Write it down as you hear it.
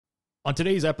On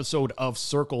today's episode of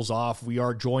Circles Off, we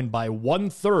are joined by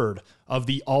 1/3 of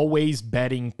the Always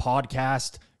Betting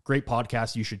podcast. Great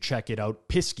podcast. You should check it out.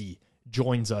 Pisky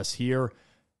joins us here,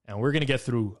 and we're going to get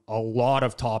through a lot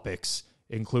of topics,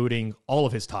 including all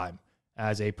of his time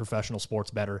as a professional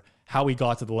sports bettor, how he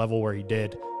got to the level where he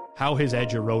did, how his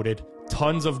edge eroded.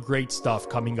 Tons of great stuff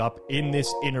coming up in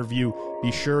this interview.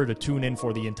 Be sure to tune in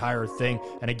for the entire thing.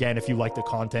 And again, if you like the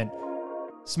content,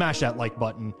 smash that like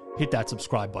button, hit that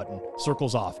subscribe button.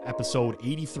 Circles Off, episode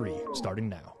 83, starting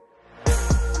now.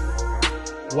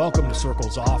 Welcome to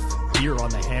Circles Off here on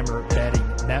the Hammer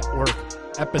Betting Network,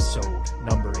 episode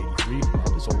number 83. Rob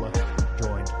Pizzola,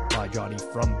 joined by Johnny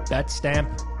from betstamp,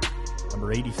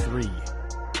 number 83.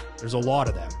 There's a lot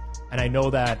of them, and I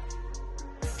know that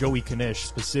Joey Kanish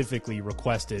specifically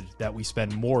requested that we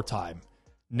spend more time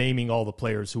naming all the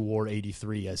players who wore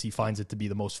 83, as he finds it to be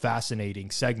the most fascinating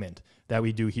segment that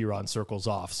we do here on Circles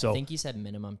Off. So I think he said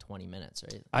minimum 20 minutes,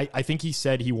 right? I think he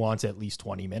said he wants at least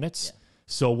 20 minutes. Yeah.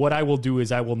 So what I will do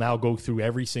is I will now go through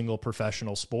every single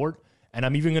professional sport, and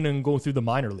I'm even going to go through the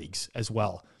minor leagues as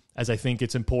well, as I think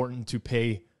it's important to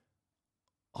pay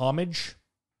homage.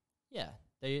 Yeah,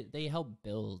 they help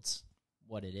build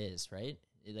what it is, right?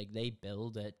 Like, they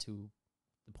build it to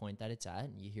the point that it's at,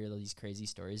 and you hear these crazy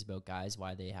stories about guys,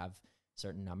 why they have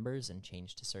certain numbers and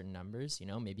change to certain numbers. You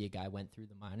know, maybe a guy went through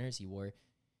the minors, he wore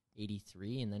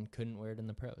 83 and then couldn't wear it in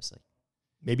the pros. Like,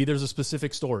 maybe there's a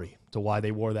specific story to why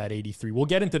they wore that 83. We'll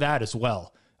get into that as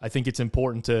well. I think it's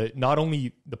important to not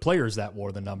only the players that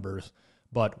wore the numbers,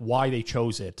 but why they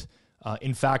chose it.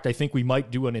 In fact, I think we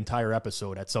might do an entire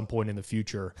episode at some point in the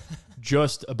future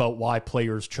just about why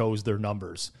players chose their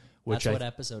numbers. That's what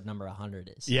episode number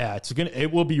 100 is. Yeah,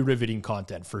 it will be riveting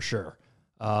content for sure.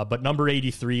 But number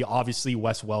 83, obviously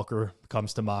Wes Welker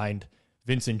comes to mind.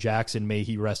 Vincent Jackson, may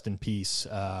he rest in peace.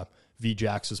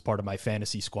 V-Jax was part of my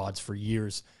fantasy squads for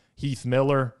years. Heath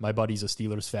Miller, my buddy's a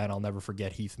Steelers fan. I'll never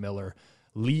forget Heath Miller.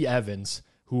 Lee Evans,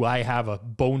 who I have a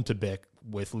bone to pick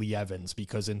with Lee Evans,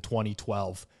 because in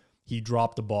 2012, he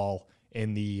dropped the ball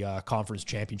in the conference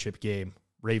championship game,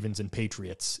 Ravens and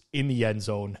Patriots, in the end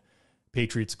zone.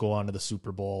 Patriots go on to the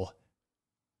Super Bowl.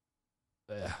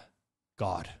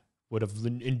 God, would have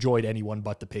enjoyed anyone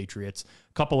but the Patriots.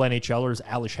 A couple NHLers,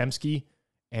 Ales Hemsky,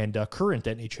 and current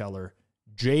NHLer,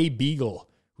 Jay Beagle,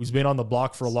 who's been on the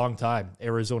block for a long time,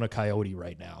 Arizona Coyote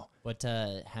right now. But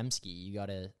Hemsky, you got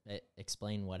to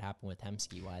explain what happened with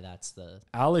Hemsky, why that's the...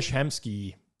 Ales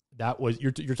Hemsky, that was...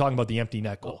 You're talking about the empty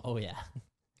net goal. Oh yeah.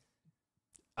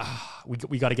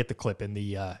 We got to get the clip in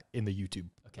the YouTube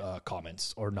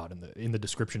comments, or not in the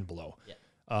description below.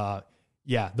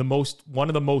 Yeah. One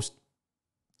of the most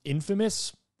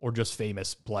infamous or just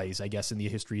famous plays, I guess, in the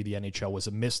history of the NHL was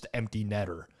a missed empty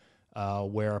netter,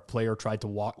 where a player tried to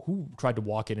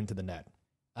walk it into the net.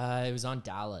 It was on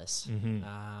Dallas. Mm-hmm.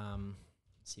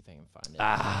 Let's see if I can find it.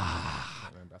 I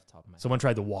can't remember off the top of my head. Someone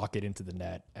tried to walk it into the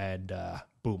net, and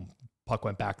boom, puck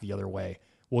went back the other way.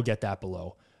 We'll get that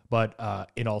below. But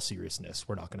in all seriousness,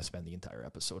 we're not going to spend the entire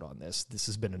episode on this. This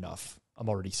has been enough. I'm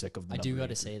already sick of the I do got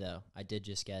to say, though, I did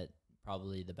just get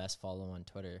probably the best follow on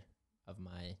Twitter of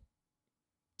my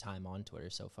time on Twitter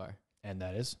so far. And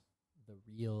that is? The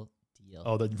Real Deal.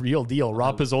 Oh, the Real Deal.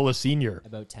 Rob Pizzola Sr.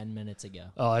 About 10 minutes ago.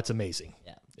 Oh, that's amazing.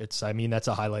 Yeah. That's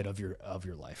a highlight of your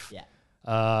life.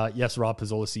 Yeah. Yes, Rob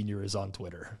Pizzola Sr. is on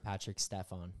Twitter. Patrick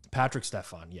Stefan,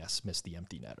 yes, missed the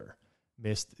empty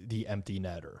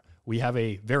netter. We have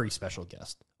a very special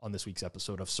guest on this week's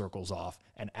episode of Circles Off.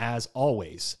 And as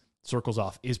always, Circles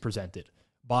Off is presented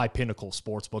by Pinnacle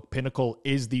Sportsbook. Pinnacle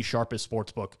is the sharpest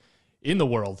sportsbook in the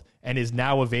world and is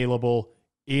now available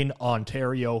in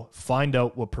Ontario. Find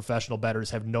out what professional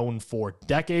bettors have known for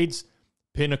decades.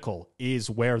 Pinnacle is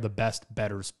where the best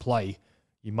bettors play.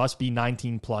 You must be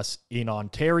 19 plus in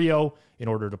Ontario in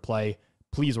order to play.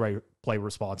 Please play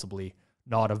responsibly.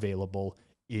 Not available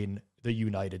in the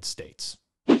United States.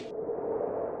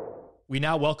 We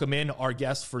now welcome in our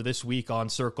guest for this week on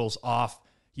Circles Off.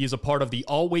 He is a part of the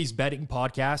Always Betting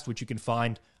podcast, which you can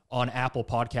find on Apple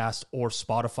Podcasts or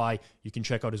Spotify. You can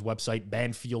check out his website,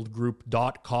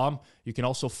 banfieldgroup.com. You can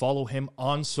also follow him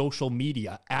on social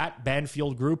media at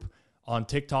Banfield Group on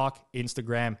TikTok,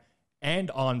 Instagram, and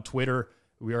on Twitter.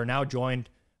 We are now joined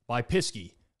by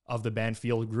Pisky of the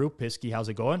Banfield Group. Pisky, how's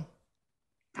it going?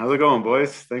 How's it going,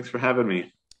 boys? Thanks for having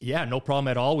me. Yeah, no problem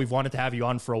at all. We've wanted to have you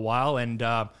on for a while, and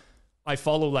I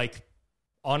follow,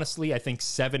 honestly, I think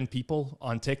 7 people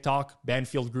on TikTok.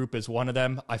 Banfield Group is one of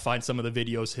them. I find some of the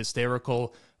videos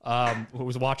hysterical. I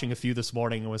was watching a few this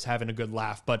morning and was having a good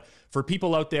laugh. But for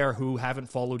people out there who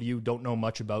haven't followed you, don't know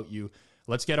much about you,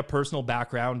 let's get a personal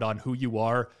background on who you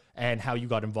are and how you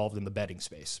got involved in the betting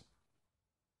space.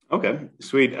 Okay,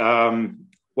 sweet.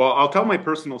 Well, I'll tell my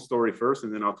personal story first,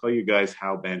 and then I'll tell you guys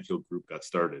how Banfield Group got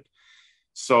started.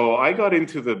 So I got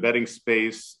into the betting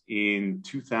space in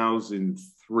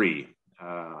 2003.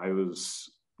 I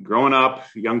was growing up,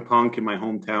 young punk in my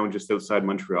hometown just outside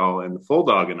Montreal, and the Full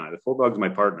Dog's my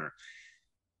partner,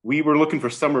 we were looking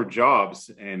for summer jobs,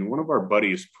 and one of our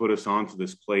buddies put us onto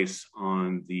this place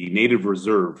on the native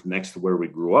reserve next to where we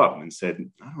grew up and said,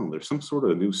 I don't know, there's some sort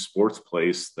of new sports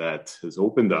place that has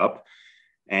opened up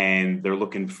and they're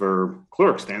looking for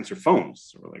clerks to answer phones.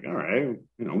 So we're like, all right,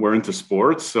 we're into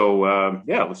sports. So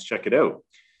yeah, let's check it out.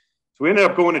 So we ended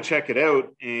up going to check it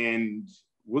out, and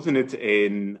wasn't it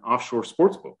an offshore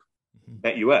sports book,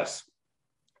 BetUS?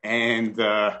 And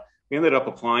we ended up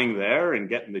applying there and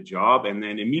getting the job, and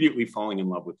then immediately falling in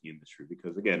love with the industry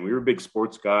because, again, we were big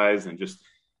sports guys, and just,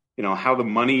 how the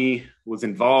money was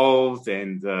involved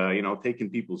and, taking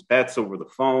people's bets over the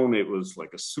phone. It was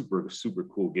like a super, super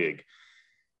cool gig.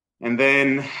 And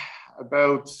then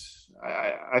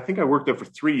I think I worked there for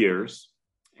 3 years,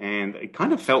 and it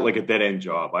kind of felt like a dead end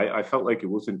job. I felt like it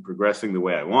wasn't progressing the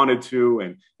way I wanted to.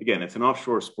 And again, it's an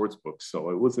offshore sports book, so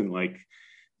it wasn't like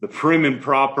the prim and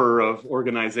proper of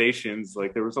organizations.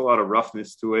 Like, there was a lot of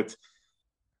roughness to it.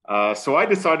 So I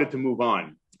decided to move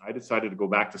on. I decided to go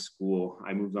back to school.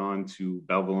 I moved on to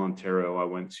Belleville, Ontario. I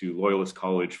went to Loyalist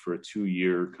College for a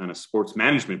 2-year kind of sports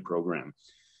management program.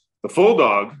 The Full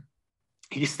Dog,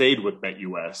 he stayed with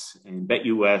BetUS, and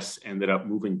BetUS ended up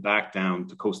moving back down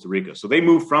to Costa Rica. So they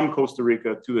moved from Costa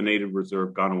Rica to the native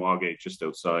reserve, Ganawage, just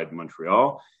outside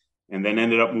Montreal, and then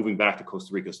ended up moving back to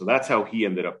Costa Rica. So that's how he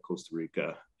ended up Costa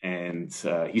Rica. And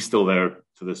he's still there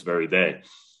to this very day.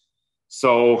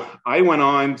 So I went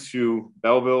on to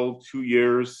Belleville 2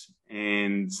 years.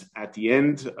 And at the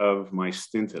end of my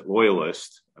stint at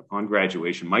Loyalist, upon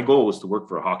graduation, my goal was to work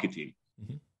for a hockey team.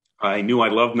 Mm-hmm. I knew I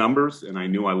loved numbers, and I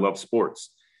knew I loved sports.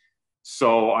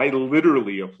 So I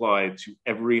literally applied to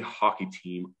every hockey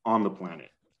team on the planet.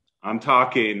 I'm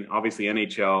talking, obviously,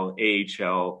 NHL,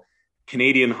 AHL,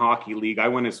 Canadian Hockey League. I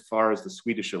went as far as the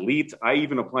Swedish Elite. I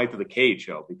even applied to the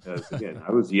KHL because, again,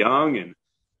 I was young and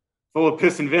full of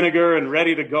piss and vinegar and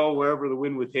ready to go wherever the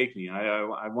wind would take me.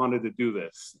 I wanted to do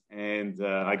this. And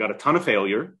I got a ton of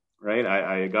failure, right?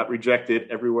 I got rejected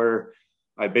everywhere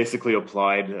I basically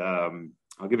applied.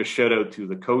 I'll give a shout out to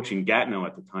the coach in Gatineau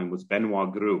at the time, was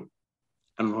Benoit Gru.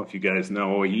 I don't know if you guys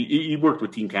know. He worked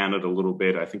with Team Canada a little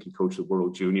bit. I think he coached the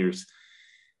World Juniors.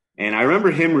 And I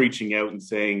remember him reaching out and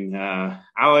saying,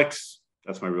 Alex,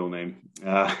 that's my real name.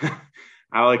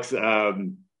 Alex,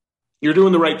 you're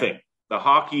doing the right thing. The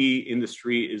hockey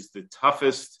industry is the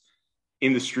toughest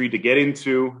industry to get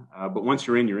into, but once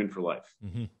you're in for life.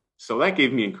 Mm-hmm. So that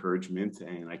gave me encouragement,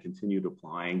 and I continued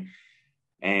applying.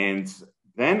 And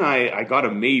then I got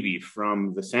a maybe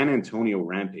from the San Antonio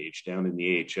Rampage down in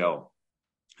the AHL.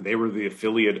 They were the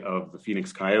affiliate of the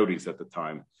Phoenix Coyotes at the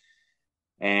time.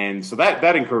 And so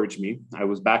that encouraged me. I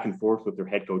was back and forth with their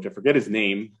head coach. I forget his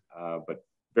name, but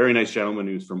very nice gentleman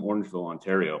who's from Orangeville,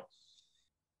 Ontario.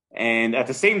 And at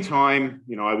the same time,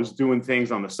 I was doing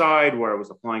things on the side where I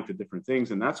was applying to different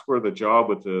things. And that's where the job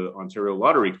with the Ontario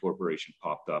Lottery Corporation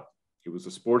popped up. It was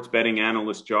a sports betting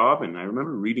analyst job. And I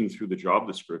remember reading through the job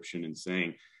description and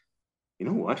saying, you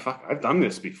know what, fuck, I've done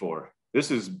this before.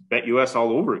 This is BetUS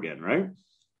all over again, right?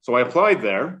 So I applied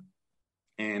there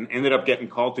and ended up getting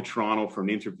called to Toronto for an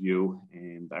interview.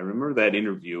 And I remember that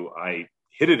interview, I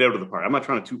hit it out of the park. I'm not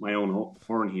trying to toot my own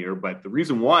horn here, but the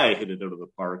reason why I hit it out of the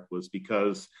park was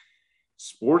because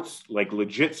sports, like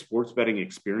legit sports betting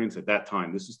experience at that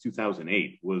time, this is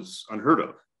 2008, was unheard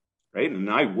of, right? And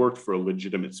I worked for a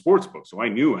legitimate sports book, so I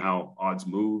knew how odds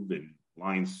moved and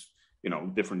lines,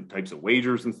 different types of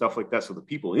wagers and stuff like that. So the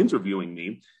people interviewing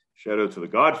me, shout out to the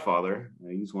Godfather,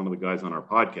 he's one of the guys on our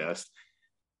podcast,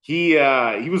 he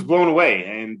was blown away.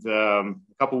 And a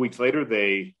couple of weeks later,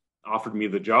 they offered me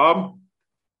the job.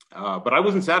 But I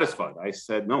wasn't satisfied. I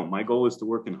said, no, my goal is to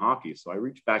work in hockey. So I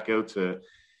reached back out to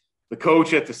the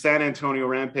coach at the San Antonio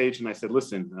Rampage, and I said,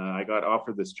 listen, I got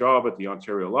offered this job at the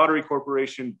Ontario Lottery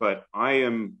Corporation, but I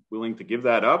am willing to give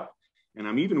that up. And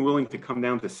I'm even willing to come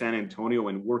down to San Antonio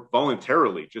and work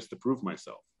voluntarily just to prove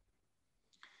myself.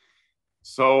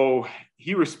 So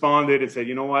he responded and said,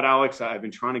 you know what, Alex, I've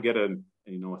been trying to get a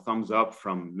thumbs up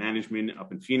from management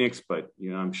up in Phoenix, but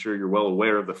I'm sure you're well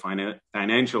aware of the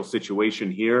financial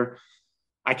situation here.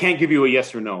 I can't give you a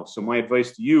yes or no. So my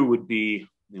advice to you would be,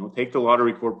 take the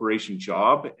Lottery Corporation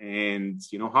job, and,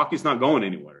 hockey's not going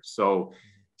anywhere. So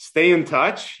stay in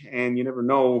touch, and you never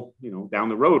know, down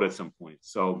the road at some point.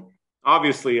 So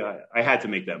obviously I had to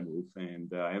make that move,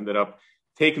 and I ended up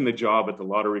taking the job at the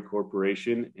Lottery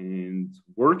Corporation and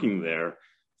working there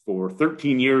for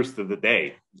 13 years to the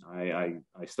day. I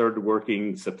started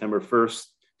working September 1st,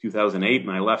 2008,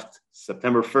 and I left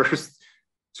September 1st,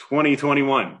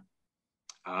 2021.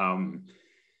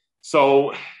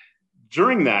 So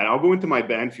during that, I'll go into my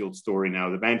Banfield story now,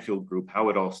 the Banfield Group, how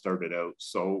it all started out.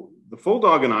 So the Full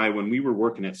Dog and I, when we were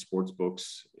working at sports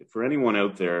books, for anyone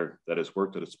out there that has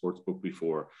worked at a sports book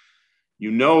before,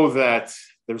 you know that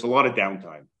there's a lot of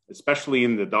downtime, especially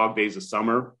in the dog days of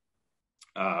summer.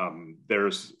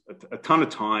 There's a ton of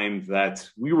time that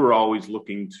we were always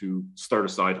looking to start a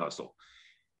side hustle.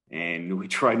 And we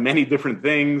tried many different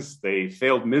things. They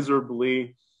failed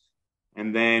miserably.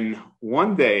 And then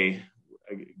one day,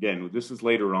 again, this is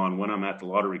later on when I'm at the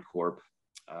Lottery Corp,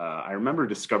 I remember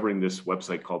discovering this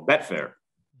website called Betfair.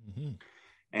 Mm-hmm.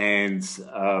 And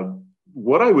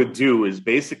what I would do is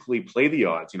basically play the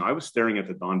odds. I was staring at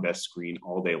the Don Best screen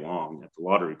all day long at the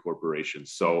Lottery Corporation.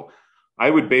 So I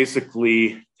would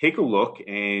basically take a look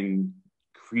and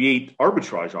create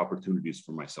arbitrage opportunities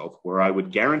for myself where I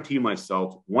would guarantee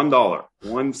myself $1,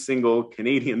 one single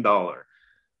Canadian dollar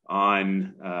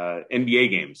on NBA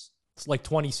games. It's like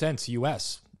 20 cents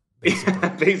US.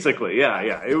 Basically,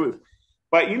 yeah. It was,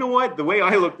 but you know what? The way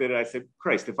I looked at it, I said,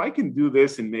 Christ, if I can do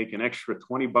this and make an extra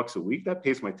 $20 a week, that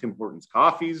pays my Tim Hortons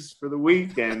coffees for the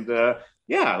week. And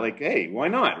hey, why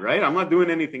not? Right? I'm not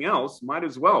doing anything else. Might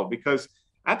as well, because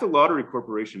at the Lottery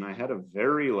Corporation, I had a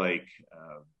very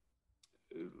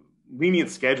lenient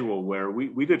schedule where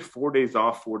we did 4 days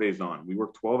off, 4 days on. We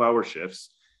worked 12-hour shifts.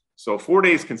 So 4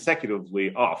 days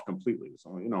consecutively off completely. So,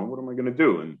 what am I going to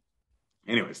do? And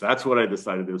anyways, that's what I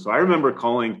decided to do. So I remember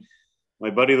calling my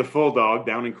buddy, the Full Dog,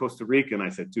 down in Costa Rica. And I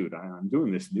said, dude, I'm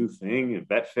doing this new thing at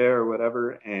Betfair or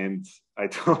whatever. And I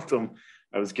told him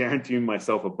I was guaranteeing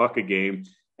myself $1 a game.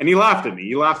 And he laughed at me.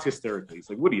 He laughed hysterically. He's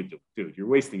like, what do you do, dude? You're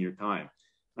wasting your time.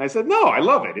 And I said, no, I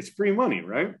love it. It's free money,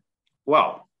 right?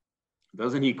 Well,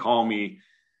 doesn't he call me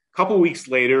a couple of weeks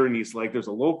later? And he's like, there's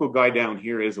a local guy down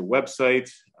here. He has a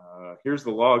website. Here's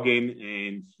the login.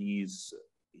 And he's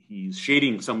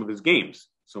shading some of his games.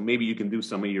 So maybe you can do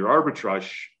some of your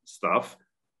arbitrage stuff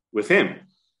with him.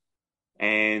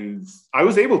 And I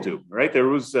was able to, right? There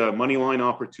was money line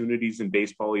opportunities in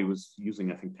baseball. He was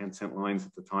using, I think, 10-cent lines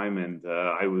at the time. And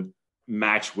I would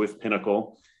match with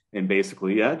Pinnacle and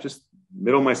basically, just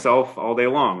middle myself all day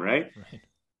long, right?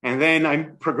 And then I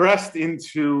progressed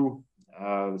into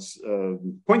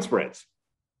point spreads.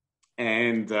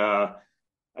 And I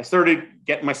started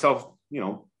getting myself,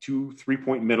 2-3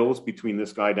 point middles between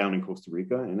this guy down in Costa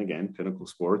Rica and again, Pinnacle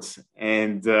Sports.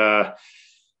 And the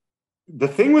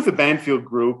thing with the Banfield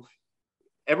Group,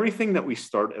 everything that we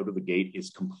start out of the gate is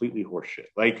completely horseshit.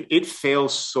 Like it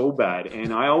fails so bad.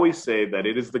 And I always say that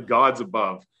it is the gods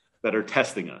above that are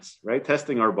testing us, right?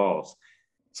 Testing our balls.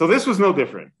 So this was no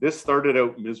different. This started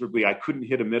out miserably. I couldn't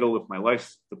hit a middle if my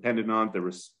life depended on it. There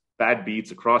was bad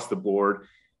beats across the board.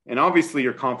 And obviously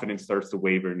your confidence starts to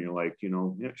waver and you're like,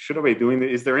 should I be doing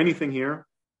this? Is there anything here?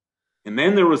 And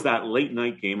then there was that late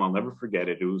night game. I'll never forget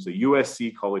it. It was a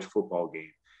USC college football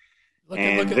game.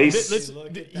 He's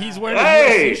wearing a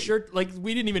USC shirt. Like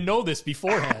we didn't even know this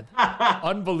beforehand.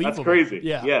 Unbelievable. That's crazy.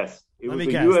 Yeah. Yes. It was a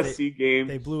USC game.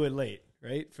 They blew it late,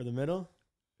 right? For the middle?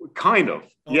 Kind of.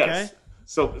 Okay. Yes.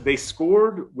 So they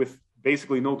scored with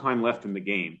basically no time left in the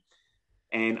game.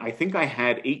 And I think I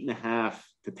had 8.5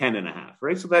 to 10.5,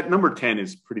 right? So that number 10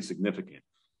 is pretty significant.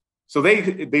 So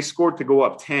they scored to go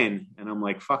up 10. And I'm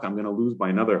like, fuck, I'm going to lose by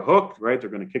another hook, right? They're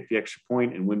going to kick the extra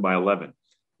point and win by 11.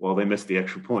 Well, they missed the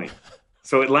extra point.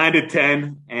 So it landed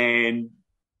 10 and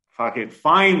fuck it.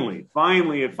 Finally,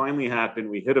 it happened.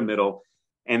 We hit a middle.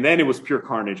 And then it was pure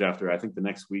carnage after. I think the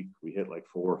next week we hit like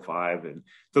 4 or 5. And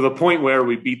to the point where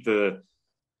we beat the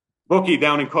bookie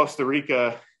down in Costa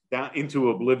Rica down into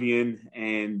oblivion,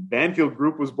 and Banfield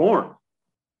Group was born,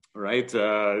 right?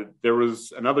 There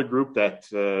was another group that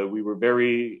we were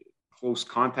very close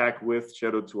contact with.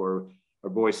 Shout out to our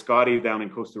boy Scotty down in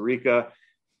Costa Rica.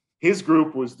 His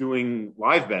group was doing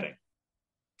live betting.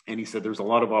 And he said, there's a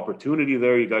lot of opportunity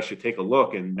there. You guys should take a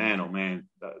look. And man, oh man,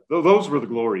 those were the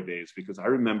glory days, because I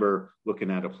remember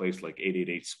looking at a place like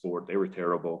 888 Sport. They were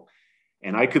terrible.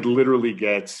 And I could literally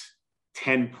get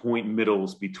 10-point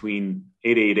middles between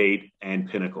 888 and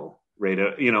Pinnacle, right?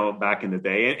 Back in the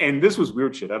day. And this was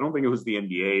weird shit. I don't think it was the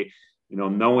NBA,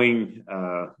 knowing,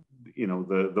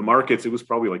 the markets, it was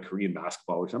probably like Korean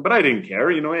basketball or something, but I didn't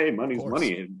care, hey, money's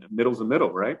money and middle's a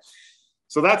middle, right?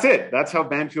 So that's it. That's how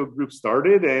Banfield Group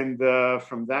started. And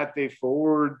from that day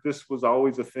forward, this was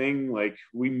always a thing. Like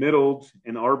we middled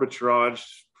and arbitrage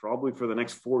probably for the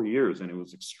next 4 years, and it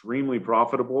was extremely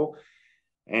profitable.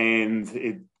 And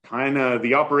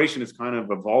the operation has kind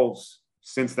of evolved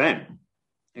since then.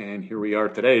 And here we are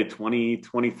today,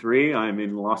 2023. I'm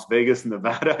in Las Vegas,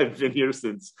 Nevada. I've been here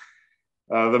since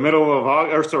the middle of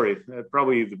August,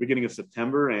 probably the beginning of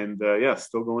September. And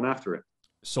still going after it.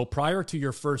 So prior to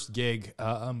your first gig,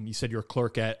 you said you're a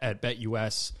clerk at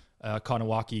BetUS,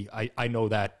 Kanawaki. I know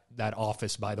that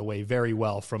office, by the way, very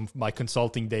well from my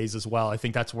consulting days as well. I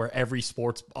think that's where every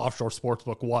offshore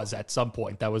sportsbook was at some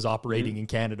point that was operating in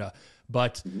Canada.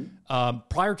 But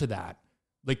prior to that,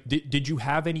 like, did you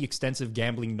have any extensive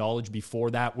gambling knowledge before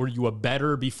that? Were you a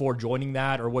bettor before joining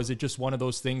that? Or was it just one of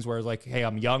those things where like, hey,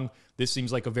 I'm young. This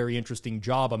seems like a very interesting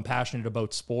job. I'm passionate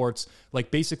about sports. Like,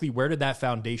 basically, where did that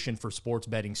foundation for sports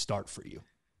betting start for you?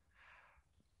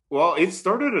 Well, it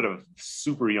started at a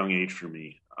super young age for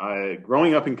me.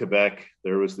 Growing up in Quebec,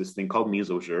 there was this thing called mise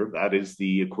au jeu. That is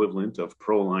the equivalent of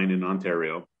pro line in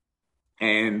Ontario.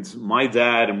 And my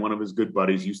dad and one of his good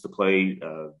buddies used to play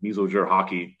mise au jeu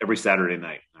hockey every Saturday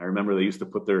night. I remember they used to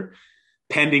put their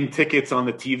pending tickets on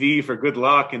the TV for good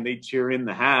luck, and they'd cheer in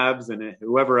the Habs and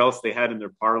whoever else they had in their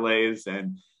parlays.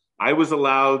 And I was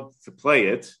allowed to play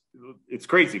it. It's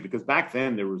crazy because back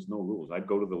then there was no rules. I'd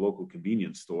go to the local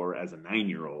convenience store as a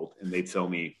 9-year-old and they'd sell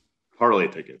me parlay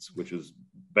tickets, which is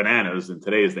bananas in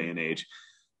today's day and age.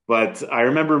 But I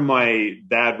remember my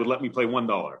dad would let me play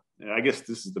 $1. I guess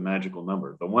this is the magical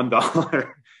number, the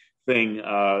 $1 thing.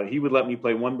 He would let me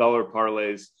play $1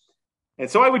 parlays. And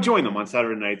so I would join them on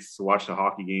Saturday nights to watch the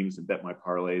hockey games and bet my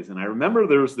parlays. And I remember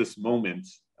there was this moment,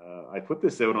 I put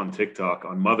this out on TikTok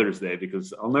on Mother's Day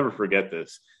because I'll never forget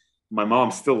this. My mom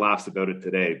still laughs about it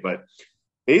today. But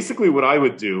basically what I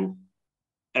would do,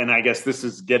 and I guess this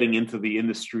is getting into the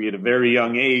industry at a very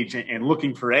young age and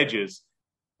looking for edges,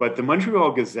 but the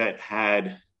Montreal Gazette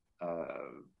had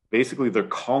basically their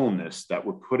columnists that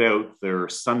would put out their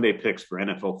Sunday picks for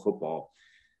NFL football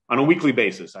on a weekly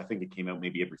basis. I think it came out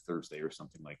maybe every Thursday or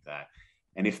something like that.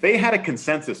 And if they had a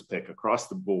consensus pick across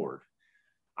the board,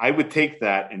 I would take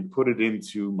that and put it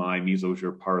into my mise au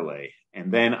jeu parlay.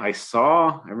 And then I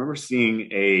remember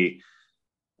seeing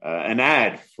an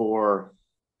ad for,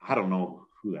 I don't know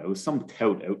who that was, some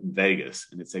tout out in Vegas.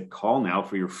 And it said, call now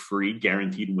for your free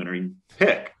guaranteed winning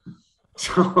pick.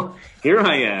 So here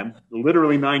I am,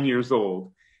 literally 9 years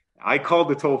old. I called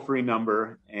the toll-free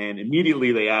number and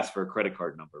immediately they asked for a credit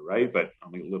card number, right? But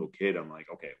I'm a little kid. I'm like,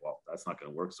 okay, well, that's not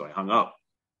going to work. So I hung up.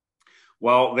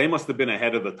 Well, they must have been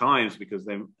ahead of the times because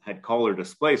they had caller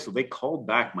display. So they called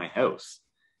back my house.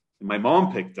 And my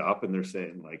mom picked up and they're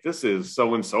saying, like, this is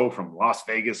so-and-so from Las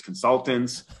Vegas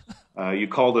Consultants. You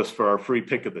called us for our free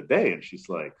pick of the day. And she's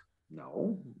like,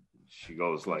 no. She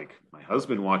goes, like, my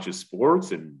husband watches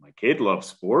sports and my kid loves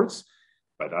sports,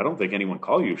 but I don't think anyone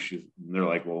called you. And they're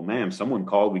like, well, ma'am, someone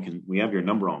called. We have your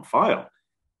number on file.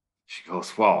 She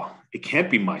goes, well, it can't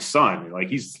be my son. Like,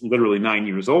 he's literally 9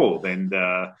 years old. And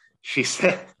she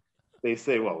said, they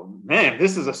say, well, man,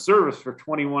 this is a service for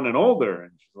 21 and older.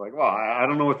 And she's like, well, I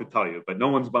don't know what to tell you, but no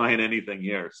one's buying anything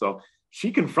here. So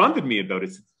she confronted me about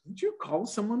it. Said, did you call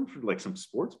someone for like some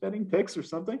sports betting picks or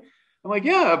something? I'm like,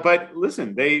 yeah, but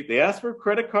listen, they asked for a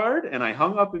credit card and I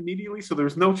hung up immediately. So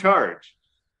there's no charge.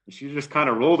 And she just kind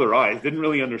of rolled her eyes, didn't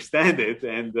really understand it.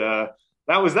 And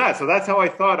that was that. So that's how I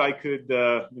thought I could,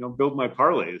 build my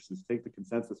parlays, is take the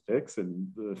consensus picks and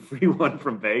the free one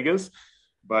from Vegas.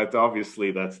 But obviously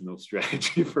that's no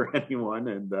strategy for anyone.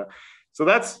 And so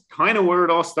that's kind of where it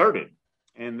all started.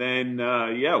 And then,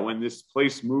 when this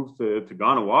place moved to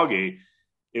Ganawagi,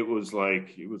 it was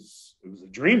a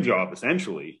dream job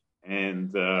essentially.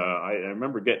 And I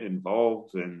remember getting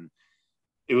involved, and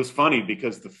it was funny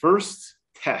because the first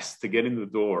test to get in the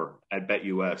door at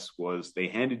BetUS was they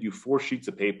handed you 4 sheets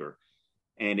of paper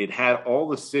and it had all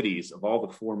the cities of all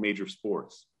the 4 major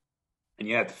sports and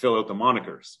you had to fill out the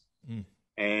monikers.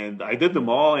 And I did them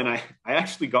all, and I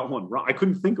actually got one wrong. I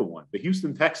couldn't think of one. The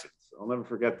Houston Texans. I'll never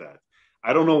forget that.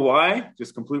 I don't know why,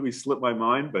 just completely slipped my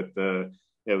mind, but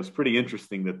it was pretty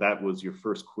interesting that was your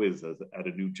first quiz at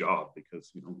a new job,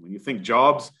 because when you think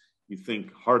jobs, you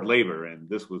think hard labor, and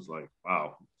this was like,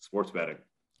 wow, sports betting.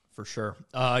 For sure.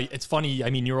 It's funny. I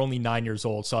mean, you're only 9 years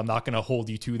old, so I'm not going to hold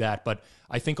you to that. But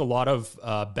I think a lot of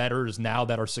bettors now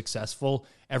that are successful,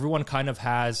 everyone kind of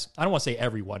has, I don't want to say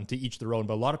everyone, to each their own,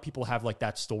 but a lot of people have like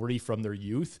that story from their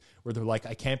youth where they're like,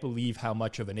 I can't believe how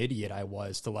much of an idiot I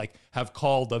was to like have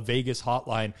called a Vegas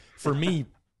hotline. For me,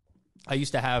 I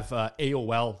used to have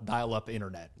AOL dial-up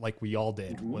internet like we all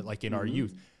did, like in our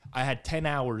youth. I had 10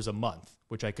 hours a month,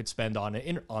 which I could spend on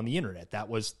the internet. That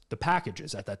was the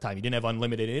packages at that time. You didn't have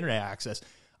unlimited internet access.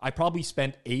 I probably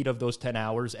spent 8 of those 10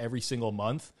 hours every single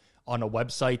month on a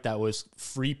website that was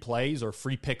free plays or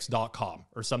freepicks.com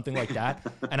or something like that.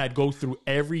 And I'd go through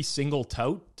every single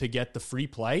tout to get the free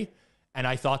play. and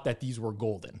I thought that these were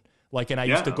golden. Like, and I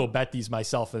used to go bet these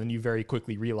myself, and then you very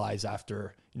quickly realize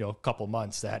after, a couple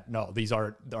months that no, these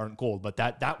aren't gold. But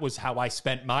that was how I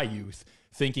spent my youth,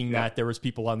 thinking that there was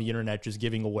people on the internet just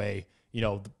giving away,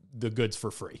 the goods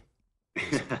for free.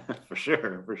 For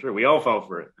sure. We all fell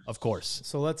for it. Of course.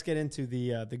 So let's get into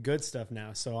the good stuff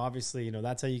now. So obviously,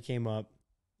 that's how you came up.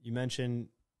 You mentioned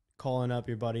calling up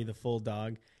your buddy, the Full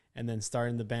Dog, and then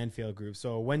starting the Banfield Group.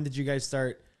 So when did you guys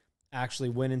start actually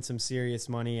winning some serious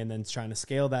money and then trying to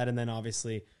scale that? And then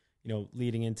obviously,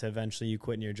 leading into eventually you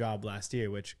quitting your job last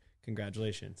year, which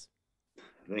congratulations.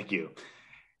 Thank you.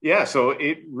 Yeah, so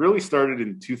it really started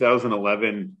in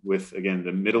 2011 with, again,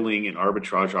 the middling and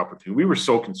arbitrage opportunity. We were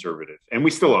so conservative, and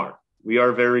we still are. We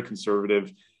are very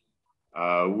conservative.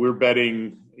 We're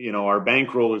betting, our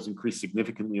bankroll has increased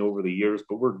significantly over the years,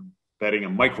 but we're betting a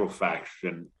micro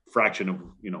fraction of,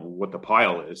 what the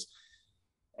pile is.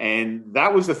 And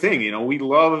that was the thing, we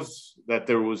loved that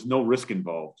there was no risk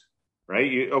involved,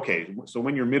 right? So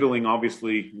when you're middling,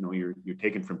 obviously, you're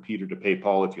taking from Peter to pay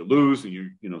Paul if you lose, and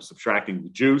you're, subtracting the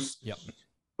juice. Yep.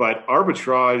 But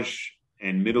arbitrage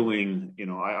and middling,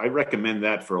 I recommend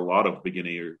that for a lot of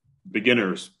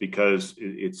beginners because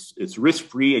it's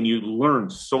risk-free and you learn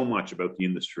so much about the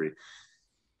industry.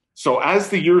 So as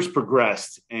the years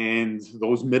progressed and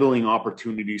those middling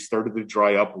opportunities started to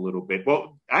dry up a little bit,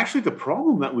 well, actually the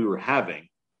problem that we were having,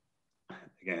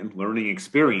 again, learning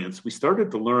experience, we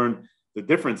started to learn the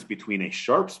difference between a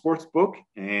sharp sports book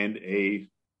and a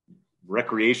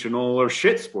recreational or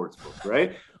shit sports book,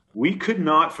 right? We could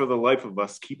not, for the life of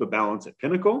us, keep a balance at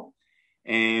Pinnacle.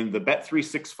 And the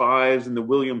Bet365s and the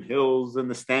William Hills and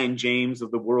the Stan James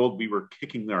of the world, we were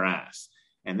kicking their ass.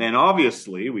 And then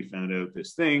obviously we found out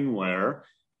this thing where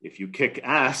if you kick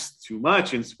ass too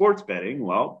much in sports betting,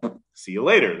 well, see you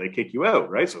later. They kick you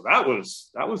out, right? So that was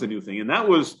a new thing. And that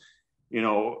was,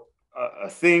 a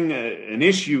thing, an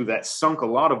issue that sunk a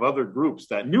lot of other groups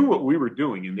that knew what we were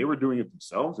doing, and they were doing it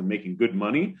themselves and making good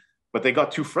money, but they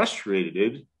got too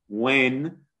frustrated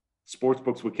when sports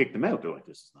books would kick them out. They're like,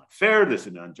 this is not fair. This is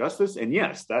an injustice. And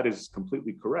yes, that is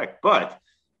completely correct. But,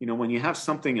 when you have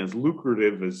something as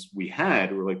lucrative as we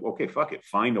had, we're like, okay, fuck it.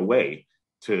 Find a way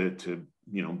to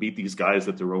beat these guys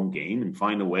at their own game and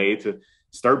find a way to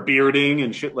start bearding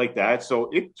and shit like that.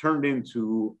 So it turned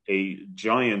into a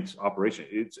giant operation.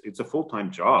 It's a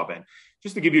full-time job. And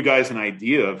just to give you guys an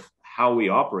idea of how we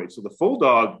operate. So the Full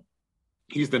Dog,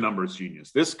 he's the numbers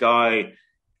genius. This guy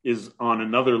is on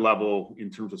another level in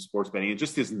terms of sports betting, and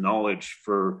just his knowledge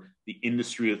for the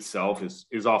industry itself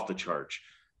is off the chart.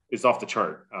 It's off the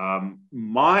chart.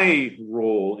 My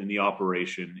role in the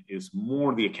operation is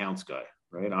more the accounts guy.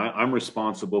 Right, I'm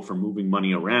responsible for moving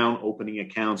money around, opening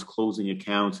accounts, closing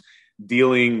accounts,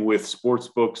 dealing with sports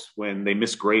books when they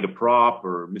misgrade a prop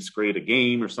or misgrade a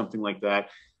game or something like that.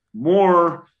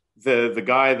 More the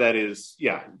guy that is,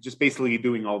 just basically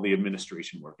doing all the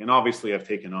administration work. And obviously, I've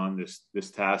taken on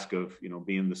this task of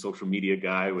being the social media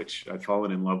guy, which I've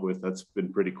fallen in love with. That's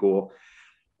been pretty cool.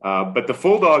 But the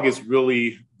Full Dog is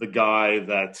really the guy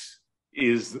that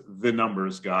is the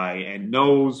numbers guy and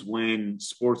knows when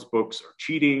sports books are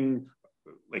cheating,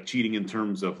 like cheating in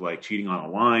terms of like cheating on a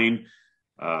line,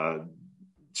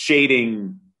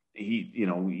 shading.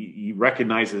 He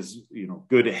recognizes,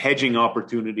 good hedging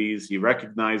opportunities. He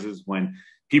recognizes when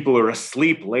people are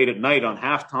asleep late at night on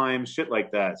halftime, shit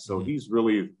like that. So he's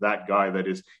really that guy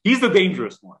he's the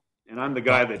dangerous one. And I'm the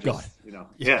guy that just,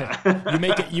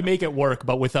 you make it work,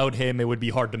 but without him, it would be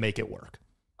hard to make it work.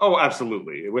 Oh,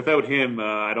 absolutely. Without him,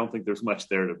 I don't think there's much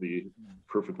there, to be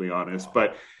perfectly honest.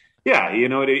 But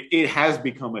it has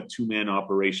become a two-man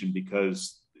operation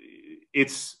because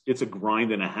it's a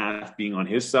grind and a half being on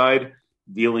his side,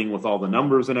 dealing with all the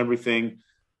numbers and everything.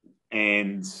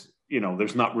 And,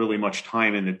 there's not really much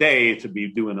time in the day to be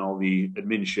doing all the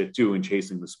admin shit too and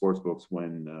chasing the sports books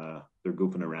when they're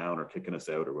goofing around or kicking us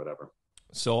out or whatever.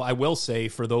 So I will say,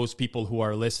 for those people who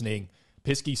are listening,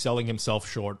 Pisky selling himself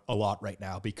short a lot right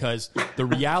now, because the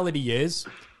reality is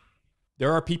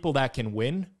there are people that can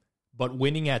win, but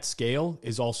winning at scale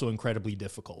is also incredibly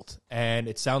difficult. And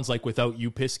it sounds like without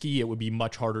you, Pisky, it would be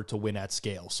much harder to win at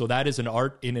scale. So that is an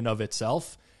art in and of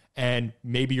itself. And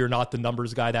maybe you're not the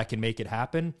numbers guy that can make it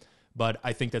happen, but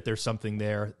I think that there's something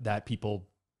there that people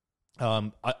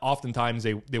oftentimes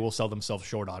they will sell themselves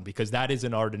short on, because that is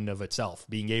an art in and of itself,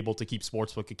 being able to keep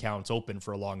sportsbook accounts open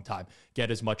for a long time, get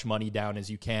as much money down as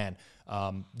you can.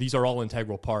 These are all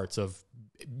integral parts of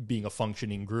being a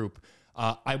functioning group.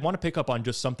 I want to pick up on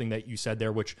just something that you said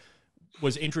there, which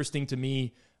was interesting to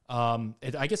me.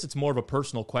 I guess it's more of a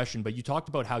personal question, but you talked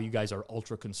about how you guys are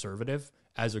ultra conservative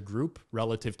as a group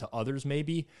relative to others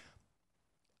maybe.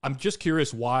 I'm just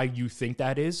curious why you think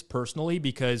that is personally,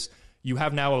 because you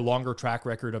have now a longer track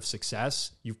record of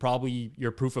success.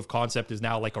 Your proof of concept is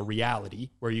now like a reality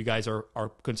where you guys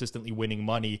are consistently winning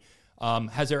money.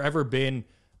 Has there ever been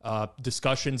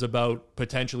discussions about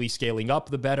potentially scaling up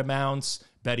the bet amounts,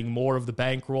 betting more of the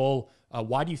bankroll?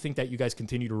 Why do you think that you guys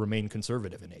continue to remain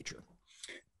conservative in nature?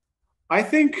 I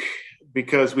think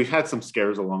because we've had some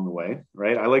scares along the way,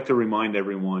 right? I like to remind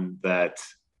everyone that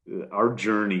our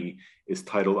journey is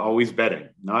titled Always Betting,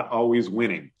 not always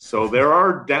winning. So there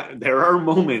are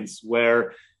moments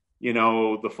where,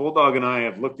 the Full Dog and I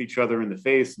have looked each other in the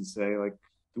face and say, like,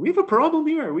 do we have a problem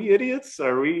here? Are we idiots?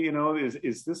 Are we,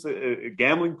 is this a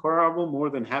gambling problem more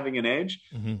than having an edge?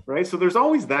 Mm-hmm. Right? So there's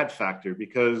always that factor,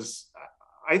 because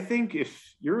I think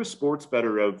if you're a sports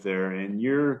bettor out there and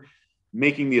you're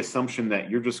making the assumption that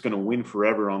you're just going to win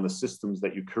forever on the systems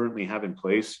that you currently have in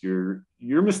place, you're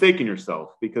mistaking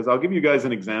yourself. Because I'll give you guys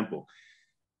an example.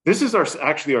 This is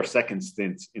actually our second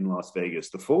stint in Las Vegas.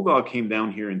 The Full Dog came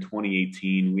down here in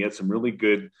 2018. We had some really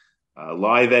good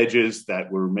live edges that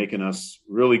were making us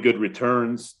really good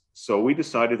returns. So we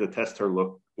decided to test our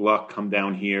luck, come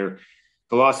down here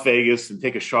to Las Vegas and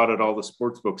take a shot at all the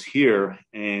sports books here.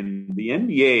 And the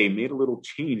NBA made a little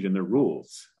change in their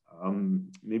rules.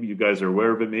 Maybe you guys are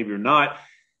aware of it, maybe you're not.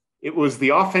 It was the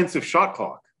offensive shot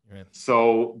clock. Right.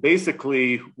 So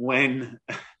basically, when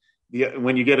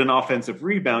you get an offensive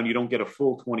rebound, you don't get a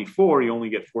full 24, you only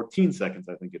get 14 seconds,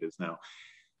 I think it is now.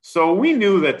 So we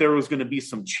knew that there was going to be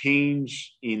some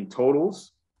change in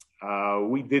totals.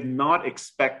 We did not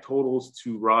expect totals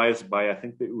to rise by, I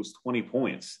think it was 20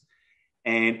 points.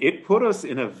 And it put us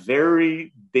in a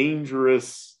very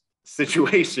dangerous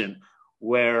situation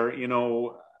where,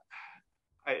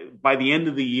 by the end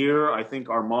of the year, I think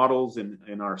our models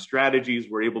and our strategies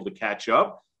were able to catch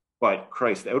up. But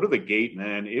Christ, out of the gate,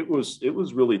 man, it was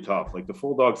really tough. Like, the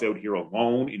Full Dog's out here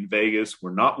alone in Vegas.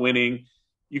 We're not winning.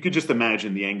 You could just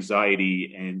imagine the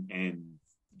anxiety and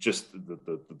just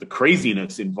the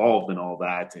craziness involved in all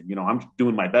that. And, I'm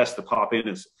doing my best to pop in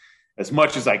as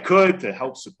much as I could to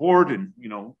help support and,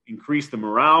 increase the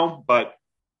morale. But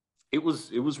it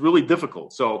was really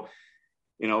difficult. So,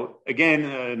 again,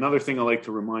 another thing I like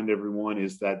to remind everyone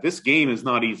is that this game is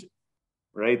not easy,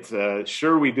 right?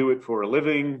 Sure, we do it for a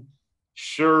living.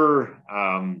 Sure,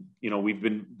 we've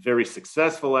been very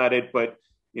successful at it, but,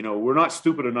 we're not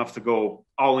stupid enough to go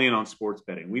all in on sports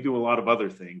betting. We do a lot of other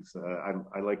things.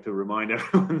 I like to remind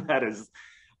everyone that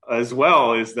as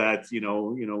well, is that,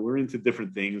 we're into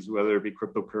different things, whether it be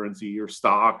cryptocurrency or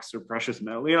stocks or precious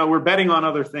metal. We're betting on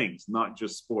other things, not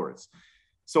just sports.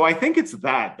 So I think it's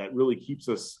that really keeps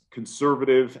us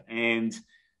conservative, and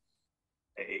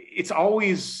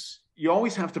you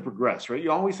always have to progress, right?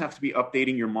 You always have to be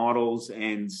updating your models,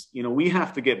 and, we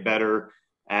have to get better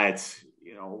at,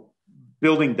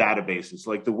 building databases.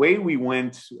 Like the way we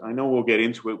went, I know we'll get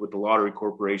into it with the Lottery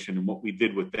Corporation and what we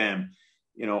did with them.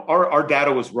 Our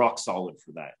data was rock solid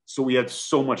for that. So we had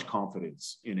so much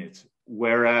confidence in it.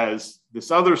 Whereas this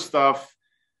other stuff,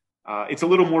 it's a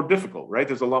little more difficult, right?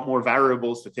 There's a lot more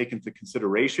variables to take into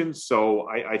consideration. So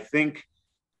I think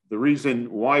the reason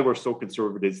why we're so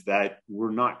conservative is that we're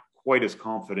not quite as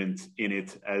confident in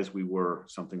it as we were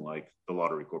something like the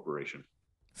Lottery Corporation.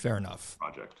 Fair enough.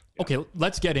 Project. Yeah. Okay,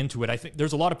 let's get into it. I think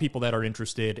there's a lot of people that are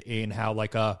interested in how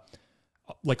like a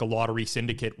lottery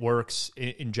syndicate works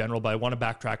in general, but I want to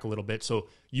backtrack a little bit. So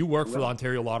you work for the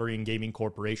Ontario Lottery and Gaming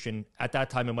Corporation. At that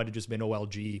time, it might have just been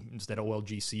OLG instead of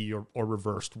OLGC or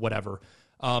reversed, whatever.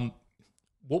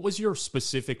 What was your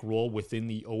specific role within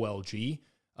the OLG?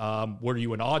 Were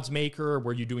you an odds maker?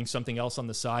 Were you doing something else on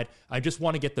the side? I just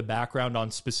want to get the background on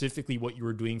specifically what you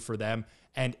were doing for them,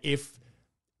 and if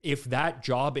that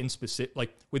job in specific,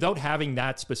 like without having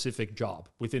that specific job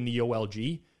within the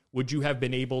OLG, would you have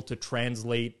been able to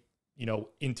translate,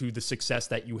 into the success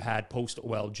that you had post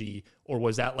OLG, or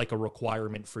was that like a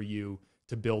requirement for you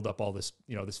to build up all this,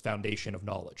 this foundation of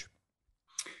knowledge?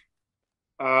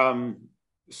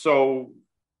 So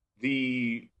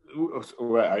I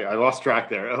lost track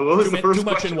there. What was the first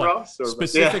question, Ross?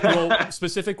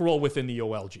 Specific role within the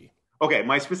OLG. Okay,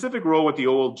 my specific role with the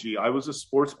OLG, I was a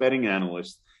sports betting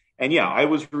analyst. And yeah, I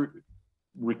was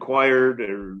required,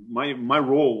 or my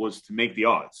role was to make the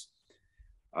odds.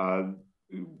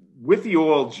 With the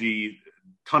OLG,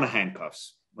 ton of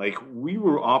handcuffs. Like, we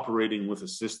were operating with a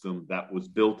system that was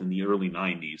built in the early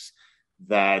 90s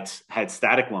that had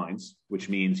static lines, which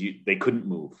means they couldn't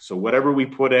move. So whatever we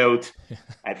put out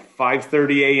at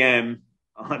 5:30 a.m.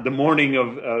 on the morning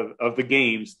of the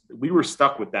games, we were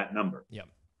stuck with that number. Yeah.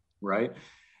 Right.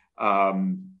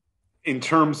 In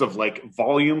terms of like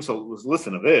volume, so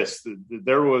listen to this.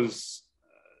 There was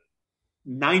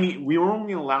we were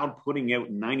only allowed putting out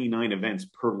 99 events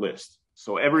per list.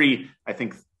 So every, I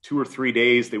think, 2 or 3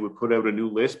 days, they would put out a new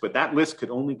list, but that list could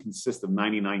only consist of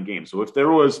 99 games. So if there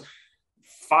was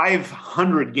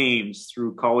 500 games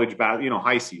through college,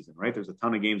 high season, right? There's a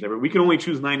ton of games we can only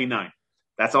choose 99.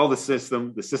 That's all the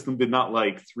system. The system did not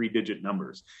like 3-digit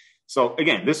numbers. So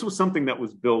again, this was something that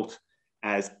was built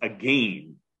as a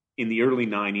game in the early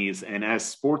 90s. And as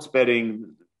sports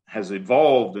betting has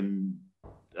evolved and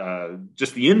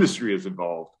just the industry has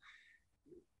evolved,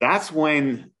 that's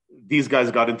when these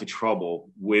guys got into trouble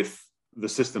with the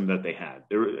system that they had.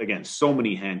 There were, again, so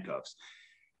many handcuffs.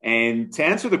 And to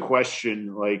answer the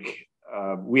question,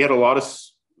 we had a lot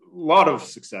of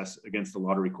success against the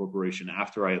Lottery Corporation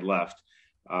after I had left.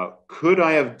 Could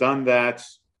I have done that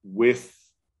without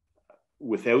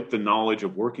the knowledge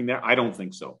of working there? I don't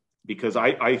think so, because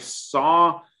I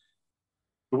saw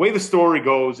the way the story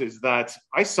goes is that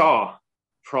I saw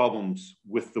problems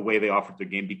with the way they offered the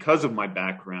game because of my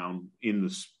background in the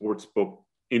sportsbook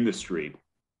industry.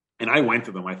 And I went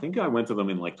to them. I think I went to them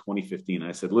in 2015.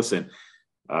 I said, listen,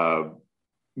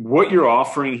 what you're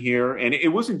offering here, and it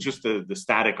wasn't just the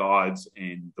static odds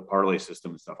and the parlay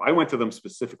system and stuff. I went to them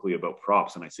specifically about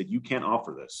props, and I said, you can't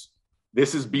offer this.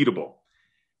 This is beatable.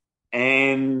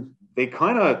 And they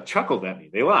kind of chuckled at me.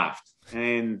 They laughed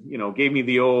and, gave me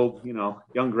the old,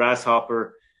 young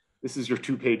grasshopper. This is your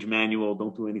 2-page manual.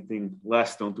 Don't do anything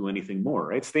less. Don't do anything more,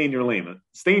 right? Stay in your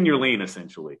lane,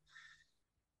 essentially.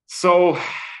 So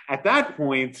at that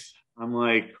point, I'm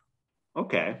like,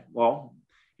 okay, well,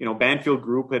 Banfield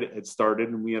Group had started,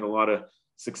 and we had a lot of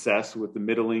success with the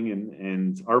middling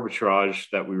and arbitrage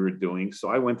that we were doing. So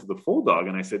I went to the Full Dog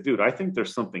and I said, dude, I think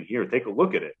there's something here. Take a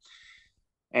look at it.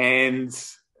 And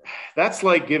that's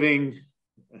like giving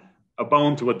a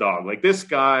bone to a dog. Like this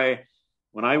guy,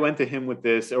 when I went to him with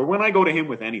this, or when I go to him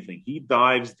with anything, he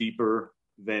dives deeper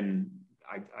than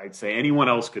I'd say anyone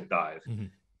else could dive. Mm-hmm.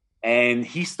 And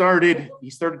he started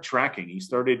tracking. He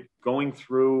started going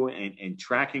through and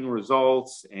tracking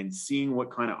results and seeing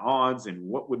what kind of odds and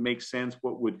what would make sense,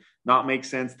 what would not make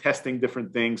sense, testing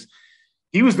different things.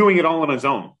 He was doing it all on his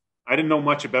own. I didn't know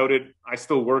much about it. I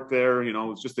still worked there. It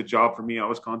was just a job for me. I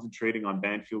was concentrating on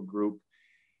Banfield Group.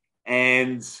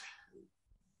 And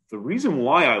the reason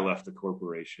why I left the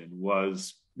corporation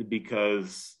was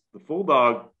because the Full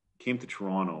Dog came to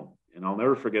Toronto, and I'll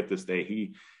never forget this day.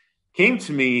 He came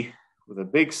to me with a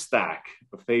big stack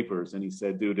of papers, and he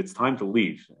said, dude, it's time to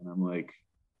leave. And I'm like,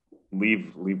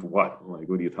 leave what? Like,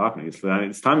 what are you talking about?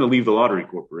 It's time to leave the Lottery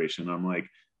Corporation. I'm like,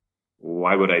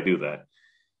 why would I do that?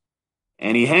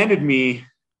 And he handed me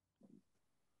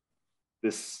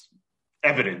this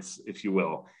evidence, if you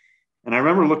will. And I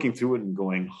remember looking through it and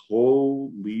going,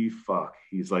 holy fuck.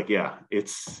 He's like, yeah,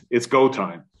 it's go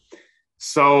time.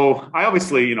 So I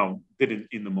obviously, didn't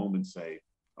in the moment say,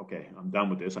 okay, I'm done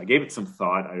with this. I gave it some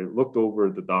thought. I looked over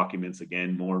the documents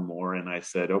again more and more, and I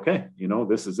said, okay,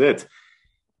 this is it.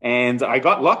 And I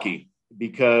got lucky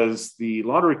because the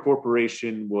Lottery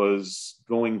Corporation was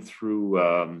going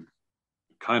through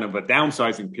kind of a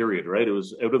downsizing period, right? It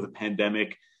was out of the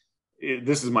pandemic.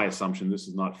 This is my assumption. This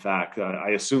is not fact. I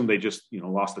assume they just,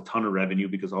 lost a ton of revenue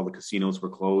because all the casinos were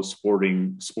closed.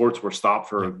 Sports were stopped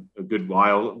for a good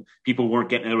while. People weren't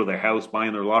getting out of their house,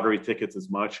 buying their lottery tickets as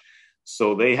much.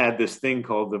 So they had this thing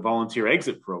called the volunteer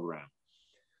exit program.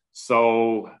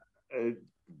 So,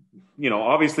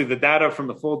 obviously the data from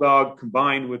the Full Dog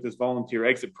combined with this volunteer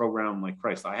exit program, I'm like,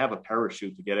 Christ, I have a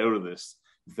parachute to get out of this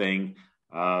thing.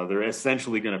 They're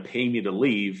essentially going to pay me to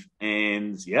leave,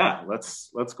 and yeah, let's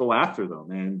go after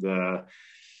them. And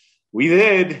we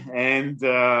did, and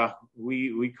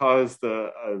we caused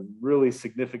a really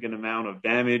significant amount of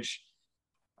damage.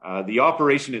 The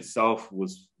operation itself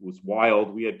was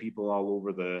wild. We had people all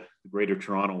over the greater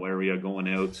Toronto area going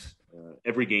out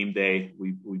every game day.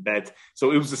 We bet.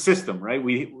 So it was a system, right?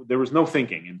 There was no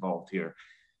thinking involved here.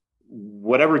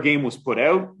 Whatever game was put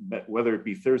out, whether it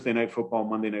be Thursday night football,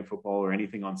 Monday night football, or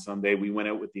anything on Sunday, we went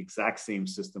out with the exact same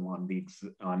system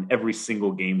on every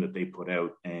single game that they put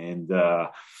out. And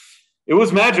it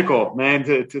was magical, man,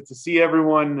 to see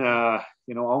everyone,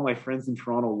 all my friends in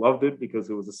Toronto loved it because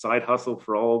it was a side hustle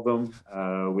for all of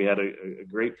them. We had a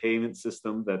great payment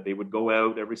system that they would go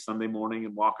out every Sunday morning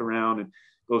and walk around and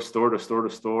go store to store to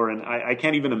store. And I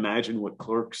can't even imagine what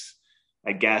clerks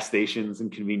at gas stations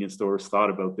and convenience stores thought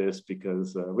about this,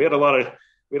 because we had a lot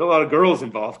of girls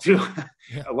involved too.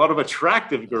 Yeah. A lot of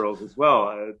attractive girls as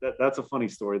well. That's a funny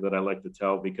story that I like to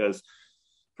tell, because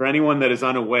for anyone that is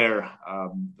unaware,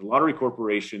 the Lottery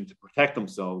Corporation, to protect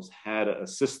themselves, had a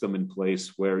system in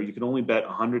place where you can only bet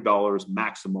 $100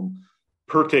 maximum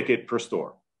per ticket per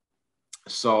store.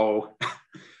 So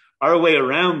our way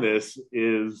around this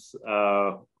is,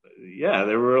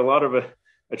 there were a lot of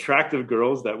attractive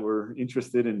girls that were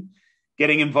interested in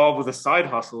getting involved with a side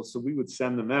hustle. So we would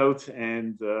send them out,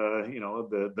 and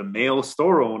the male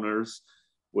store owners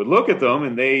would look at them,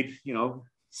 and they'd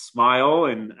smile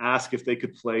and ask if they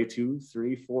could play 200,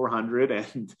 300, 400.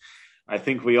 And I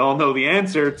think we all know the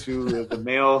answer to the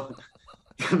male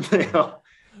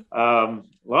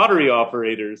lottery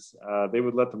operators. They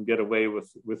would let them get away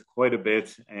with quite a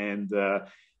bit. And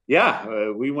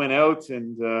we went out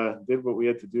and did what we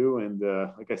had to do. And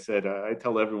like I said, I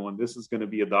tell everyone this is going to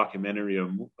be a documentary,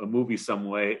 a movie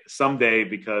someday,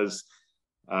 because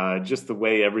just the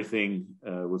way everything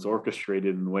was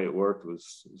orchestrated and the way it worked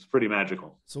was pretty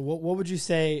magical. So what would you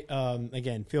say,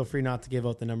 again, feel free not to give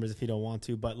out the numbers if you don't want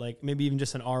to, but like maybe even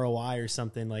just an ROI or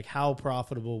something, like how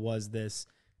profitable was this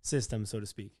system, so to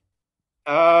speak?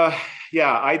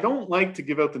 I don't like to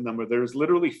give out the number. There's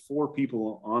literally 4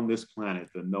 people on this planet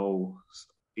that know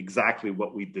exactly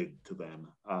what we did to them.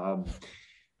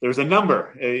 There's a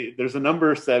number. There's a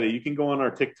number set. You can go on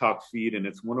our TikTok feed, and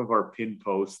it's one of our pin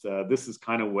posts. This is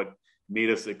kind of what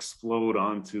made us explode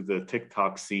onto the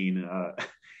TikTok scene.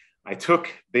 I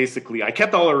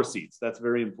kept all our receipts. That's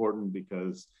very important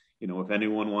because, if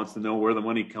anyone wants to know where the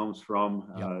money comes from,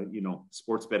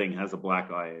 sports betting has a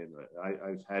black eye.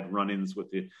 I've had run-ins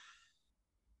with the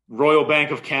Royal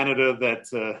Bank of Canada that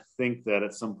think that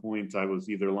at some point I was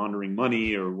either laundering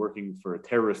money or working for a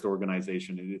terrorist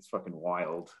organization. It's fucking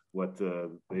wild what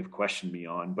they've questioned me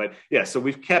on. But yeah, so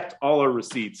we've kept all our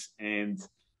receipts, and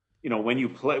when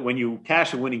you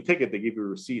cash a winning ticket, they give you a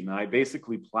receipt, and I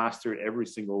basically plastered every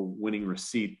single winning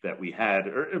receipt that we had,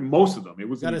 or most of them. It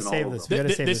was gotta save this. We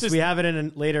gotta save this. We have it in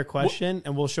a later question,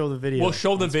 and we'll show the video. We'll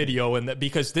show the video,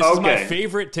 because this is my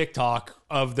favorite TikTok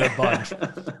of the bunch,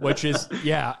 which is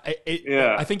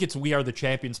I think it's "We Are the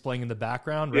Champions" playing in the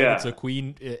background. Right? Yeah. It's a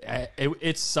Queen.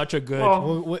 It's such a good.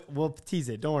 We'll tease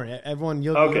it. Don't worry, everyone.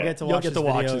 You'll get to watch this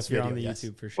video if you're on the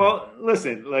YouTube for sure. Well,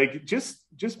 listen, like just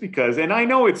because, and I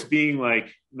know it's being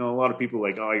like, a lot of people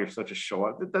like, oh, you're such a show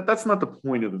off. That's not the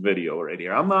point of the video right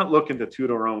here. I'm not looking to toot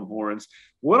our own horns.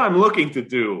 What I'm looking to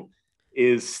do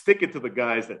is stick it to the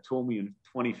guys that told me in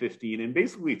 2015 and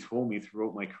basically told me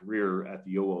throughout my career at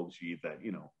the OLG that,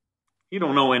 you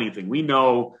don't know anything. We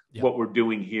know what we're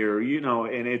doing here,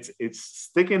 and it's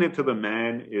sticking it to the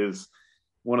man is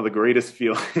one of the greatest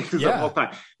feelings of all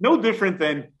time. No different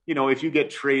than, if you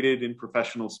get traded in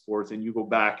professional sports and you go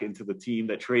back into the team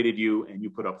that traded you and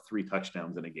you put up 3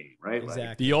 touchdowns in a game, right? Exactly.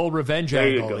 Like, the old revenge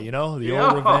angle, old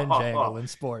revenge angle in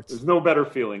sports. There's no better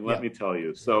feeling, let me tell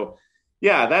you. So,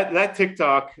 that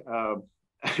TikTok, I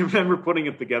remember putting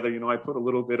it together. I put a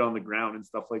little bit on the ground and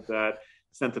stuff like that.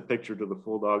 Sent a picture to the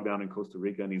full dog down in Costa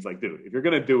Rica, and he's like, dude, if you're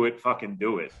going to do it, fucking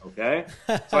do it, okay?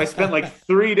 So I spent like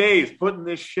 3 days putting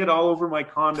this shit all over my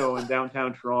condo in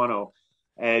downtown Toronto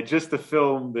just to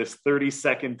film this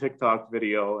 30-second TikTok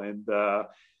video. And that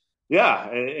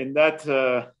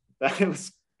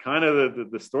was kind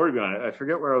of the story behind it. I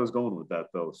forget where I was going with that,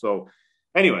 though. So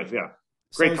anyways,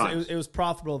 great times. It was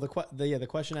profitable. The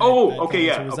question it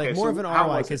was like more of an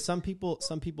ROI, because some people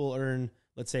earn,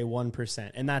 let's say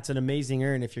 1%, and that's an amazing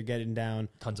earn if you're getting down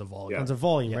tons of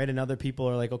volume, right? And other people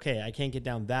are like, okay, I can't get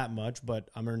down that much, but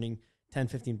I'm earning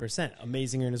 10-15%,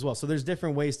 amazing earn as well. So there's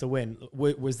different ways to win.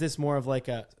 Was this more of like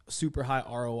a super high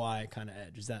ROI kind of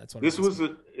edge? This was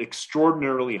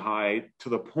extraordinarily high, to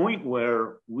the point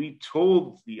where we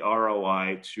told the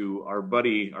ROI to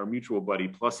our mutual buddy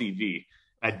Plus EV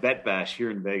at Bet Bash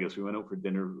here in Vegas. We went out for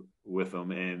dinner with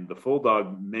him, and the full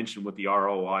dog mentioned what the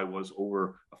ROI was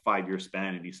over a 5-year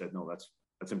span, and he said, no,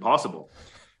 that's impossible.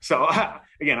 So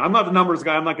again, I'm not the numbers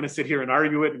guy. I'm not going to sit here and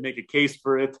argue it and make a case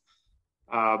for it.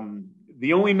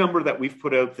 The only number that we've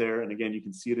put out there, and again, you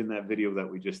can see it in that video that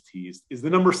we just teased, is the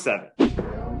number 7.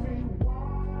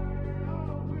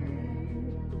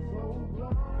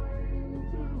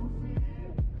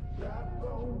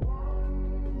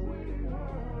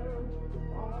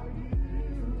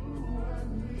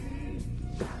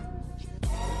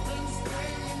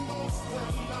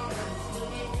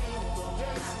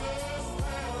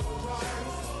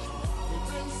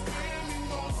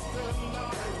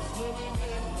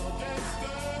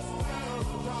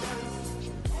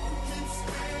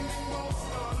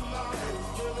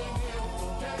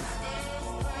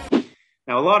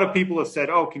 Now, a lot of people have said,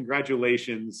 oh,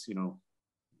 congratulations,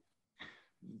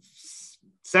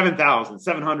 7,000,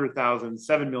 700,000,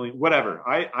 7 million, whatever.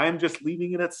 I'm just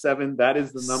leaving it at 7. That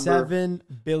is the number. $7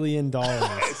 billion.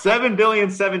 7 billion,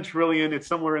 7 trillion. It's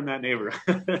somewhere in that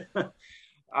neighborhood.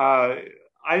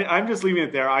 I'm just leaving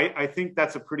it there. I think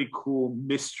that's a pretty cool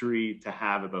mystery to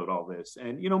have about all this.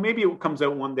 And, maybe it comes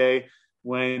out one day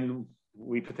when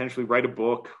we potentially write a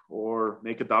book or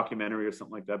make a documentary or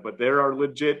something like that. But there are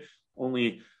legit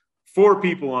only 4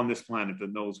 people on this planet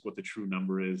that knows what the true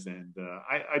number is. And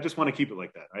I just want to keep it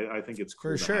like that. I think it's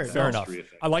cool. For sure. Fair enough.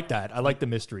 Effect. I like that. I like the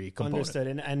mystery component. Understood.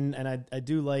 And I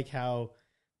do like how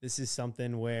this is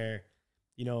something where,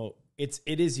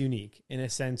 it is unique in a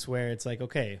sense where it's like,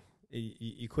 okay,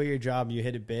 you quit your job, you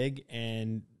hit it big,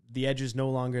 and the edge is no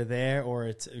longer there, or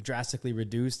it's drastically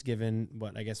reduced given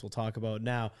what I guess we'll talk about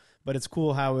now. But it's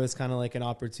cool how it's kind of like an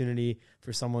opportunity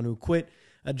for someone who quit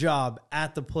a job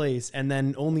at the place and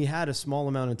then only had a small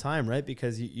amount of time, right?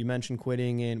 Because you mentioned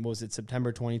quitting in, what was it,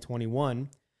 September 2021,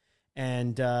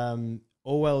 and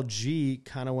OLG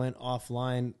kind of went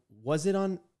offline. Was it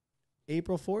on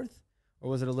April 4th? Or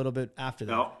was it a little bit after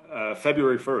that? No,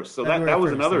 February 1st. So that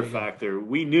was another factor.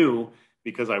 We knew,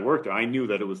 because I worked there, I knew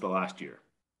that it was the last year.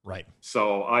 Right.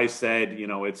 So I said,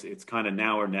 it's kind of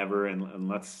now or never, and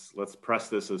let's press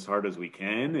this as hard as we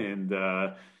can.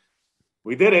 And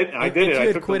we did it. I did it. If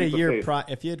you had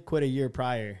quit a year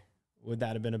prior, would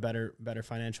that have been a better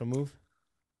financial move?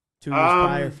 2 years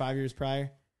prior, 5 years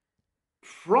prior?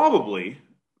 Probably.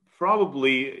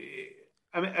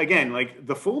 I mean, again, like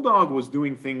the Full Dog was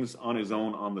doing things on his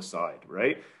own on the side,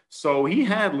 right? So he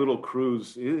had little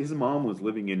crews. His mom was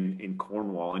living in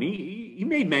Cornwall, and he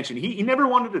made mention. He never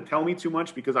wanted to tell me too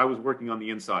much because I was working on the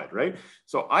inside, right?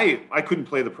 So I couldn't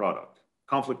play the product.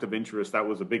 Conflict of interest, that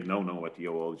was a big no-no at the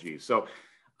OLG. So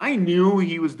I knew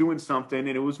he was doing something, and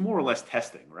it was more or less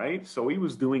testing, right? So he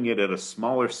was doing it at a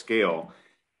smaller scale.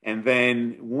 And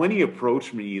then when he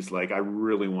approached me, he's like, I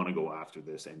really want to go after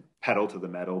this and pedal to the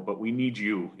metal, but we need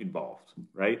you involved,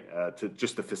 right? To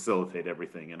facilitate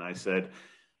everything. And I said,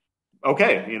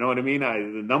 okay, you know what I mean?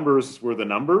 The numbers were the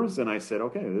numbers. And I said,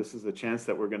 okay, this is a chance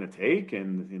that we're going to take.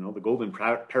 And, the golden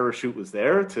parachute was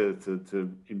there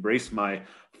to embrace my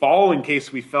fall in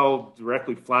case we fell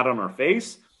directly flat on our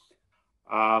face.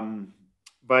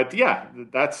 But yeah,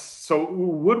 so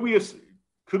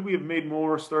could we have made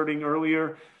more starting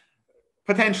earlier?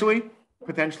 Potentially.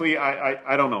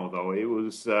 I don't know, though. It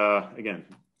was, again,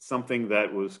 something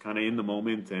that was kind of in the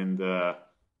moment, and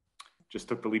just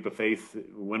took the leap of faith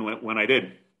when I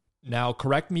did. Now,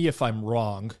 correct me if I'm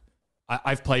wrong.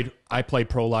 I played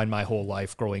pro line my whole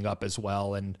life growing up as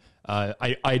well, and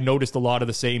I noticed a lot of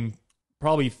the same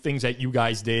probably things that you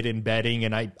guys did in betting,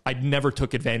 and I never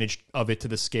took advantage of it to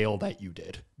the scale that you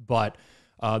did. But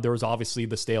there was obviously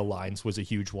the stale lines was a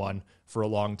huge one for a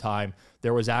long time.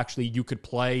 There was actually, you could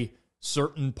play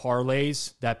certain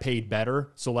parlays that paid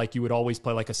better. So like you would always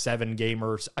play like a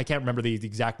 7-gamer. I can't remember the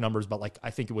exact numbers, but like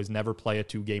I think it was never play a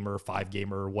 2-gamer,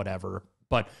 5-gamer, or whatever.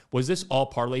 But was this all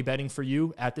parlay betting for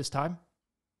you at this time?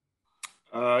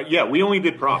 Yeah, we only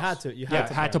did props. You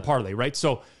had to parlay, right?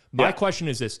 So my question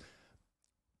is this.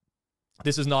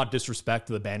 This is not disrespect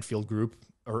to the Banfield Group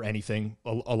or anything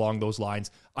along those lines.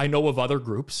 I know of other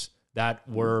groups that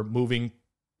were moving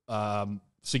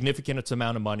significant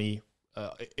amount of money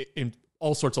in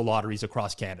all sorts of lotteries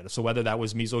across Canada. So whether that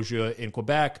was Mise au Jeu in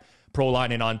Quebec,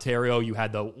 Proline in Ontario, you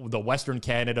had the Western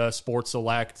Canada, Sports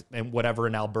Select, and whatever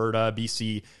in Alberta,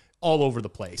 BC, all over the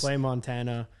place. Play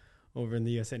Montana over in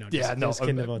the USA.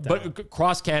 But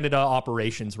cross Canada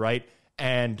operations, right?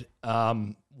 And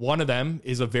one of them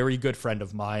is a very good friend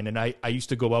of mine. And I used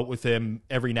to go out with him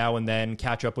every now and then,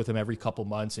 catch up with him every couple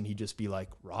months. And he'd just be like,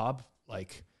 Rob,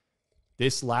 like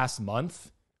this last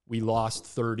month, we lost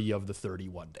 30 of the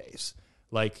 31 days.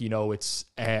 Like, it's,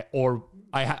 or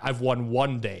I've won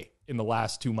one day in the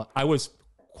last 2 months.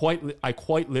 I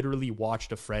quite literally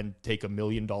watched a friend take $1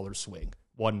 million swing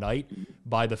one night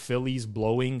by the Phillies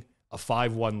blowing a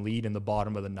 5-1 lead in the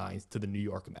bottom of the ninth to the New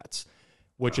York Mets,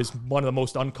 which is one of the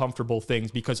most uncomfortable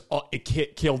things because it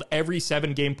killed every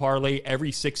 7-game parlay,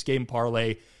 every 6-game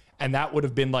parlay, and that would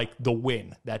have been like the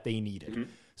win that they needed. Mm-hmm.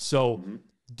 So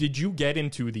did you get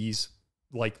into these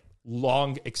like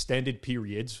long extended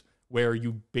periods where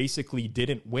you basically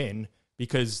didn't win?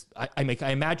 Because I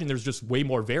imagine there's just way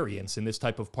more variance in this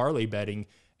type of parlay betting.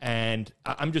 And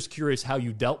I'm just curious how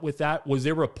you dealt with that. Was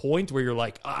there a point where you're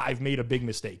like, I've made a big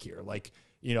mistake here? Like,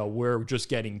 we're just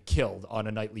getting killed on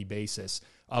a nightly basis.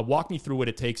 Walk me through what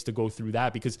it takes to go through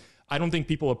that, because I don't think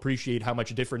people appreciate how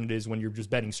much different it is when you're just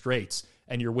betting straights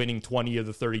and you're winning 20 of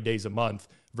the 30 days a month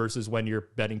versus when you're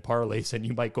betting parlays and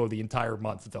you might go the entire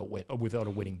month without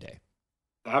a winning day.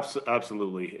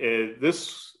 Absolutely.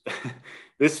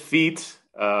 This feat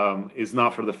is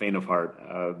not for the faint of heart.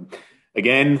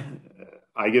 Again,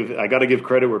 I got to give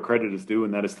credit where credit is due,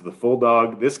 and that is to the Full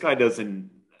Dog. This guy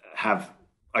doesn't have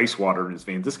ice water in his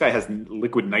veins. This guy has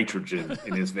liquid nitrogen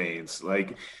in his veins.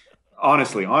 Like,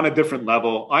 honestly, on a different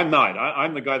level. I'm not.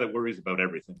 I'm the guy that worries about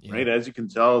everything, right? As you can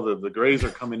tell, the grays are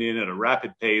coming in at a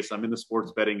rapid pace. I'm in the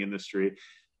sports betting industry.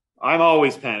 I'm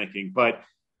always panicking. But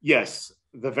yes,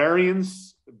 the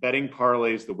variance betting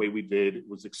parlays, the way we did,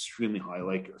 was extremely high.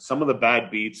 Like, some of the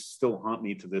bad beats still haunt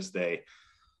me to this day.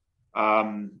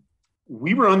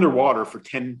 We were underwater for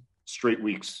 10 straight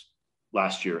weeks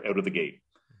last year out of the gate.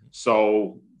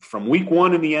 So from week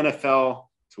 1 in the NFL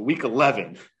to week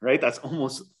 11, right? That's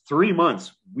almost 3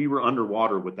 months we were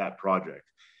underwater with that project.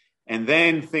 And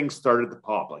then things started to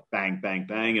pop, like bang, bang,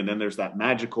 bang. And then there's that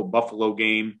magical Buffalo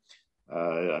game.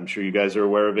 I'm sure you guys are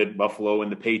aware of it, Buffalo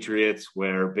and the Patriots,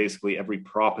 where basically every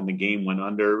prop in the game went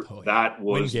under. Oh, yeah. That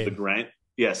was the Grant.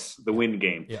 Yes, the wind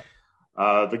game. Yeah.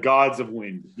 The gods of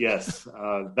wind. Yes.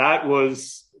 That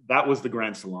was the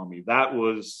Grand Salami. That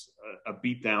was a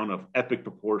beatdown of epic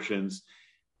proportions.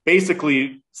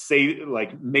 Basically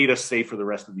made us safe for the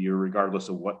rest of the year, regardless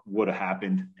of what would have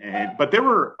happened. But there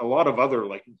were a lot of other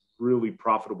really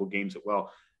profitable games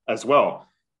as well.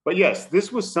 But yes,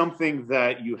 this was something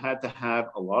that you had to have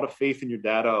a lot of faith in your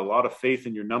data, a lot of faith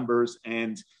in your numbers.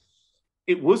 And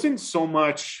it wasn't so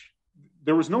much,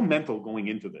 there was no mental going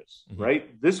into this,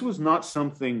 right? This was not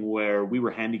something where we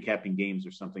were handicapping games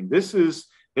or something.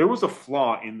 There was a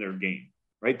flaw in their game,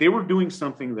 right? They were doing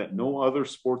something that no other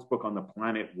sports book on the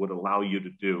planet would allow you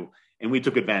to do. And we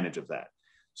took advantage of that.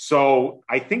 So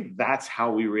I think that's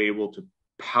how we were able to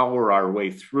power our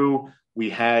way through. We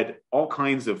had all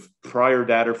kinds of prior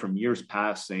data from years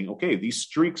past saying, okay, these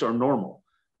streaks are normal,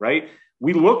 right?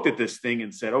 We looked at this thing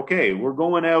and said, okay, we're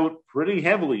going out pretty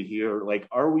heavily here. Like,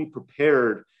 are we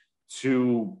prepared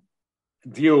to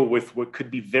deal with what could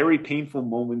be very painful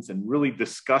moments and really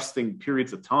disgusting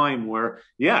periods of time where,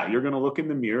 yeah, you're going to look in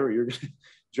the mirror, you're going to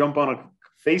jump on a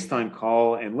FaceTime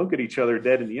call and look at each other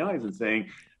dead in the eyes and saying,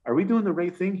 are we doing the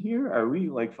right thing here? Are we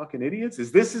like fucking idiots?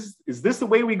 Is this the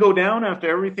way we go down after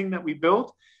everything that we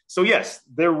built? So yes,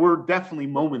 there were definitely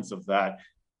moments of that,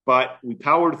 but we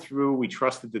powered through, we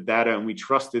trusted the data, and we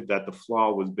trusted that the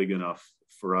flaw was big enough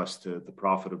for us to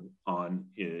profit on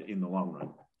in the long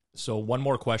run. So one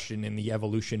more question in the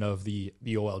evolution of the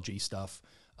OLG stuff.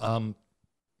 When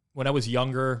I was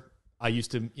younger, I used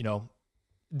to,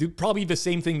 do probably the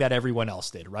same thing that everyone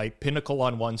else did, right? Pinnacle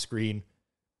on one screen,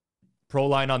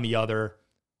 Proline on the other.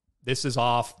 This is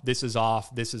off. This is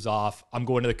off. This is off. I'm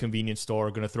going to the convenience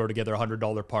store, going to throw together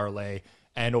 $100 parlay.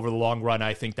 And over the long run,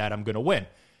 I think that I'm going to win.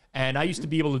 And I used to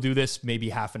be able to do this maybe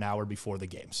half an hour before the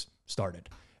games started.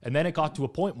 And then it got to a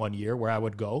point one year where I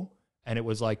would go and it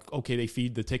was like, okay, they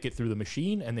feed the ticket through the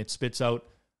machine and it spits out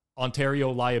Ontario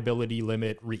liability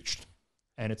limit reached.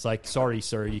 And it's like, sorry,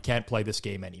 sir, you can't play this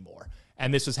game anymore.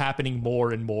 And this is happening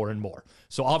more and more and more.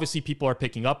 So obviously people are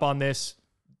picking up on this.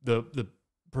 The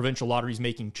provincial lottery is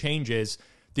making changes.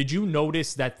 Did you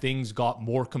notice that things got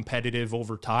more competitive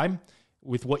over time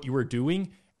with what you were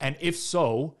doing? And if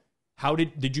so, how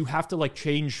did you have to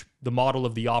change the model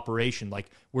of the operation?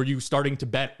 Like, were you starting to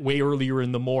bet way earlier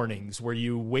in the mornings? Were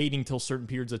you waiting till certain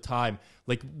periods of time?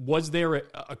 Like, was there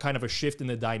a kind of a shift in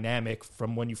the dynamic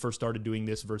from when you first started doing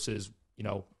this versus,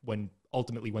 when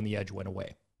the edge went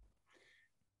away?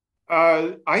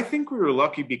 I think we were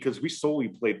lucky because we solely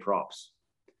played props.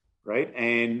 Right.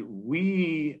 And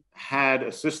we had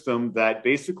a system that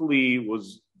basically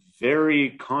was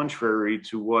very contrary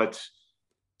to what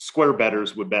square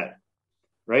bettors would bet.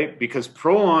 Right. Because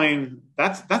Proline,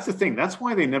 that's the thing. That's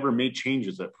why they never made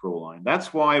changes at Proline.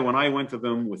 That's why when I went to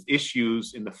them with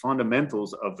issues in the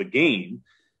fundamentals of the game,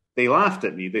 they laughed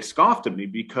at me. They scoffed at me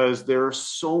because there are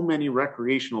so many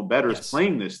recreational bettors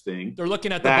playing this thing. They're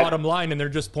looking at the bottom line and they're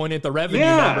just pointing at the revenue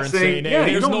number and saying,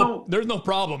 hey, there's no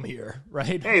problem here,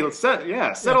 right? Hey,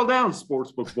 settle down,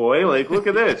 sportsbook boy. Look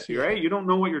at this, right? You don't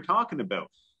know what you're talking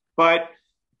about. But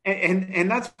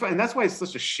and that's why it's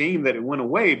such a shame that it went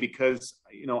away because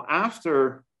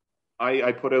after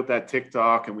I put out that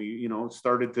TikTok and we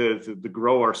started to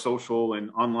grow our social and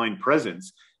online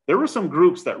presence. There were some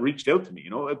groups that reached out to me,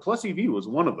 Plus EV was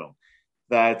one of them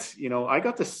that, I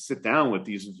got to sit down with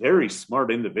these very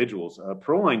smart individuals.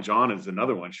 Proline John is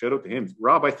another one. Shout out to him.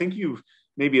 Rob, I think you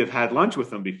maybe have had lunch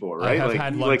with him before, right? I've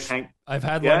had lunch. I've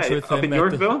had lunch with him. Up in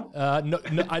Yorkville?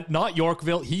 Not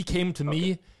Yorkville. He came to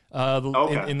me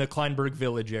in the Kleinberg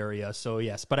Village area. So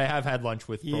yes, but I have had lunch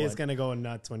with. He is going to go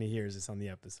nuts when he hears this on the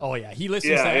episode. Oh yeah, he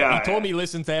listens. He told me he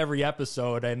listens to every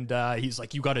episode, and he's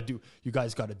like, you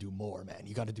guys got to do more, man.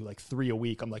 You got to do 3 a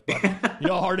week. I'm like, but you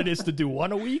know how hard it is to do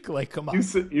 1 a week? Like, come on.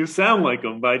 You sound like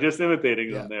him by just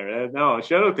imitating him there. No,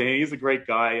 shout out to him. He's a great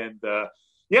guy, and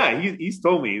Yeah, he's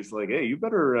told me, he's like, hey, you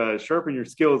better sharpen your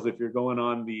skills if you're going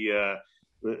on the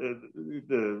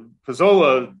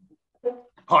Pizzola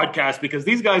podcast, because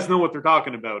these guys know what they're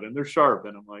talking about and they're sharp.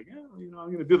 And I'm like, yeah, I'm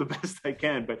going to do the best I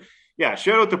can. But yeah,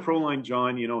 shout out to Proline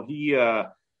John.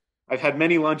 I've had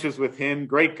many lunches with him.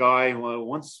 Great guy. Well,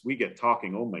 once we get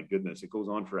talking, oh my goodness, it goes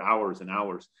on for hours and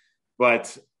hours.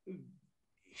 But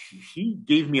he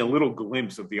gave me a little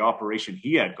glimpse of the operation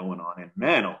he had going on. And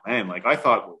man, oh man, like I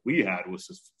thought what we had was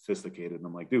sophisticated. And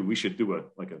I'm like, dude, we should do a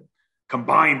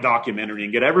combined documentary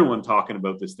and get everyone talking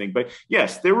about this thing. But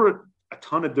yes, there were a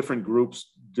ton of different groups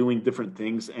doing different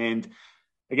things. And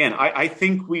again, I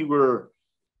think we were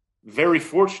very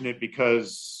fortunate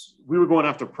because we were going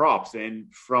after props.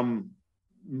 And from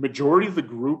majority of the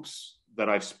groups that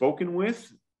I've spoken with,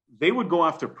 they would go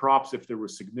after props if there were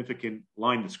significant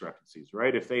line discrepancies,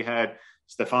 right? If they had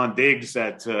Stefan Diggs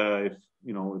if the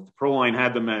pro line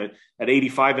had them at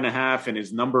 85.5 and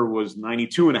his number was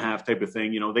 92.5 type of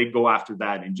thing, they'd go after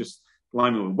that and just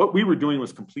line movement. What we were doing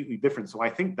was completely different. So I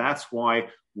think that's why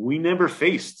we never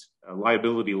faced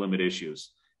liability limit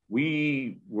issues.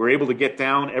 We were able to get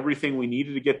down everything we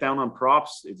needed to get down on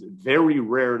props. It's very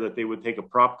rare that they would take a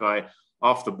prop guy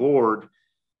off the board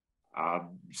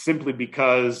simply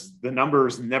because the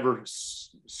numbers never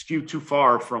skew too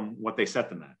far from what they set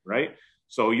them at, right?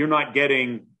 So you're not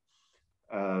getting,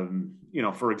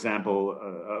 for example,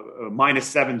 a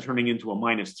 -7 turning into a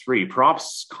 -3.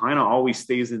 Props kind of always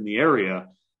stays in the area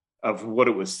of what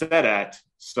it was set at.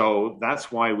 So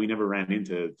that's why we never ran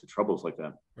into troubles like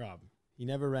that. Rob, he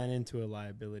never ran into a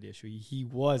liability issue. He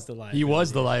was the liability. He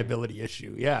was the liability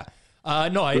issue. Yeah.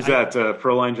 Was that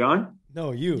Proline John?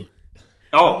 No, you.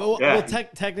 Oh, yeah. Well,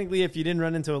 technically, if you didn't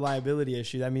run into a liability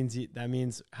issue, that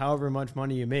means however much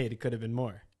money you made, it could have been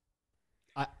more.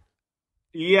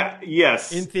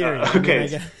 Yes. In theory.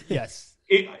 Okay. Yes.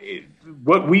 The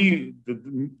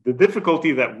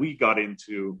difficulty that we got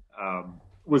into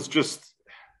was just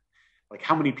like,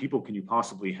 how many people can you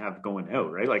possibly have going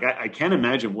out, right? Like, I can't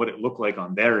imagine what it looked like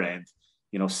on their end,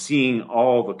 seeing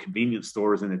all the convenience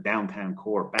stores in the downtown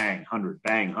core, bang, 100,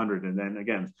 bang, 100. And then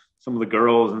again, some of the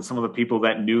girls and some of the people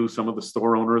that knew some of the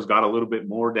store owners got a little bit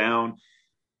more down.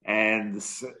 And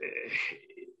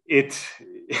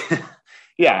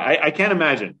I can't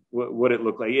imagine what it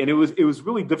looked like. And it was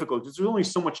really difficult. There's only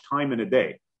so much time in a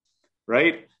day,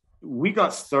 right? We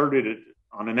got started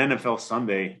on an NFL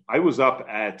Sunday. I was up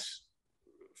at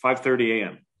 5:30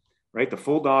 a.m., right? The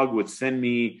full dog would send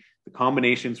me the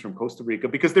combinations from Costa Rica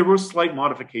because there were slight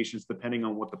modifications depending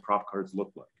on what the prop cards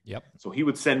looked like. Yep. So he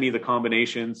would send me the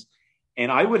combinations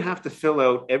and I would have to fill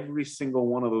out every single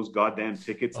one of those goddamn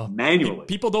tickets manually.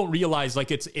 People don't realize like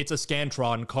it's a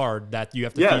Scantron card that you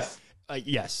have to. Yes.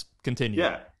 Yes. Continue.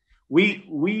 Yeah.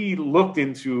 We looked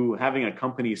into having a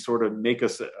company sort of make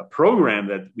us a program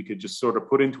that we could just sort of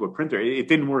put into a printer. It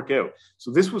didn't work out. So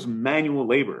this was manual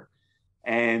labor.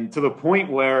 And to the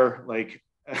point where like,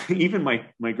 even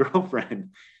my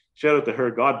girlfriend, shout out to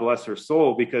her, God bless her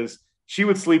soul, because she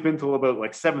would sleep until about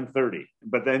like 7:30,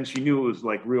 but then she knew it was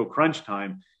like real crunch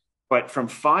time. But from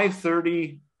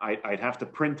 5:30, I'd have to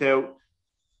print out.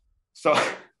 So,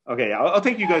 okay, I'll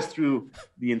take you guys through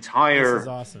the entire This is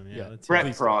awesome. Yeah,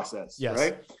 prep process, yes.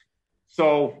 Right?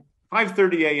 So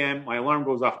 5:30 a.m., my alarm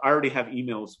goes off. I already have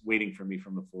emails waiting for me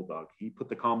from the full dog. He put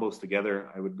the combos together.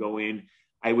 I would go in.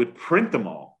 I would print them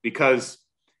all because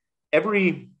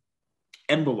every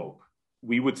envelope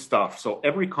we would stuff. So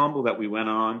every combo that we went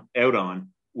out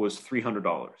on was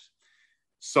 $300.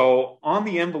 So on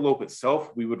the envelope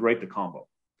itself, we would write the combo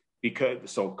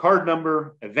so card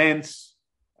number, events,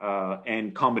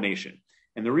 and combination.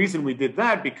 And the reason we did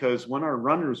that because when our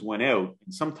runners went out,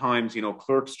 and sometimes,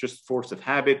 clerks just force of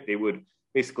habit, they would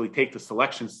basically take the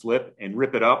selection slip and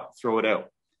rip it up, throw it out.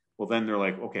 Well, then they're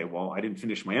like, okay, well, I didn't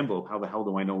finish my envelope. How the hell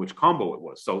do I know which combo it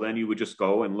was? So then you would just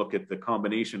go and look at the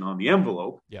combination on the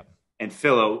envelope and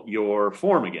fill out your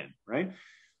form again, right?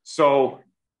 So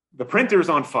the printer's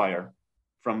on fire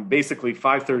from basically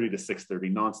 5:30 to 6:30,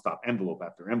 nonstop, envelope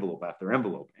after envelope after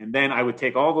envelope. And then I would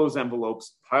take all those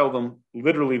envelopes, pile them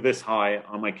literally this high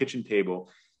on my kitchen table,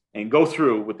 and go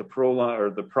through with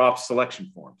the prop selection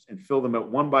forms and fill them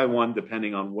out one by one,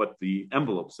 depending on what the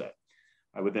envelope said.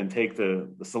 I would then take the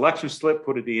selection slip,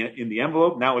 put it in the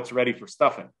envelope. Now it's ready for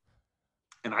stuffing.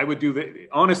 And I would do that.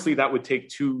 Honestly, that would take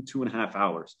 2.5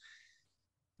 hours.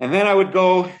 And then I would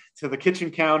go to the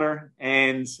kitchen counter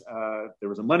and there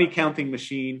was a money counting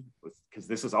machine because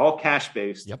this is all cash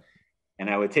based. Yep. And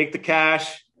I would take the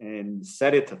cash and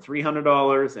set it to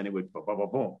 $300 and it would boom, boom, boom,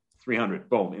 boom, 300,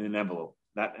 boom, in an envelope.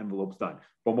 That envelope's done.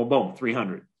 Boom, boom, boom,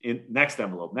 300 in next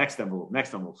envelope, next envelope,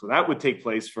 next envelope. So that would take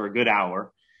place for a good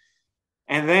hour.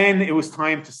 And then it was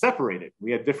time to separate it.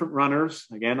 We had different runners,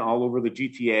 again, all over the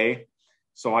GTA.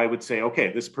 So I would say,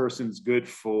 okay, this person's good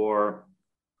for,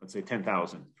 let's say,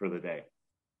 10,000 for the day.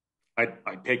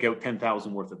 I'd take out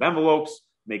 10,000 worth of envelopes,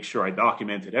 make sure I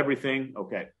documented everything.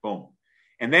 Okay, boom.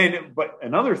 And then, but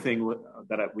another thing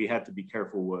that we had to be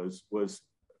careful was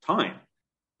time,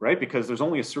 right? Because there's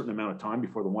only a certain amount of time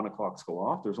before the 1 o'clocks go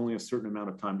off. There's only a certain amount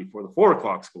of time before the 4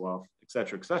 o'clocks go off, et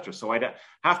cetera, et cetera. So I'd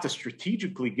have to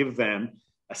strategically give them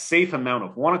a safe amount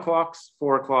of 1 o'clocks,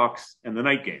 4 o'clocks, and the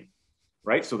night game,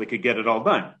 right? So they could get it all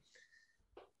done.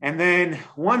 And then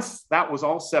once that was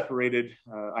all separated,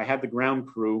 I had the ground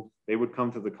crew. They would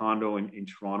come to the condo in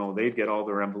Toronto. They'd get all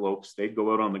their envelopes. They'd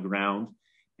go out on the ground.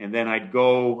 And then I'd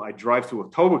drive to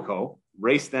Etobicoke,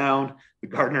 race down the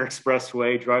Gardiner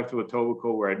Expressway, drive to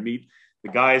Etobicoke, where I'd meet the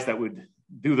guys that would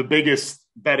do the biggest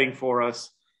betting for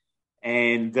us.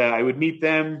 And I would meet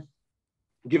them,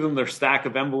 give them their stack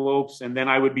of envelopes, and then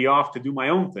I would be off to do my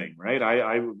own thing, right?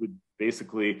 I would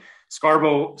basically,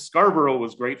 Scarborough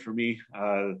was great for me.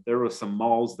 There were some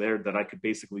malls there that I could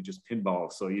basically just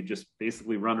pinball. So you just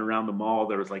basically run around the mall.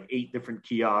 There was like 8 different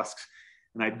kiosks,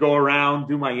 and I'd go around,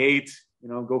 do my 8,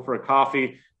 go for a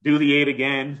coffee, do the 8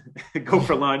 again, go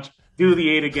for lunch, do the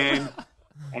 8 again.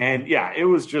 And yeah, it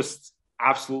was just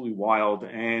absolutely wild.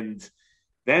 And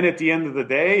then at the end of the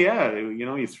day, yeah,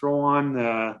 you throw on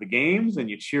the games and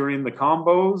you cheer in the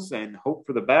combos and hope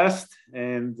for the best.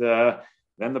 And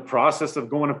then the process of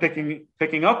going and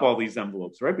picking up all these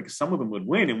envelopes, right? Because some of them would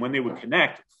win, and when they would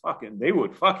connect, they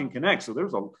would connect. So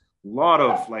there's a lot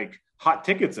of like hot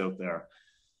tickets out there.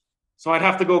 So I'd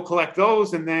have to go collect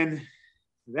those, and then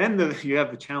you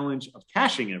have the challenge of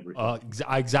cashing everything.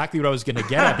 Exactly what I was going to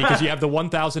get at, because you have the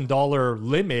 $1,000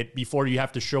 limit before you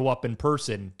have to show up in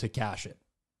person to cash it.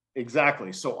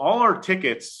 Exactly. So all our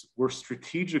tickets were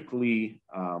strategically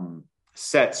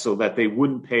set so that they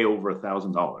wouldn't pay over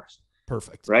 $1,000.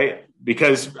 Perfect. Right?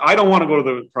 Because I don't want to go to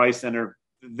the price center.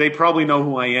 They probably know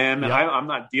who I am, and I'm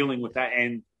not dealing with that.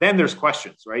 And then there's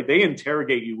questions, right? They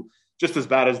interrogate you just as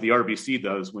bad as the RBC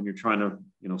does when you're trying to,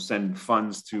 send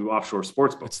funds to offshore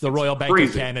sportsbooks. It's the Royal Bank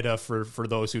of Canada for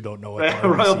those who don't know it.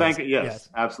 Royal Bank, yes,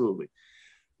 absolutely.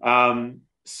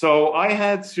 So I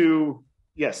had to,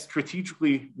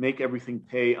 strategically make everything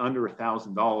pay under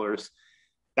 $1,000.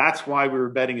 That's why we were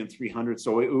betting in 300.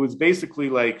 So it was basically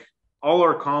like all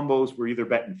our combos were either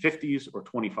betting 50s or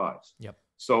 25s. Yep.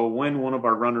 So when one of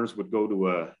our runners would go to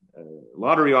a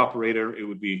lottery operator, it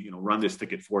would be, run this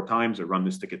ticket 4 times or run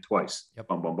this ticket twice. Yep.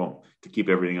 Boom, boom, boom, to keep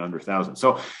everything under 1,000.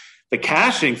 So the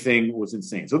cashing thing was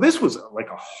insane. So this was like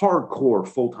a hardcore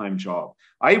full-time job.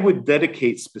 I would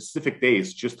dedicate specific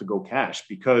days just to go cash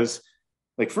because,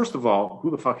 like, first of all, who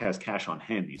the fuck has cash on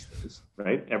hand these days,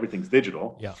 right? Everything's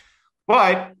digital. Yeah.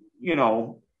 But,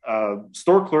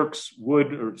 store clerks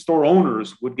or store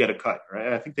owners would get a cut,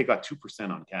 right? I think they got 2%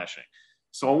 on cashing.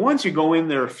 So once you go in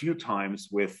there a few times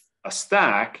with a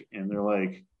stack and they're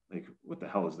like, what the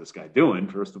hell is this guy doing,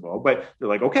 first of all? But they're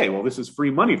like, okay, well, this is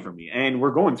free money for me. And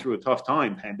we're going through a tough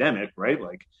time, pandemic, right?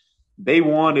 Like they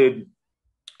wanted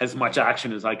as much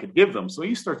action as I could give them. So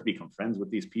you start to become friends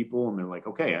with these people and they're like,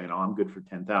 okay, I'm good for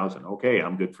 10,000. Okay,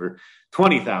 I'm good for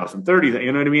 20,000, 30,000,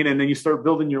 you know what I mean? And then you start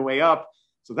building your way up.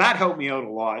 So that helped me out a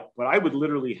lot, but I would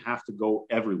literally have to go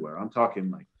everywhere. I'm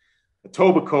talking like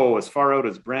Etobicoke, as far out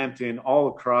as Brampton, all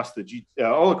across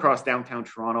downtown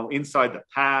Toronto, inside the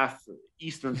Path,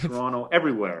 Eastern Toronto,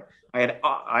 everywhere.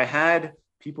 I had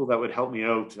people that would help me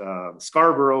out.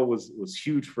 Scarborough was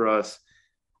huge for us,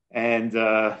 and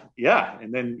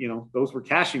and then those were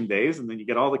cashing days, and then you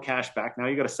get all the cash back. Now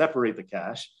you got to separate the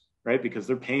cash, right? Because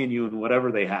they're paying you in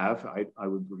whatever they have. I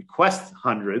would request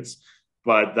hundreds,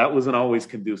 but that wasn't always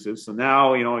conducive. So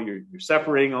now you're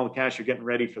separating all the cash. You're getting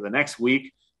ready for the next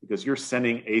week, because you're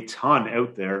sending a ton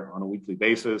out there on a weekly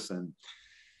basis, and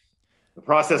the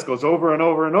process goes over and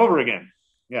over and over again.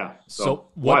 Yeah. So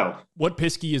wild. What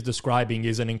Pisky is describing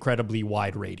is an incredibly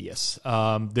wide radius.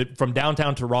 From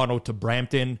downtown Toronto to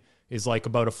Brampton is like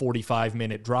about a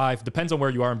 45-minute drive. Depends on where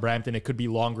you are in Brampton. It could be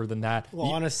longer than that.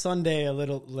 Well, on a Sunday, a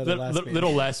little less.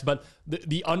 Little less, but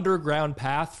the underground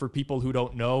path, for people who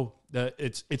don't know,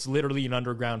 it's literally an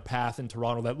underground path in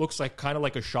Toronto that looks like kind of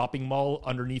like a shopping mall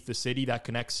underneath the city that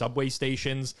connects subway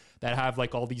stations that have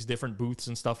like all these different booths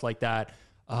and stuff like that.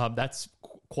 That's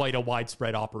quite a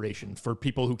widespread operation for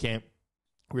people who can't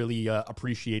really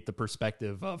appreciate the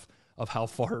perspective of how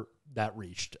far that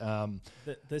reached.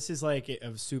 This is like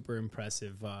a super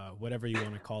impressive, whatever you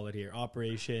want to call it here,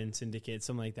 operation, syndicate,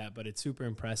 something like that. But it's super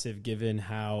impressive given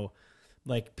how,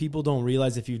 like, people don't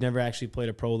realize, if you've never actually played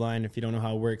a pro line, if you don't know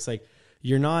how it works, like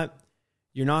you're not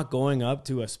you're not going up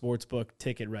to a sportsbook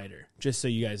ticket writer, just so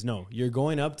you guys know. You're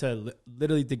going up to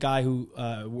literally the guy who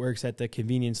works at the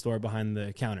convenience store behind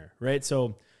the counter, right?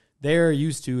 So they're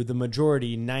used to, the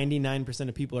majority, 99%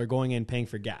 of people are going in paying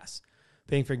for gas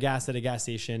at a gas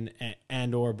station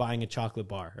and or buying a chocolate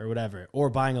bar or whatever, or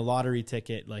buying a lottery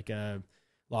ticket like a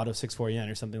Lotto 649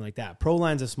 or something like that. Pro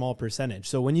line's a small percentage.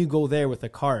 So when you go there with a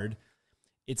card,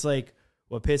 it's like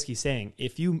what Pisky's saying.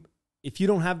 If you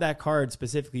don't have that card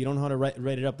specifically, you don't know how to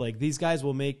write it up. Like, these guys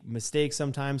will make mistakes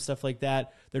sometimes, stuff like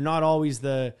that. They're not always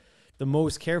the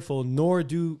most careful, nor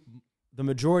do the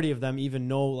majority of them even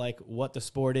know like what the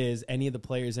sport is, any of the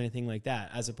players, anything like that,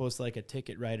 as opposed to like a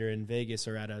ticket writer in Vegas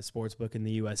or at a sports book in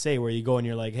the USA where you go and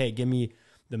you're like, hey, give me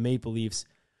the Maple Leafs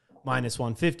minus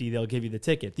 150. They'll give you the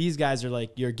ticket. These guys are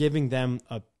like, you're giving them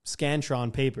a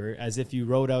Scantron paper as if you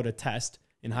wrote out a test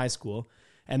in high school,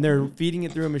 and they're feeding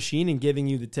it through a machine and giving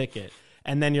you the ticket.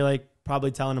 And then you're like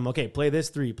probably telling them, okay, play this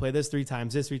three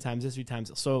times, this three times, this three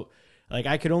times. So like,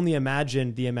 I could only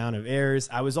imagine the amount of errors.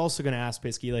 I was also going to ask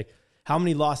Pisky, like, how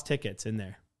many lost tickets in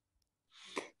there?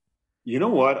 You know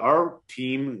what? Our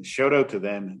team, shout out to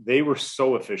them. They were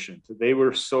so efficient. They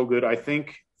were so good. I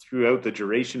think throughout the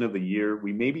duration of the year,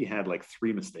 we maybe had like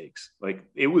 3 mistakes. Like,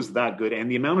 it was that good. And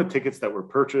the amount of tickets that were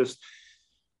purchased,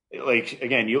 like,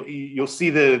 again, you'll see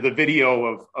the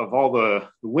video of all the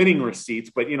winning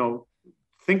receipts, but, you know,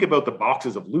 think about the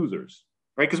boxes of losers,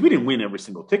 right? Because we didn't win every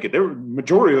single ticket. There were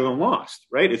majority of them lost,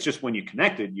 right? It's just when you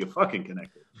connected, you fucking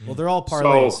connected. Well, they're all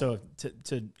parlays, so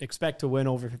to expect to win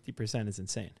over 50% is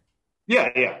insane. Yeah.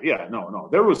 No.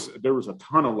 There was a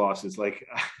ton of losses. Like,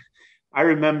 I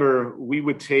remember we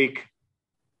would take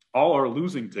all our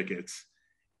losing tickets,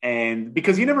 and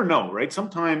because you never know, right?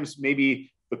 Sometimes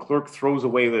maybe the clerk throws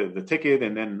away the ticket,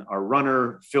 and then our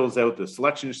runner fills out the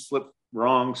selection slip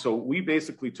wrong. So we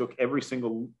basically took every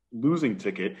single losing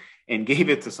ticket and gave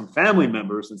it to some family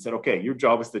members and said, okay, your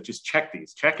job is to just check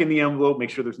these, check in the envelope, make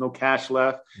sure there's no cash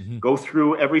left, go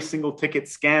through every single ticket,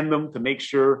 scan them to make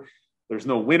sure there's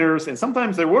no winners. And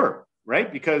sometimes there were,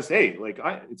 right? Because, hey, like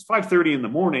it's 5:30 in the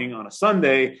morning on a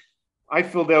Sunday. I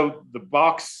filled out the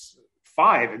box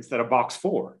 5 instead of box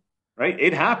 4, right?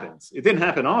 It happens. It didn't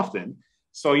happen often.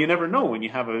 So you never know when you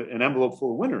have an envelope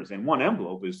full of winners, and one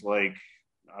envelope is like,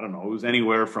 I don't know, it was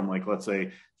anywhere from like, let's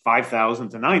say 5,000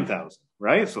 to 9,000,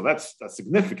 right? So that's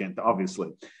significant,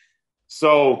 obviously.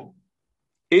 So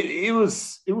it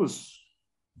was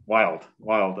wild.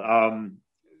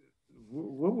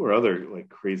 What were other like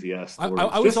crazy ass stories?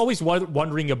 I was always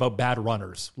wondering about bad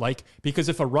runners, like, because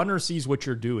if a runner sees what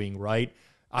you're doing, right?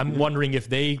 I'm wondering if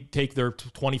they take their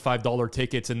 $25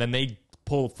 tickets and then they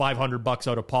pull $500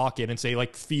 out of pocket and say,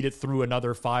 like, feed it through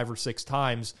another 5 or 6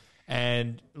 times.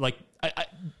 And like,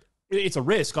 it's a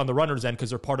risk on the runner's end because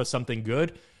they're part of something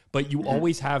good, but you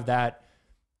always have that.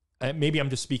 Maybe I'm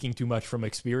just speaking too much from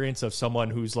experience of someone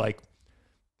who's like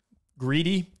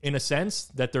greedy in a sense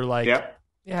that they're like,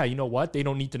 yeah, you know what? They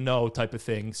don't need to know type of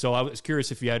thing. So I was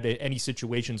curious if you had any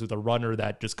situations with a runner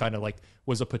that just kind of like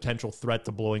was a potential threat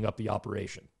to blowing up the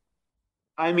operation.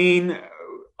 I mean,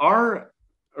 our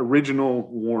original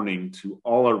warning to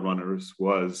all our runners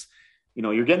was, you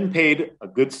know, you're getting paid a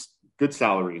good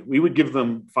salary. We would give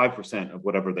them 5% of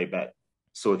whatever they bet.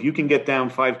 So if you can get down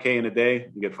 5K in a day,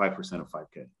 you get 5% of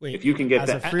 5K. Wait, if you can get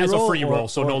that as a free roll,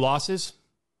 so no losses?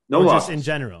 No losses. Just in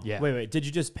general. Yeah. Wait, did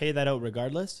you just pay that out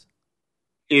regardless?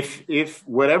 If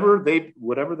whatever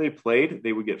they played,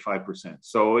 they would get 5%.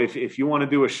 So if you want to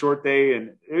do a short day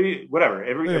and whatever,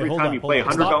 every time you play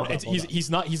 $100,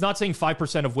 he's not saying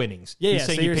 5% of winnings. Yeah, he's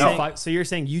saying so you're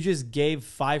saying you just gave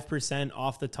 5%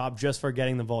 off the top just for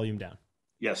getting the volume down.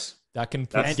 Yes. That can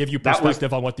give you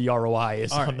perspective on what the ROI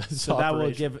is. On this so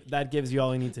operation. that gives you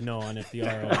all you need to know on if the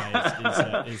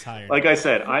ROI is higher. Like I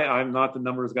said, I'm not the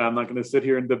numbers guy. I'm not going to sit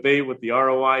here and debate what the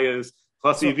ROI is.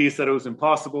 Plus, EV said it was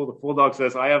impossible. The Full Dog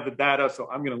says I have the data, so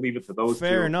I'm going to leave it to those.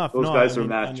 Fair two. enough. Those guys are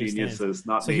math geniuses,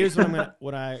 not so me. Here's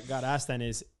what I got asked then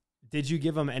is, did you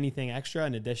give them anything extra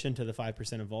in addition to the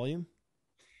 5% of volume?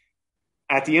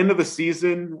 At the end of the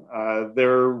season,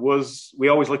 we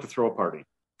always like to throw a party.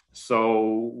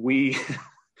 So we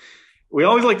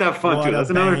always like to have fun too. That's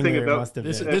another thing about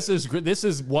this. This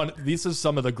is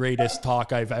some of the greatest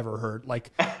talk I've ever heard.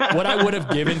 Like, what I would have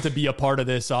given to be a part of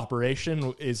this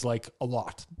operation is like a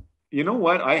lot. You know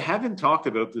what? I haven't talked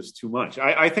about this too much.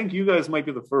 I think you guys might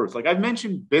be the first. Like, I've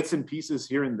mentioned bits and pieces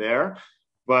here and there,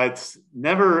 but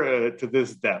never to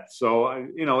this depth. So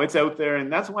it's out there,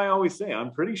 and that's why I always say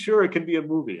I'm pretty sure it can be a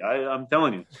movie. I'm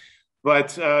telling you.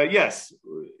 But yes,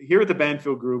 here at the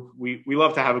Banfield Group, we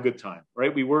love to have a good time,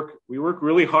 right? We work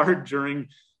really hard during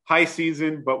high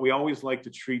season, but we always like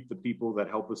to treat the people that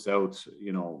help us out.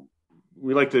 You know,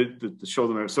 we like to show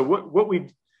them. So what we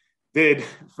did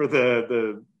for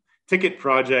the ticket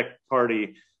project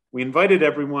party, we invited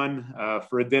everyone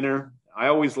for a dinner. I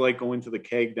always like going to the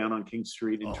Keg down on King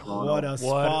Street in Toronto. What a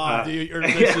spot.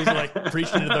 This is like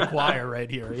preaching to the choir right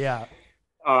here. Yeah.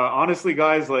 Honestly,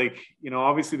 guys, like, you know,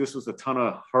 obviously this was a ton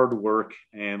of hard work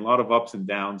and a lot of ups and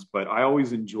downs, but I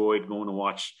always enjoyed going to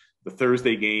watch the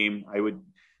Thursday game. I would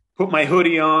put my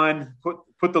hoodie on,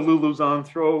 put the Lulus on,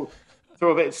 throw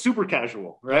it super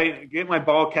casual, right? Get my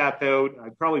ball cap out.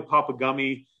 I'd probably pop a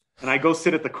gummy, and I go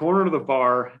sit at the corner of the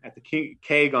bar at the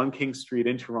Keg on King Street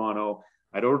in Toronto.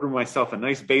 I'd order myself a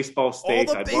nice baseball steak.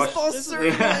 All the baseball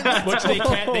servings. Which they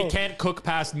can't cook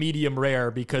past medium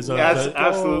rare because of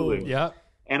absolutely. Yeah.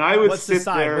 And I would What's sit the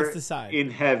side? there What's the side? in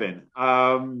heaven.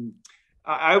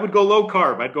 I would go low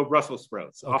carb. I'd go Brussels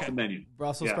sprouts off the menu.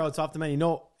 Brussels sprouts off the menu.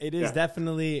 No, it is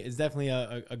definitely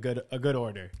a good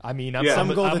order. I mean,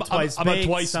 some go the twice baked. I'm a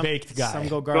twice baked guy. Some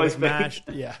go garlic mashed.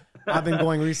 Yeah. I've been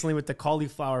going recently with the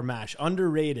cauliflower mash.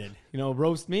 Underrated. You know,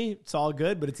 roast meat, it's all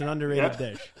good, but it's an underrated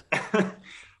dish.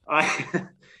 I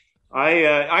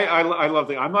love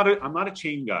the. I'm not a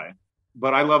chain guy,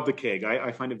 but I love the Keg.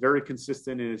 I find it very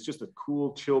consistent, and it's just a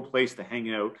cool, chill place to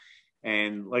hang out.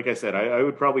 And like I said, I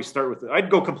would probably start with. I'd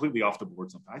go completely off the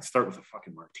board. Sometimes I'd start with a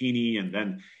fucking martini, and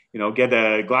then get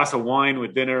a glass of wine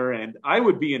with dinner, and I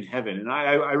would be in heaven. And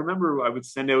I remember I would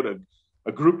send out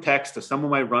a group text to some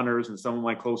of my runners and some of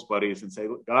my close buddies and say,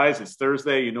 "Look, guys, it's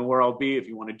Thursday. You know where I'll be if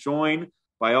you want to join."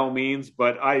 By all means,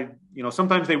 but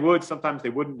sometimes they would, sometimes they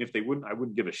wouldn't. If they wouldn't, I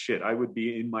wouldn't give a shit. I would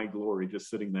be in my glory, just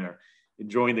sitting there,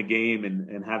 enjoying the game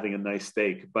and having a nice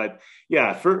steak. But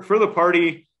yeah, for the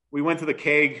party, we went to the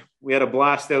Keg. We had a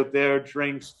blast out there,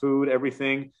 drinks, food,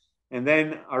 everything. And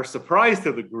then our surprise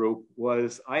to the group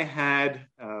was I had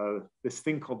this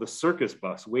thing called the circus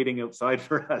bus waiting outside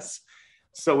for us.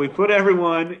 So we put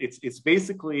everyone. It's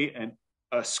basically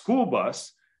a school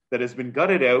bus that has been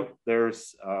gutted out.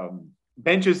 There's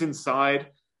benches inside,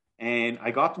 and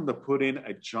I got them to put in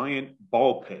a giant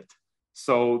ball pit.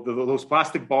 So those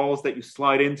plastic balls that you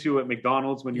slide into at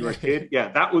McDonald's when you were a kid,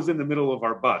 that was in the middle of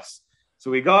our bus.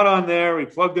 So we got on there, we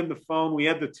plugged in the phone, we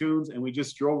had the tunes, and we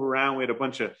just drove around. We had a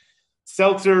bunch of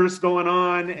seltzers going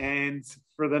on, and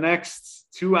for the next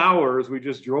 2 hours, we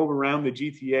just drove around the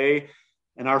GTA.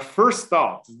 And our first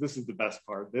stop, this is the best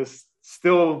part, this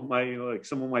still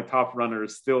some of my top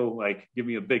runners still give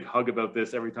me a big hug about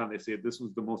this every time they say it. This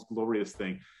was the most glorious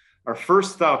thing. Our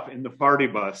first stop in the party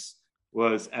bus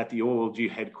was at the OLG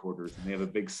headquarters, and they have a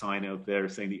big sign out there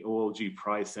saying the OLG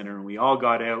Prize Center. And we all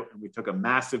got out and we took a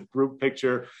massive group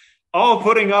picture, all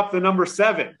putting up the number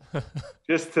 7,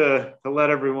 just to let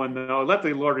everyone know, let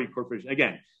the Lottery Corporation,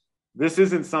 again, this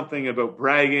isn't something about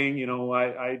bragging.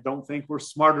 I don't think we're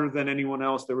smarter than anyone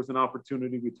else. There was an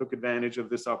opportunity. We took advantage of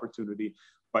this opportunity,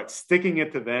 but sticking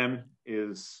it to them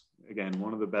is, again,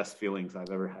 one of the best feelings I've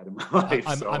ever had in my life.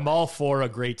 I'm all for a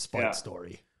great spite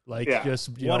story. What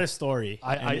a story.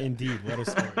 Indeed, what a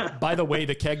story. By the way,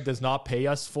 the Keg does not pay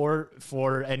us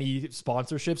for any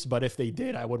sponsorships, but if they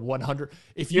did, I would 100.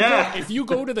 If you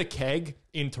go to the Keg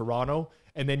in Toronto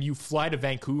and then you fly to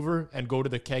Vancouver and go to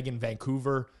the Keg in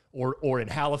Vancouver or in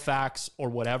Halifax or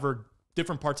whatever,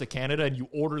 different parts of Canada, and you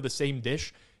order the same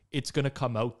dish, it's going to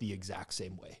come out the exact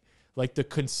same way. Like the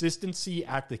consistency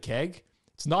at the Keg,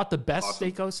 it's not the best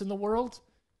steakhouse in the world,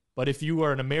 but if you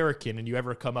are an American and you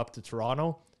ever come up to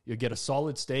Toronto, you'll get a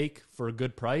solid steak for a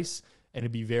good price, and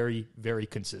it'd be very, very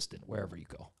consistent wherever you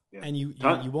go. Yeah. And you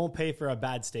won't pay for a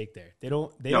bad steak there. They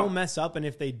don't mess up, and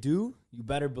if they do, you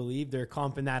better believe they're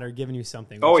comping that or giving you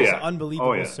something. Which is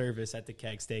unbelievable service at the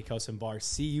Keg Steakhouse and Bar.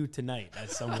 See you tonight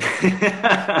as someone.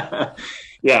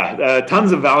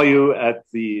 Tons of value at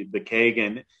the Keg,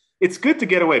 and it's good to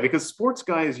get away because sports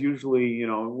guys usually,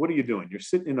 what are you doing? You're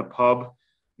sitting in a pub,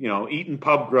 eating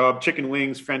pub grub, chicken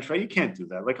wings, French fry. You can't do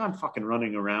that. I'm fucking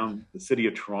running around the city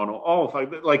of Toronto.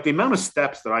 The amount of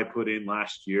steps that I put in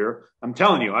last year, I'm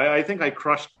telling you, I think I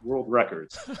crushed world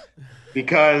records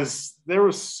because there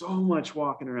was so much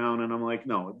walking around, and I'm like,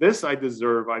 no, this I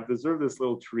deserve. I deserve this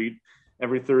little treat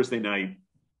every Thursday night.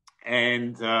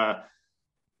 And the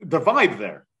vibe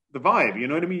there. The vibe, you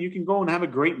know what I mean? You can go and have a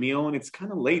great meal, and it's kind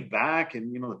of laid back,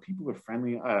 and the people are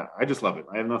friendly. I just love it.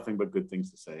 I have nothing but good things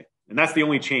to say, and that's the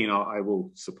only chain I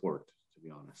will support, to be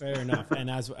honest. Fair enough, and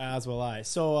as will I.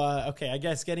 So, I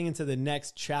guess getting into the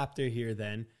next chapter here,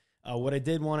 then, what I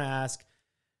did want to ask,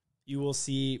 you will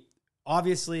see.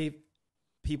 Obviously,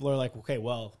 people are like, okay,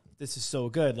 well, this is so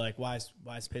good. Why is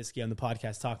Pisky on the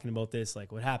podcast talking about this?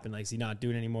 What happened? Is he not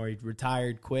doing it anymore? He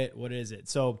retired, quit. What is it?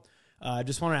 So,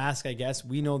 Just want to ask, I guess,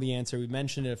 we know the answer. We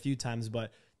mentioned it a few times,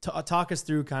 but talk us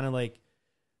through kind of like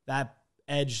that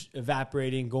edge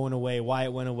evaporating, going away, why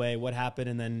it went away, what happened,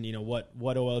 and then, you know, what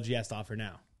OLG has to offer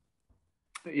now.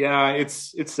 Yeah,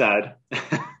 it's sad.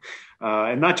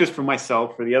 And not just for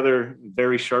myself, for the other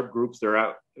very sharp groups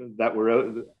that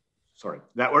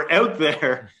were out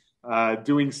there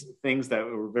doing things that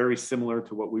were very similar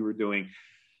to what we were doing.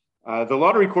 The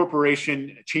Lottery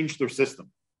Corporation changed their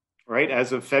system, right?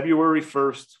 As of February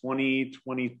 1st,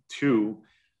 2022,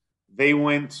 they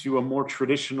went to a more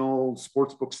traditional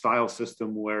sportsbook style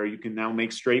system where you can now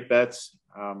make straight bets,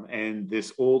 and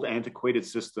this old antiquated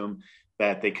system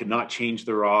that they could not change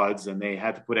their odds and they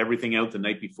had to put everything out the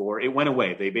night before. It went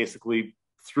away. They basically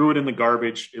threw it in the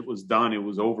garbage. It was done. It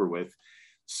was over with.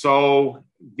 So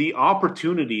the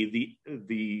opportunity,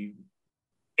 the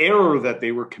error that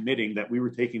they were committing, that we were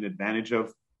taking advantage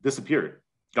of, disappeared,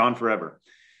 gone forever.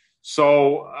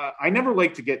 So I never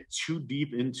like to get too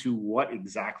deep into what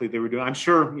exactly they were doing. I'm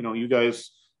sure, you know, you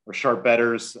guys are sharp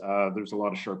bettors. There's a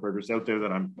lot of sharp bettors out there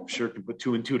that I'm sure can put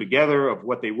two and two together of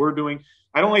what they were doing.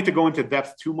 I don't like to go into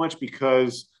depth too much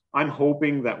because I'm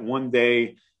hoping that one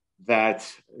day that,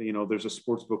 you know, there's a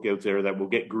sports book out there that will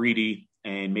get greedy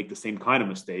and make the same kind of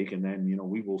mistake. And then, you know,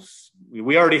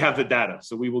 we already have the data,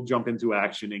 so we will jump into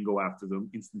action and go after them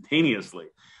instantaneously.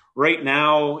 Right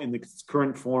now, in the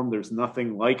current form, there's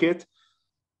nothing like it.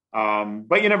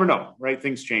 But you never know, right?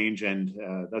 Things change. And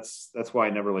that's why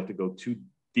I never like to go too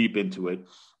deep into it.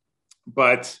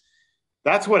 But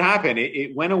that's what happened.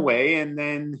 It went away, and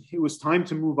then it was time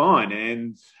to move on.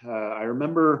 And I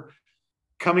remember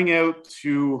coming out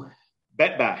to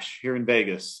Bet Bash here in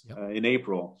Vegas in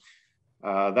April.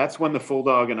 That's when the Full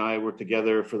Dog and I were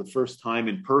together for the first time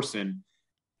in person.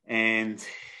 And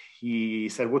he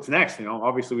said, "What's next? You know,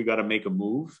 obviously we got to make a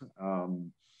move."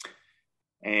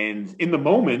 And in the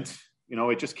moment, you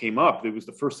know, it just came up. It was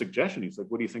the first suggestion. He's like,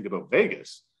 "What do you think about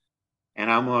Vegas?" And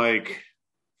I'm like,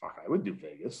 "Fuck, I would do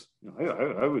Vegas. You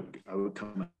know, I would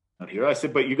come out here." I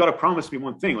said, "But you got to promise me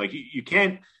one thing. Like, you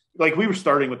can't." Like, we were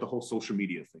starting with the whole social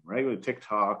media thing, right? With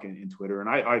TikTok and Twitter, and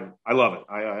I love it.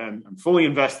 I'm fully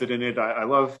invested in it. I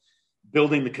love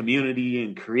building the community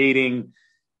and creating,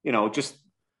 you know, just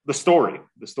the story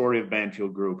of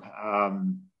Banfield Group.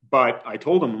 But I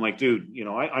told him, I'm like, "Dude, you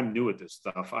know, I'm new at this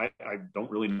stuff. I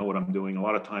don't really know what I'm doing. A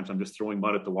lot of times I'm just throwing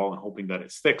mud at the wall and hoping that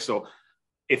it sticks. So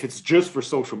if it's just for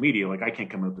social media, like, I can't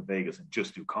come out to Vegas and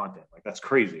just do content. Like, that's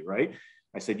crazy, right?"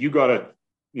 I said, "You got to,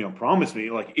 you know, promise me,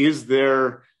 like, is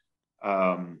there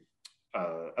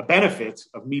a benefit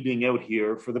of me being out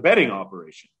here for the betting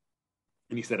operation?"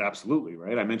 And he said, "Absolutely,"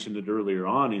 right? I mentioned it earlier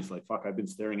on. He's like, "Fuck, I've been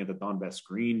staring at the Don Best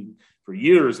screen for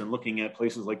years and looking at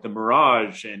places like the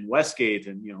Mirage and Westgate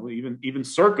and, you know, even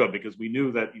Circa, because we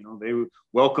knew that, you know, they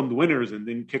welcomed winners and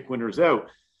didn't kick winners out."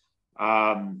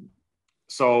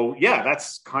 So yeah,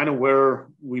 that's kind of where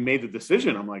we made the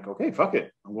decision. I'm like, "Okay, fuck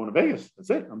it. I'm going to Vegas. That's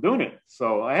it. I'm doing it."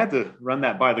 So I had to run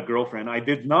that by the girlfriend. I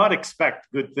did not expect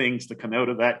good things to come out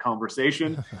of that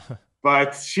conversation,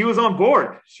 but she was on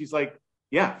board. She's like,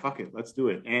 "Yeah, fuck it. Let's do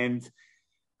it." And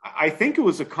I think it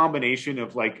was a combination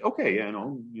of like, okay, you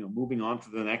know, moving on to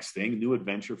the next thing, new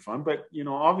adventure, fun. But, you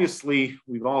know, obviously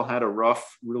we've all had a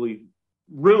rough, really,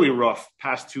 really rough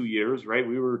past 2 years, right?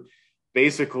 We were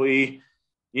basically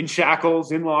in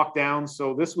shackles, in lockdown.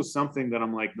 So this was something that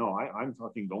I'm like, no, I'm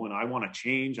fucking going. I want to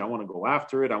change. I want to go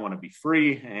after it. I want to be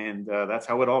free. And that's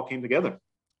how it all came together.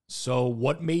 So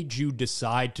what made you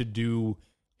decide to do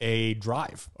a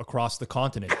drive across the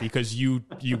continent? Because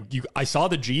I saw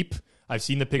the Jeep. I've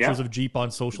seen the pictures of Jeep on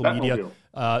social media.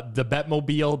 The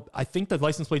Betmobile, I think the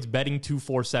license plate's betting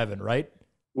 247, right?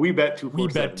 We bet 247.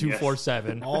 We bet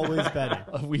 247. Yes. Always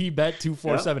betting. We bet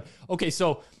 247. Yeah. Okay,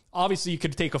 so obviously you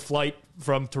could take a flight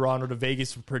from Toronto to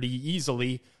Vegas pretty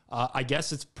easily. I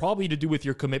guess it's probably to do with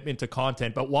your commitment to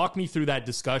content, but walk me through that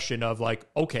discussion of like,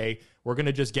 okay, we're going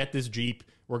to just get this Jeep.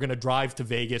 We're going to drive to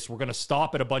Vegas. We're going to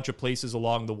stop at a bunch of places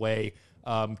along the way.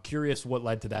 Curious what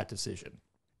led to that decision.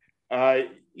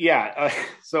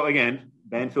 So again,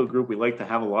 Banfield Group, we like to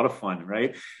have a lot of fun,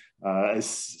 right? As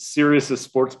serious as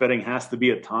sports betting has to be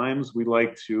at times, we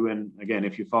like to, and again,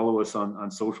 if you follow us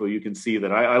on social, you can see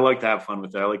that I like to have fun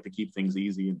with it. I like to keep things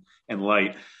easy and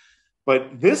light.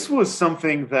 But this was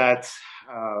something that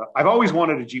I've always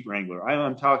wanted a Jeep Wrangler.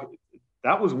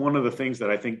 That was one of the things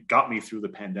that I think got me through the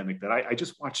pandemic, that I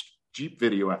just watched Jeep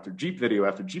video after Jeep video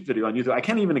after Jeep video on YouTube. I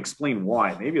can't even explain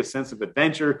why. Maybe a sense of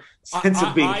adventure, sense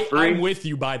of being free. I'm with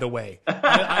you, by the way.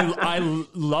 I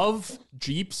love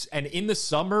Jeeps, and in the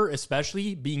summer,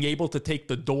 especially, being able to take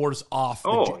the doors off.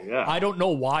 Yeah. I don't know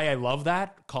why I love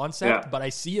that concept, but I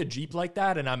see a Jeep like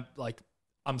that, and I'm like,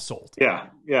 I'm sold.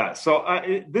 Yeah. So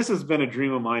this has been a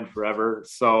dream of mine forever.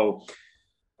 So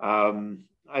I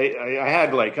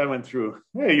had I went through,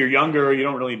 hey, you're younger, you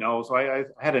don't really know. So I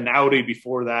had an Audi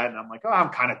before that, and I'm like, oh, I'm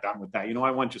kind of done with that.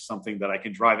 I want just something that I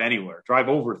can drive anywhere, drive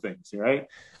over things, right?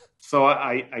 So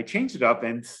I changed it up,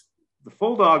 and the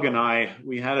full dog and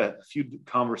we had a few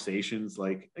conversations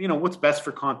what's best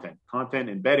for content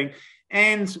and betting.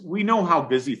 And we know how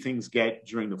busy things get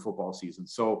during the football season.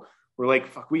 So we're like,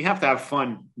 fuck, we have to have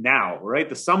fun now, right?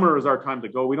 The summer is our time to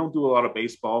go. We don't do a lot of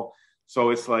baseball. So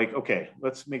it's like, okay,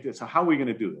 let's make this. So how are we going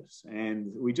to do this?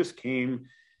 And we just came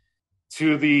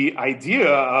to the idea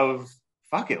of,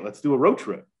 fuck it, let's do a road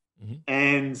trip. Mm-hmm.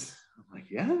 And I'm like,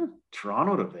 yeah,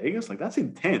 Toronto to Vegas, that's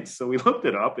intense. So we looked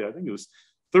it up. I think it was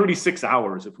 36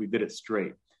 hours if we did it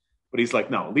straight. But he's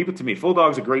like, no, leave it to me. Full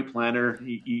Dog's a great planner.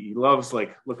 He loves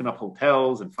looking up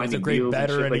hotels and finding deals. He's a great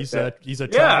bettor, and he's a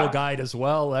travel guide as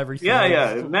well. Everything.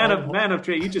 Yeah. Man of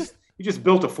trade. He just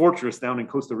built a fortress down in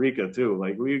Costa Rica too.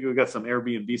 We got some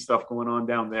Airbnb stuff going on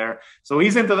down there. So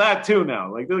he's into that too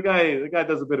now. The guy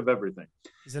does a bit of everything.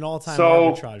 He's an all-time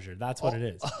arbitrager. That's what it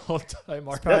is. All-time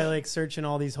arbitrager. It's probably searching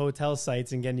all these hotel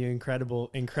sites and getting you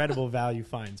incredible value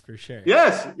finds for sure.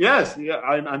 Yes. Yeah,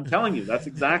 I'm telling you, that's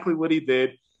exactly what he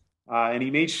did. And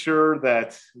he made sure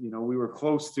that, we were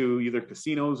close to either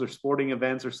casinos or sporting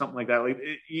events or something like that.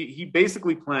 He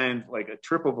basically planned a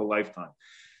trip of a lifetime.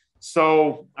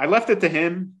 So I left it to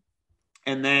him.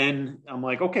 And then I'm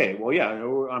like, okay, well, yeah,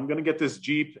 I'm going to get this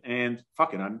Jeep, and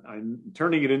fuck it, I'm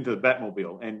turning it into the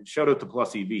Betmobile. And shout out to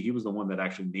Plus EV. He was the one that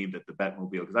actually named it the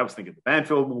Betmobile, because I was thinking the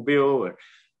Banfield Mobile or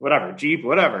whatever, Jeep,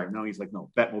 whatever. No, he's like,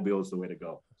 no, Betmobile is the way to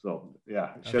go. So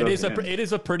yeah, it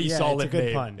is a pretty solid it's a good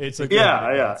name. pun. It's a good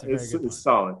it's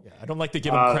solid. Yeah, I don't like to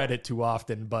give him credit too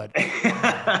often, but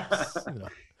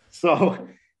So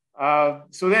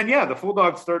then the Full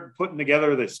Dog started putting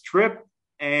together this trip,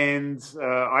 and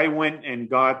I went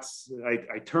and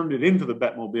I turned it into the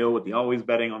Betmobile with the Always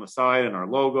Betting on the side and our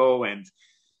logo, and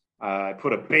I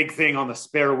put a big thing on the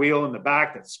spare wheel in the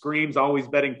back that screams Always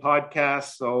Betting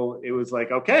Podcast. So it was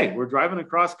like, okay, we're driving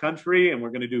across country and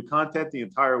we're going to do content the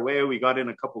entire way. We got in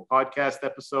a couple podcast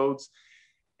episodes,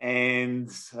 and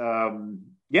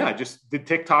just did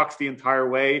TikToks the entire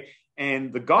way.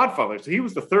 And the Godfather, so he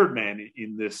was the third man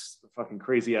in this fucking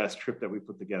crazy ass trip that we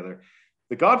put together.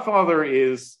 The Godfather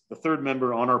is the third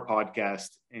member on our podcast,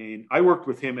 and I worked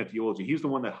with him at the OLG. He's the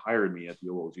one that hired me at the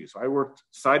OLG. So I worked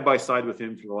side by side with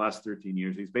him for the last 13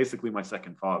 years. He's basically my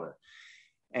second father.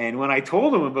 And when I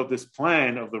told him about this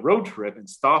plan of the road trip and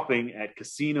stopping at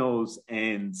casinos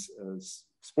and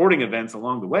sporting events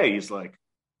along the way, he's like,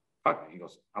 fuck, he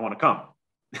goes, I want to come.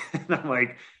 And I'm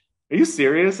like, are you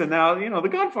serious? And now, the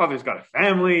Godfather's got a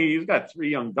family. He's got 3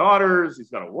 young daughters. He's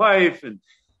got a wife. And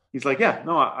he's like, yeah,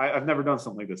 no, I've never done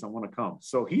something like this. I want to come.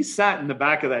 So he sat in the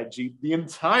back of that Jeep the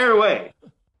entire way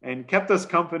and kept us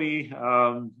company.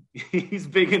 He's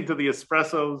big into the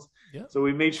espressos. Yeah. So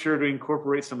we made sure to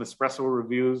incorporate some espresso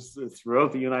reviews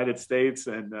throughout the United States.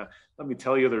 And let me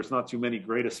tell you, there's not too many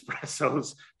great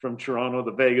espressos from Toronto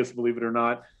to Vegas, believe it or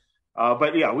not.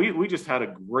 But yeah, we just had a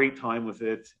great time with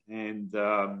it. And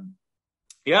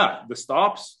the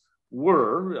stops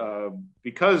were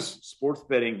because sports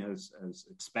betting has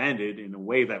expanded in a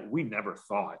way that we never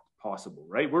thought possible,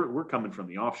 right? We're coming from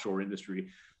the offshore industry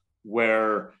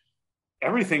where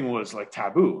everything was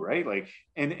taboo, right?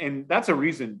 And that's a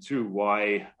reason too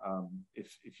why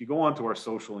if you go onto our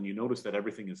social and you notice that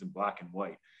everything is in black and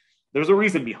white, there's a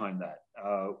reason behind that.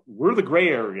 We're the gray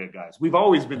area guys. We've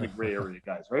always been the gray area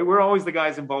guys, right? We're always the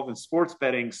guys involved in sports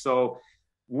betting. So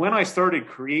when I started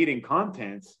creating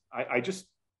content, I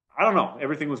don't know,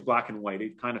 everything was black and white.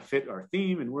 It kind of fit our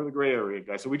theme, and we're the gray area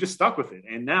guys. So we just stuck with it.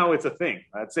 And now it's a thing.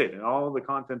 That's it. And all of the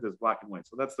content is black and white.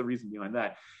 So that's the reason behind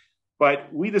that.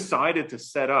 But we decided to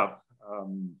set up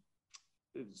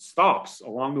stops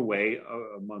along the way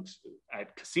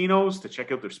at casinos to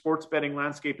check out their sports betting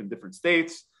landscape in different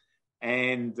states,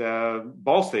 and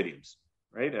ball stadiums,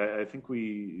 right? I think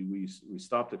we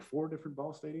stopped at 4 different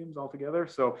ball stadiums altogether.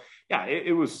 So yeah,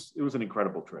 it was an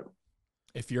incredible trip.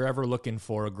 If you're ever looking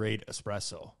for a great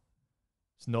espresso,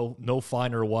 there's no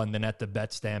finer one than at the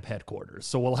betstamp headquarters.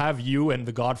 So we'll have you and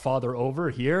the Godfather over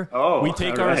here. Oh, we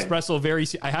take our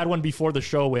espresso I had one before the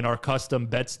show in our custom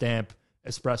betstamp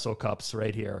espresso cups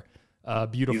right here.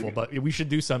 Beautiful, but we should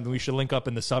do something. We should link up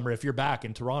in the summer if you're back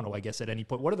in Toronto, I guess, at any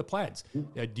point. What are the plans?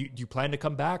 Do you plan to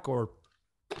come back, or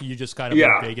do you just kind of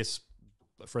in Vegas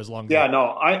for as long as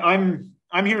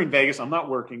I'm here in Vegas. I'm not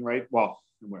working, right? Well,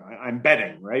 I'm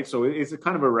betting, right? So it's a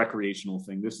kind of a recreational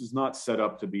thing. This is not set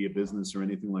up to be a business or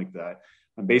anything like that.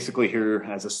 I'm basically here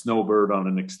as a snowbird on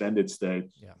an extended stay.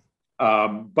 Yeah.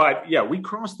 But yeah, we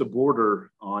crossed the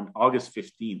border on August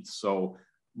 15th. So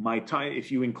my time,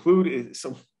 if you include,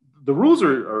 so the rules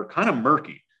are kind of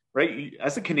murky, right?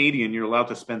 As a Canadian, you're allowed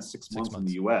to spend 6 months in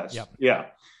the US. Yep. Yeah.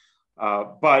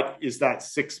 But is that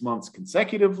 6 months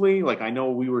consecutively? Like, I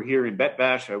know we were here in Bet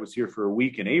Bash. I was here for a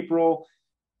week in April,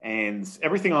 and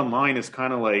everything online is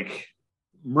kind of like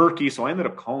murky. So I ended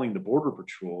up calling the Border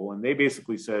Patrol, and they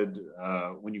basically said,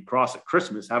 when you cross at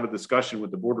Christmas, have a discussion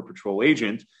with the Border Patrol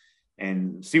agent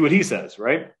and see what he says,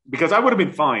 right? Because I would have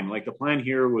been fine. Like, the plan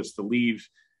here was to leave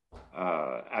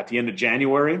at the end of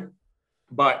January.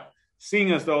 But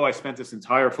seeing as though I spent this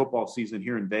entire football season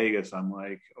here in Vegas, I'm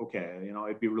like, okay,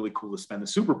 it'd be really cool to spend the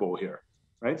Super Bowl here,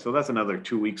 right? So that's another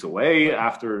 2 weeks away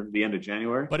after the end of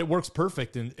January. But it works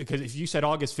perfect, because if you said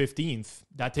August 15th,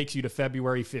 that takes you to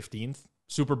February 15th.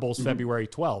 Super Bowl's February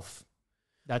 12th.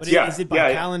 But is it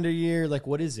by calendar year? Like,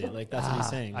 what is it? Like, that's what he's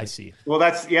saying. I see. Well,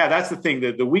 that's the thing.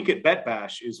 The week at Bet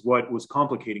Bash is what was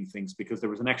complicating things, because there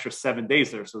was an extra 7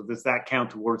 days there. So does that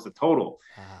count towards the total?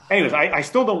 Anyways, I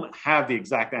still don't have the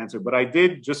exact answer, but I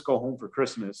did just go home for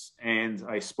Christmas, and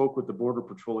I spoke with the Border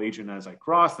Patrol agent as I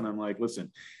crossed, and I'm like,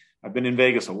 listen, I've been in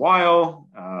Vegas a while.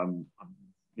 I'm,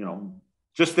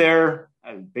 just there,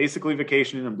 basically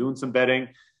vacationing. I'm doing some betting.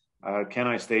 Can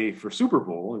I stay for Super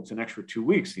Bowl? It's an extra 2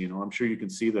 weeks. I'm sure you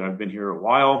can see that I've been here a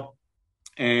while.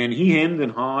 And he hemmed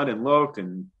and hawed and looked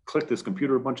and clicked his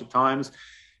computer a bunch of times.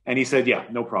 And he said, yeah,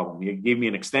 no problem. He gave me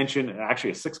an extension, actually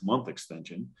a 6-month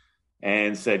extension,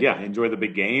 and said, yeah, enjoy the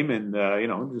big game. And,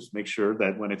 just make sure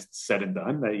that when it's said and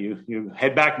done, that you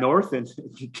head back north and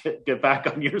you get back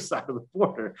on your side of the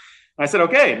border. And I said,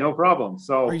 okay, no problem.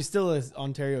 So are you still an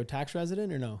Ontario tax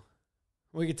resident or no?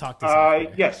 We could talk this.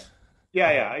 Yes.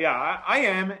 Yeah. I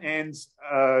am. And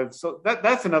so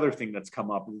that's another thing that's come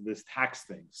up, is this tax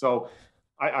thing. So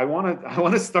I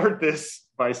want to start this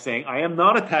by saying I am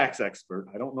not a tax expert.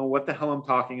 I don't know what the hell I'm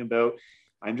talking about.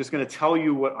 I'm just going to tell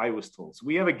you what I was told. So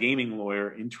we have a gaming lawyer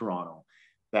in Toronto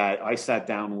that I sat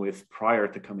down with prior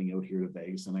to coming out here to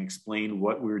Vegas, and I explained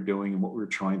what we were doing and what we were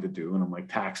trying to do. And I'm like,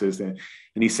 taxes. And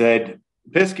he said,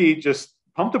 Pisky, just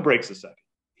pump the brakes a second.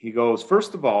 He goes,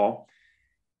 first of all,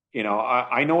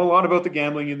 I know a lot about the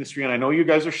gambling industry, and I know you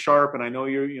guys are sharp, and I know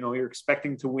you're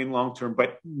expecting to win long term,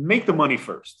 but make the money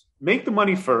first. Make the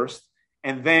money first,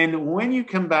 and then when you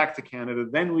come back to Canada,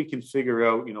 then we can figure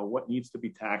out, what needs to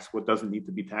be taxed, what doesn't need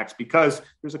to be taxed, because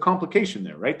there's a complication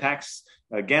there, right?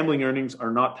 Gambling earnings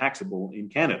are not taxable in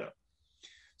Canada,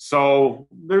 so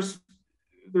there's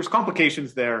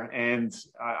complications there, and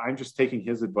I'm just taking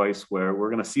his advice, where we're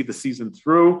going to see the season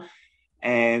through.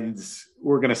 And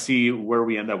we're going to see where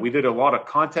we end up. We did a lot of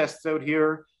contests out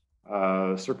here,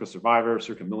 Circa Survivor,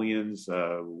 Circa Millions,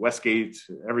 Westgate,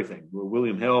 everything,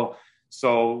 William Hill.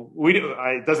 So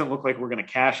it doesn't look like we're going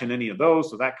to cash in any of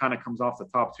those. So that kind of comes off the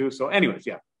top too. So anyways,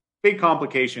 yeah, big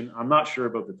complication. I'm not sure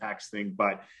about the tax thing,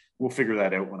 but we'll figure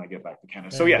that out when I get back to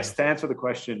Canada. So yes, to answer the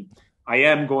question, I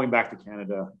am going back to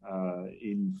Canada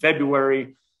in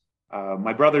February.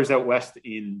 My brother's out west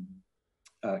in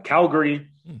Calgary,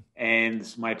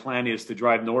 and my plan is to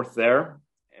drive north there,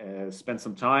 spend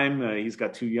some time. He's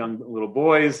got 2 young little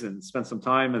boys, and spend some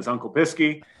time as Uncle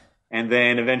Pisky, and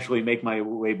then eventually make my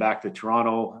way back to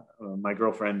Toronto. My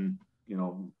girlfriend,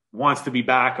 wants to be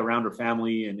back around her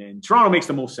family, and Toronto makes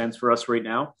the most sense for us right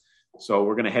now. So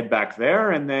we're going to head back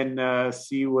there and then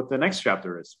see what the next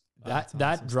chapter is.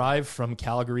 That drive from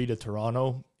Calgary to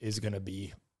Toronto is going to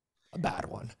be a bad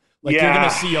one. You're going to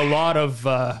see a lot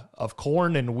of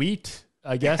corn and wheat,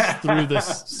 I guess, through the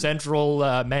central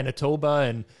Manitoba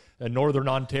and northern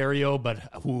Ontario, but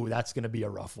that's going to be a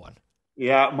rough one.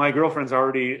 Yeah, my girlfriend's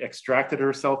already extracted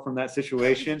herself from that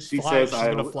situation. She says,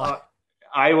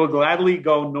 I will gladly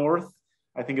go north.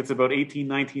 I think it's about 18,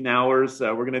 19 hours.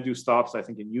 We're going to do stops, I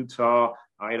think, in Utah,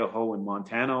 Idaho, and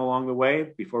Montana along the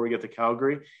way before we get to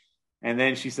Calgary. And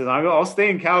then she says, I'll stay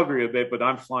in Calgary a bit, but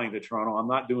I'm flying to Toronto. I'm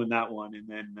not doing that one. And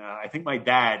then I think my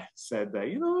dad said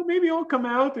that, maybe I'll come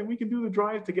out and we can do the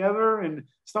drive together and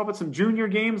stop at some junior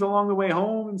games along the way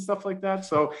home and stuff like that.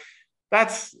 So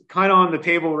that's kind of on the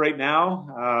table right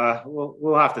now.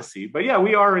 We'll have to see. But yeah,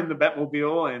 we are in the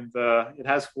Betmobile, and it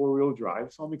has 4-wheel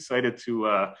drive. So I'm excited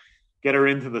to get her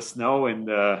into the snow and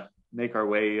make our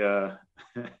way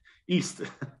east.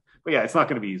 But yeah, it's not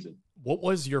going to be easy. What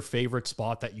was your favorite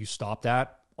spot that you stopped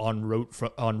at en route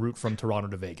from Toronto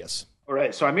to Vegas? All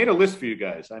right. So I made a list for you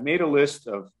guys. I made a list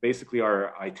of basically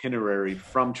our itinerary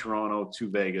from Toronto to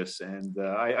Vegas. And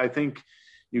I think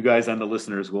you guys and the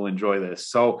listeners will enjoy this.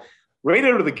 So right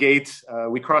out of the gate,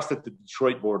 we crossed at the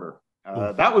Detroit border.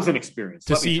 That was an experience.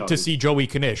 To see Joey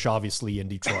Knish, obviously, in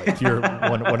Detroit. You're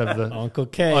one of the Uncle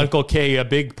K. Uncle K, a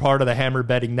big part of the Hammer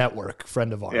Betting Network,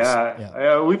 friend of ours.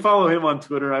 Yeah. We follow him on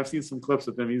Twitter. I've seen some clips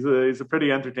of him. He's a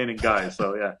pretty entertaining guy.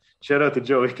 So yeah, shout out to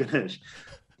Joey Knish.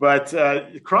 But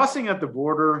crossing at the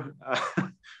border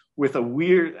with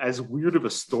as weird of a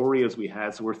story as we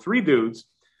had. So we're three dudes.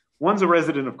 One's a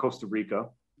resident of Costa Rica.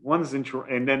 One's in,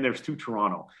 and then there's two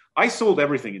Toronto. I sold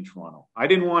everything in Toronto. I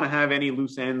didn't want to have any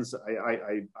loose ends.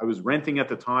 I was renting at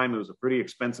the time. It was a pretty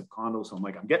expensive condo. So I'm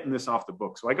like, I'm getting this off the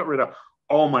book. So I got rid of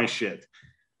all my shit.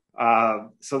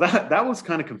 So that was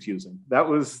kind of confusing. That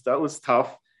was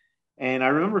tough. And I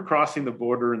remember crossing the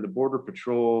border, and the Border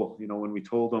Patrol, when we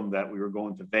told them that we were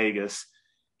going to Vegas,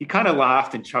 he kind of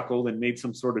laughed and chuckled and made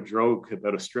some sort of joke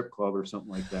about a strip club or something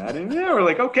like that. And we're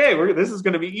like, okay, this is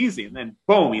going to be easy. And then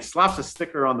boom, he slaps a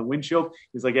sticker on the windshield.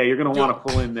 He's like, yeah, you're going to want to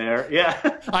pull in there. Yeah.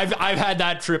 I've had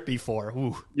that trip before.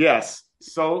 Ooh. Yes.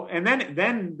 So, and then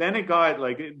it got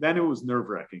then it was nerve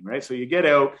wracking, right? So you get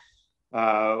out,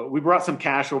 we brought some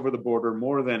cash over the border,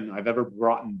 more than I've ever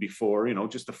brought in before,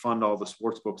 just to fund all the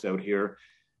sports books out here.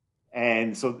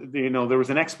 And so, there was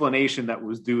an explanation that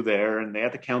was due there, and they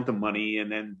had to count the money.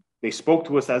 And then they spoke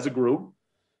to us as a group,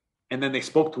 and then they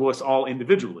spoke to us all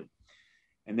individually.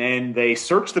 And then they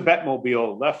searched the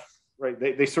Betmobile left, right.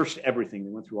 They searched everything.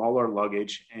 They went through all our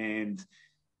luggage. And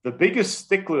the biggest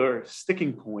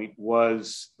sticking point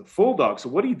was the full dog. So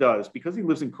what he does, because he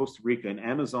lives in Costa Rica and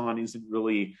Amazon isn't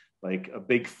really like a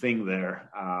big thing there.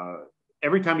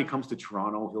 Every time he comes to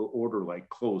Toronto, he'll order like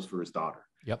clothes for his daughter.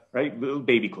 Yep. Right. Little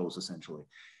baby clothes, essentially.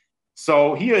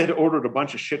 So he had ordered a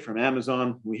bunch of shit from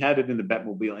Amazon. We had it in the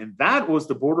Betmobile, and that was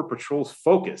the Border Patrol's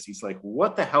focus. He's like,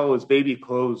 what the hell is baby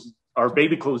clothes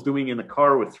doing in the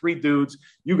car with three dudes?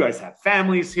 You guys have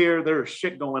families here. There's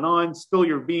shit going on. Spill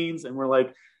your beans. And we're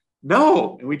like,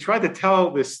 no. And we tried to tell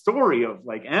this story of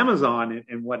like Amazon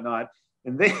and whatnot.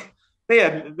 And they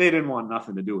didn't want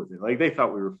nothing to do with it. Like they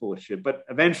thought we were full of shit. But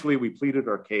eventually we pleaded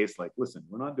our case. Like, listen,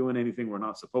 we're not doing anything we're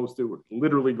not supposed to. We're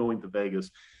literally going to Vegas.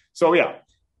 So yeah,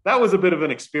 that was a bit of an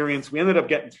experience. We ended up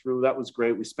getting through. That was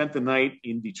great. We spent the night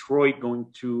in Detroit going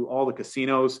to all the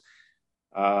casinos.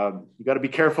 You got to be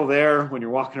careful there when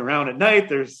you're walking around at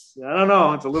night. It's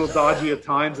a little dodgy at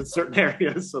times in certain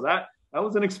areas. So that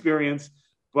was an experience.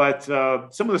 But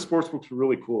some of the sports books were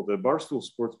really cool. The Barstool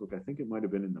Sportsbook, I think it might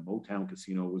have been in the Motown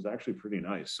Casino, was actually pretty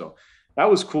nice. So that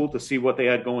was cool to see what they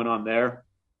had going on there.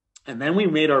 And then we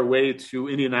made our way to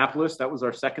Indianapolis. That was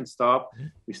our second stop.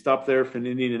 We stopped there for an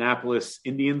Indianapolis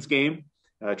Indians game,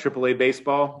 AAA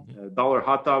baseball, $1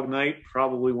 hot dog night.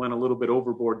 Probably went a little bit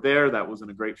overboard there. That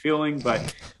wasn't a great feeling,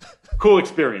 but cool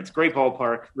experience. Great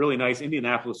ballpark, really nice.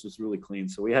 Indianapolis was really clean.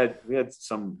 So we had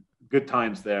some good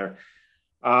times there.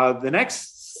 The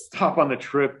next stop on the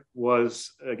trip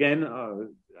was, again,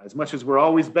 as much as we're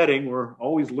always betting, we're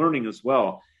always learning as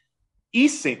well.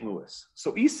 East St. Louis.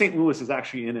 So East St. Louis is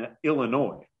actually in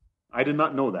Illinois. I did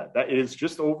not know that. That is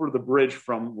just over the bridge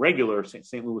from regular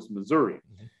St. Louis, Missouri.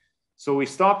 Mm-hmm. So we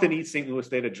stopped in East St. Louis.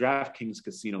 They had a DraftKings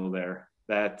casino there.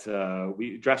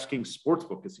 DraftKings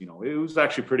Sportsbook casino. It was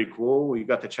actually pretty cool. We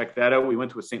got to check that out. We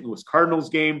went to a St. Louis Cardinals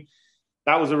game.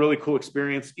 That was a really cool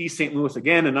experience. East St. Louis,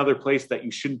 again, another place that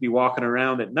you shouldn't be walking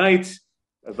around at night.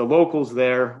 The locals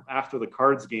there, after the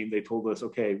Cards game, they told us,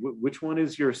 okay, which one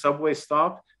is your subway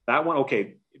stop? That one,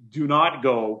 okay, do not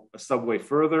go a subway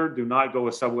further. Do not go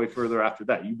a subway further after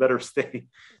that. You better stay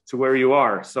to where you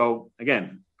are. So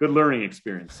again, good learning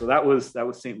experience. So that was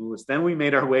St. Louis. Then we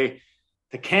made our way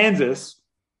to Kansas.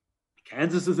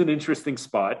 Kansas is an interesting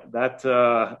spot.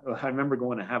 I remember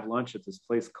going to have lunch at this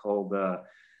place called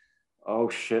I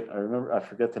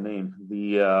forget the name.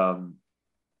 The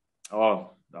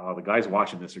guys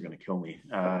watching this are going to kill me.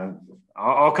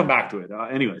 I'll come back to it.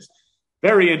 Anyways,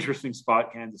 very interesting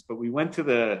spot, Kansas. But we went to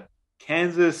the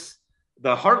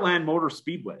Heartland Motor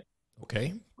Speedway.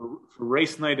 Okay. For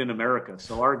race night in America.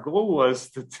 So our goal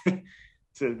was to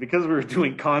because we were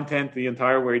doing content the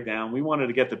entire way down, we wanted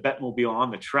to get the Betmobile on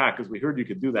the track because we heard you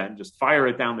could do that and just fire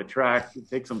it down the track,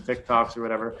 take some TikToks or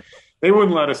whatever. They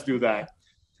wouldn't let us do that.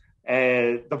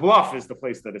 The Bluff is the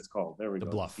place that it's called. There we go.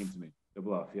 The Bluff. It seemed to me. The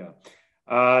Bluff,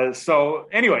 yeah. So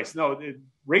anyways,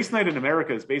 race night in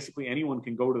America is basically anyone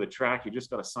can go to the track. You just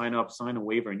got to sign up, sign a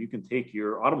waiver, and you can take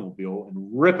your automobile and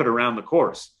rip it around the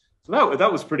course. So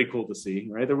that was pretty cool to see,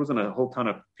 right? There wasn't a whole ton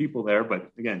of people there,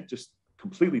 but again, just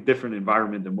completely different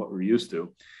environment than what we're used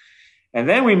to. And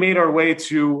then we made our way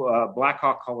to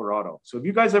Blackhawk, Colorado. So have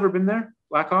you guys ever been there,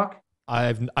 Blackhawk?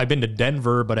 I've been to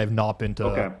Denver, but I've not been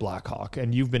to Blackhawk.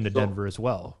 And you've been to Denver as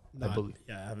well, I believe.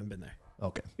 Yeah, I haven't been there.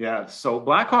 Okay. Yeah. So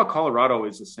Blackhawk, Colorado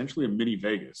is essentially a mini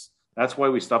Vegas. That's why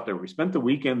we stopped there. We spent the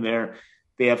weekend there.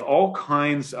 They have all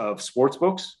kinds of sports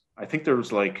books. I think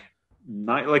there's like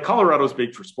Colorado's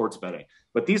big for sports betting,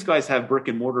 but these guys have brick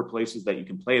and mortar places that you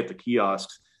can play at the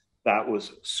kiosks. That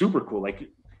was super cool. Like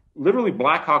literally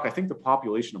Blackhawk, I think the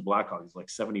population of Blackhawk is like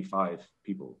 75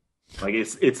 people. Like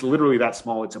it's literally that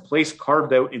small. It's a place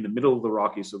carved out in the middle of the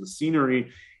Rockies. So the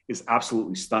scenery is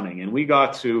absolutely stunning. And we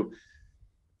got to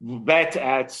bet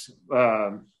at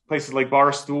places like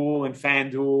Barstool and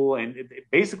FanDuel, and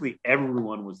basically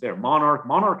everyone was there.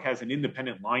 Monarch has an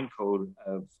independent line code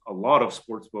of a lot of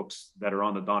sports books that are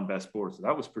on the Don Best board. So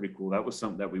that was pretty cool. That was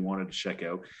something that we wanted to check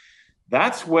out.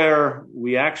 That's where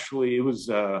we actually, it was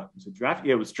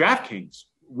DraftKings.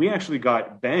 We actually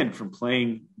got banned from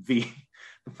playing the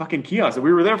fucking kiosk.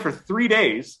 We were there for 3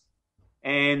 days,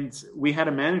 and we had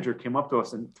a manager came up to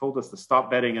us and told us to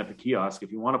stop betting at the kiosk.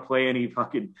 If you want to play any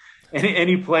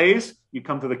plays, you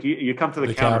come to the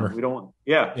counter. We don't.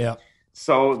 Yeah.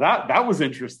 So that was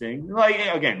interesting. Like,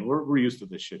 again, we're used to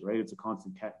this shit, right? It's a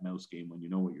constant cat and mouse game when you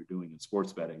know what you're doing in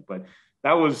sports betting. But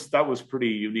that was pretty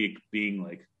unique, being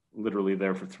like literally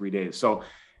there for 3 days. So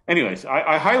anyways,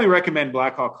 I highly recommend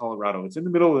Blackhawk, Colorado. It's in the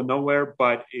middle of nowhere,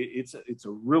 but it's a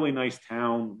really nice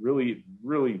town. Really,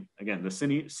 really, again, the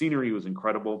scenery was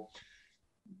incredible.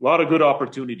 A lot of good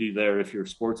opportunity there if you're a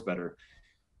sports bettor.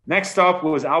 Next up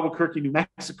was Albuquerque, New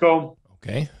Mexico.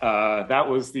 Okay. That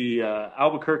was the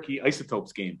Albuquerque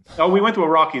Isotopes game. Oh, we went to a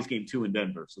Rockies game too in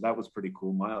Denver, so that was pretty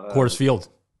cool. Coors Field.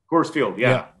 Coors Field,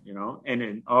 yeah. You know, and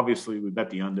then obviously we bet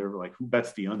the under. Like, who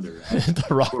bets the under? The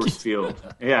Rockies. Coors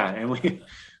Field. Yeah, and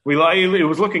it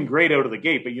was looking great out of the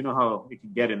gate, but you know how it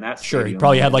can get in that. Sure, he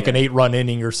probably had like an 8-run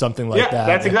inning or something like that.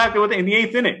 That's exactly what in the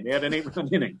 8th inning. They had an 8-run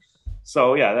inning.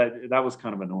 So yeah, that was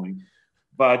kind of annoying.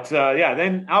 But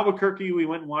then Albuquerque, we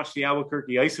went and watched the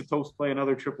Albuquerque Isotopes play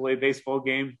another AAA baseball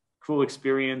game. Cool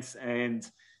experience. And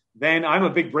then I'm a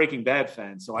big Breaking Bad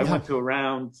fan, so I went to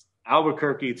around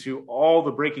Albuquerque to all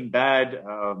the Breaking Bad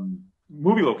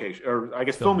movie locations, or I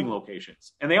guess filming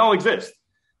locations, and they all exist.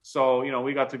 So, you know,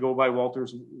 we got to go by Walter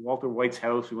White's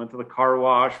house. We went to the car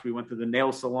wash. We went to the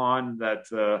nail salon that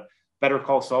Better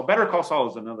Call Saul. Better Call Saul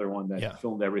is another one that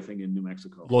filmed everything in New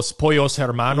Mexico. Los Pollos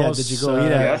Hermanos. Yeah, did you go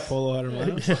eat at Polo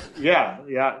Hermanos?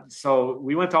 Yeah. So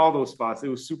we went to all those spots. It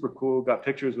was super cool. Got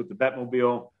pictures with the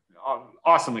Betmobile.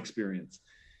 Awesome experience.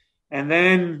 And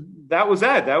then that was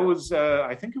that. That was,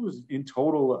 I think it was in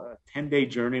total a 10-day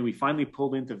journey. We finally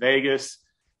pulled into Vegas.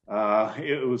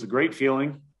 It was a great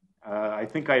feeling. I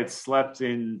think I had slept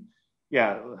in,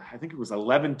 I think it was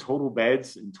 11 total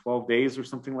beds in 12 days or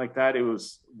something like that. It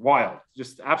was wild,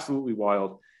 just absolutely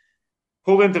wild.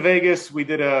 Pulled into Vegas. We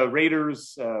did a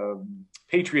Raiders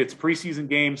Patriots preseason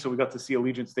game, so we got to see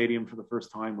Allegiant Stadium for the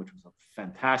first time, which was a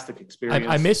fantastic experience.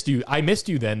 I missed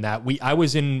you then. I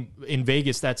was in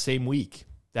Vegas that same week.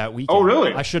 That weekend. Oh,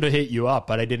 really? I should have hit you up,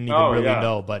 but I didn't even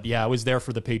know. But yeah, I was there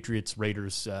for the Patriots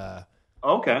Raiders.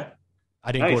 Okay.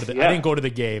 I didn't go to the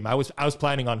game. I was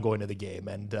planning on going to the game,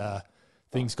 and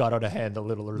things got out of hand a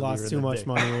little earlier. Lost too much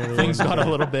money earlier. Things got a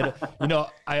little bit. You know,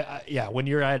 when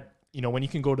you're at, you know, when you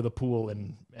can go to the pool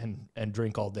and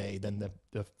drink all day, then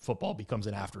the football becomes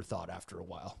an afterthought after a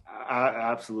while.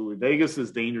 Absolutely. Vegas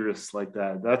is dangerous like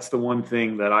that. That's the one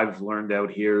thing that I've learned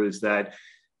out here, is that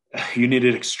you need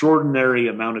an extraordinary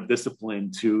amount of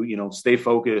discipline to, you know, stay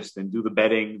focused and do the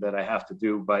betting that I have to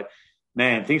do. But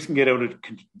man, things can get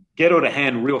out of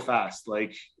hand real fast.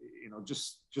 Like, you know,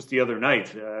 just the other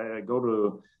night, I go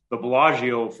to the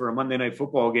Bellagio for a Monday night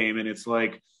football game, and it's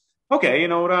like, okay, you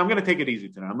know what? I'm going to take it easy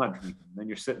tonight. I'm not drinking. And then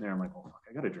you're sitting there. I'm like, oh, fuck,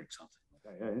 I got to drink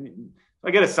something.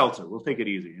 I get a seltzer. We'll take it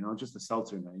easy. You know, just a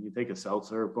seltzer. Man. You take a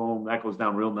seltzer, boom, that goes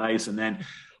down real nice. And then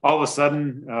all of a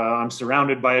sudden, I'm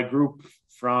surrounded by a group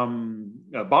from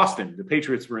Boston. The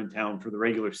Patriots were in town for the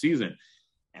regular season.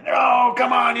 And they're, oh,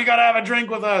 come on, you got to have a drink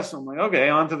with us. I'm like, okay,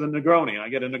 on to the Negroni. I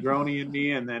get a Negroni in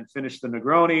me and then finish the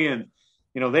Negroni. And,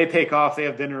 you know, they take off. They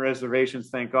have dinner reservations,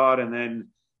 thank God. And then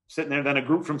sitting there, then a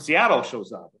group from Seattle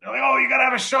shows up. They're like, oh, you got to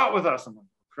have a shot with us. I'm like,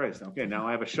 Christ, okay, now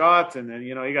I have a shot. And then,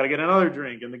 you know, you got to get another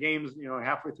drink. And the game's, you know,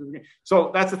 halfway through the game.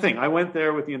 So that's the thing. I went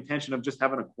there with the intention of just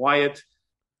having a quiet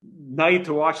night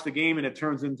to watch the game, and it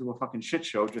turns into a fucking shit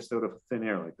show just out of thin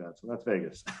air like that. So that's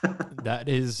Vegas.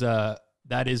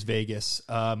 That is Vegas.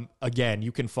 Again,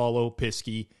 you can follow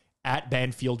Pisky at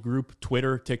Banfield Group,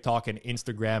 Twitter, TikTok, and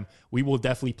Instagram. We will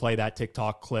definitely play that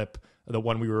TikTok clip, the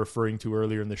one we were referring to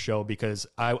earlier in the show, because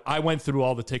I went through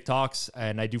all the TikToks,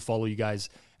 and I do follow you guys,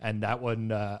 and that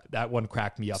one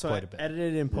cracked me up quite a bit. Edit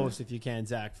it in post if you can,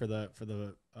 Zach, for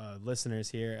the listeners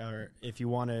here, or if you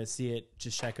want to see it,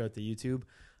 just check out the YouTube.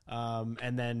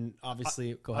 And then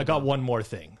obviously, go ahead. I got one more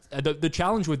thing. The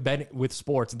challenge with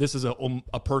sports, this is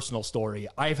a personal story.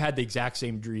 I've had the exact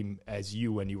same dream as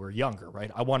you when you were younger,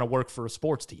 right? I want to work for a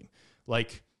sports team.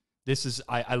 Like, this is,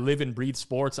 I live and breathe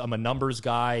sports. I'm a numbers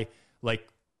guy. Like,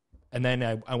 and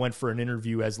then I went for an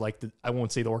interview as like, I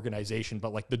won't say the organization,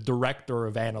 but like the director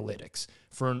of analytics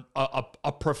for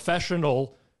a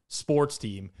professional sports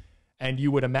team. And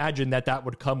you would imagine that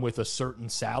would come with a certain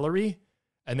salary.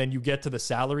 And then you get to the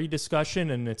salary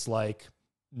discussion and it's like,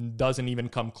 doesn't even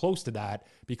come close to that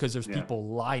because there's people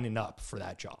lining up for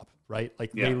that job, right?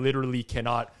 Like they literally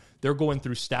cannot, they're going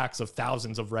through stacks of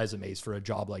thousands of resumes for a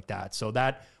job like that. So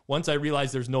that once I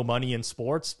realized there's no money in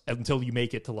sports until you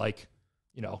make it to like,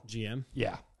 you know, GM.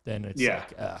 Yeah. Then it's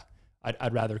like,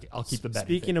 I'll keep the bet.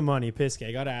 Speaking of money, Pisky,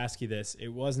 I got to ask you this. It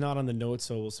was not on the notes,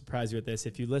 so we'll surprise you with this.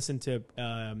 If you listen to,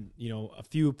 a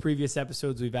few previous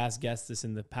episodes, we've asked guests this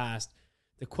in the past.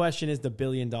 The question is the $1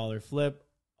 billion flip,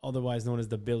 otherwise known as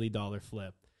the Billy Dollar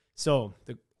flip. So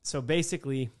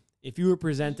basically, if you were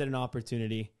presented an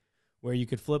opportunity where you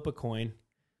could flip a coin,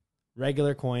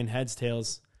 regular coin, heads,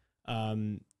 tails,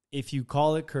 if you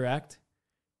call it correct,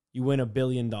 you win $1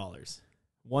 billion.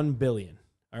 $1 billion.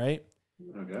 All right.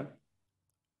 Okay.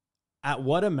 At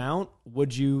what amount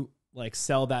would you like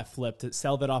sell that flip, to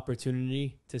sell that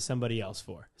opportunity to somebody else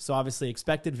for? So obviously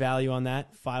expected value on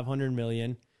that, 500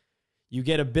 million. You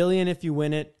get $1 billion if you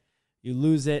win it. You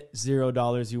lose it,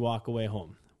 $0. You walk away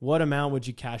home. What amount would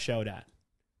you cash out at?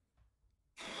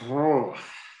 Oh,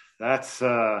 that's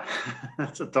a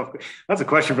tough. That's a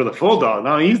question for the full dog.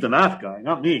 No, he's the math guy,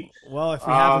 not me. Well, if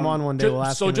we have him on one day, we'll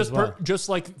ask him as well. Just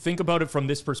like think about it from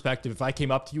this perspective. If I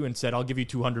came up to you and said, "I'll give you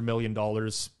 $200 million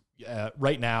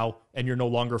right now," and you're no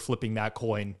longer flipping that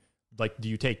coin, like, do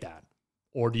you take that?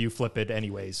 Or do you flip it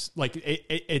anyways? Like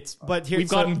it's, but here, we've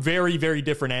gotten very, very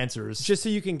different answers. Just so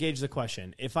you can gauge the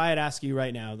question. If I had asked you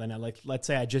right now, then let's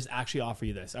say I just actually offer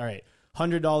you this. All right,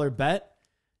 $100 bet,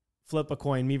 flip a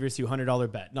coin, me versus you, $100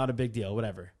 bet. Not a big deal,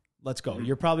 whatever. Let's go. Mm-hmm.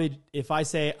 You're probably, if I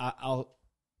say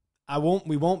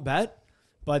we won't bet,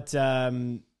 but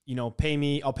pay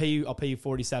me, I'll pay you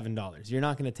 $47. You're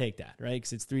not going to take that, right?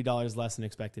 Because it's $3 less than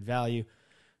expected value.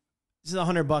 This is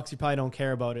 $100. You probably don't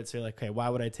care about it. So you're like, okay, why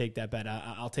would I take that bet?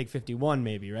 I'll take 51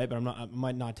 maybe, right? But I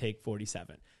might not take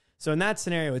 47. So in that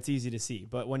scenario, it's easy to see.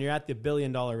 But when you're at the $1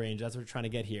 billion range, that's what we're trying to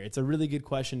get here. It's a really good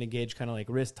question to gauge kind of like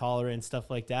risk tolerance, stuff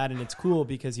like that. And it's cool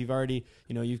because you've already,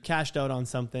 you've cashed out on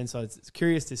something. So it's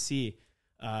curious to see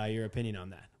your opinion on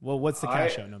that. Well, what's the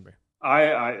cash out number?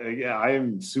 I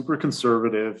am super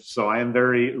conservative. So I am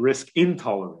very risk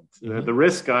intolerant. Mm-hmm. The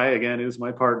risk guy, again, is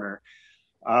my partner.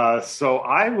 So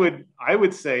I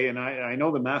would say, and I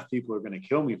know the math people are going to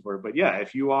kill me for it, but yeah,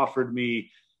 if you offered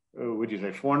me, would you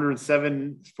say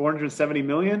 470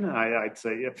 million? I'd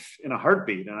say in a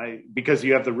heartbeat. Because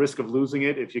you have the risk of losing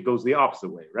it if it goes the opposite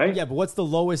way, right? Yeah. But what's the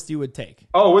lowest you would take?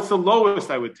 Oh, what's the lowest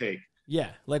I would take?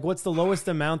 Yeah. Like what's the lowest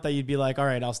amount that you'd be like, all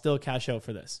right, I'll still cash out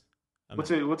for this.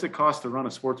 What's it cost to run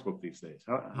a sports book these days?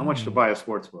 How much to buy a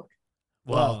sports book?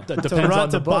 Well, that depends on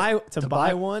the book. To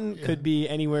buy one could be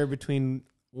anywhere between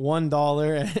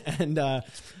 $1 and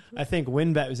I think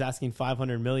WinBet was asking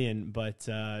 500 million, but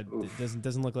it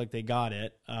doesn't look like they got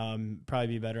it. Probably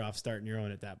be better off starting your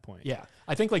own at that point. Yeah,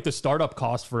 I think like the startup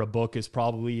cost for a book is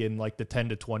probably in like the $10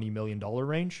 to $20 million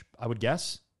range, I would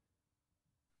guess.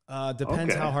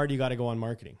 Depends how hard you got to go on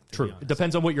marketing. True, it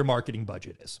depends on what your marketing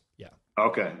budget is. Yeah.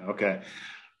 Okay.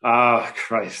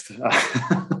 Christ.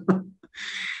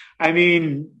 I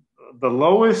mean, the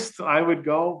lowest I would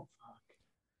go.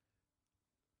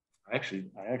 I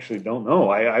actually don't know.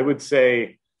 I would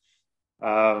say,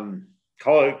 call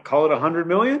it 100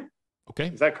 million. Okay.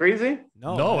 Is that crazy?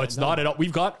 No, it's not at all.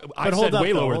 I said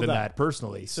way lower than that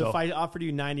personally. So if I offered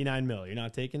you 99 mil, you're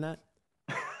not taking that?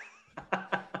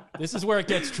 This is where it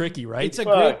gets tricky, right? It's a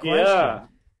great question. Yeah.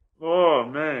 Oh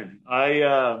man.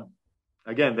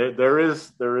 Again, there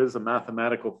is a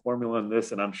mathematical formula in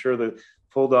this, and I'm sure the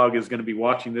full dog is going to be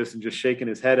watching this and just shaking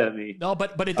his head at me. No,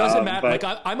 but it doesn't matter. Like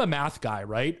I'm a math guy,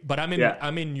 right? But I'm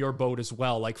in your boat as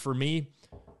well. Like for me,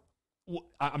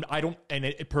 I don't,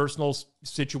 and personal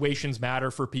situations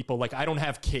matter for people. Like I don't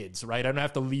have kids, right? I don't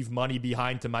have to leave money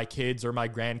behind to my kids or my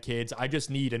grandkids. I just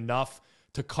need enough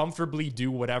to comfortably do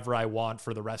whatever I want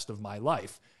for the rest of my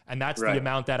life. And that's the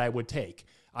amount that I would take.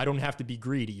 I don't have to be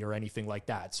greedy or anything like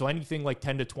that. So anything like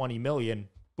 10 to 20 million,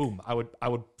 boom, I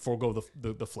would forego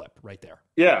the flip right there.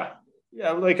 Yeah.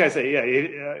 Yeah. Like I say,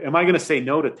 am I going to say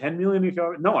no to 10 million?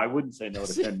 No, I wouldn't say no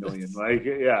to 10 million. Like,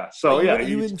 yeah. So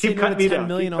you wouldn't say no to 10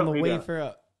 million on the way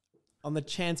on the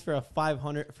chance for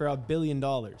 $1 billion.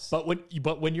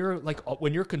 But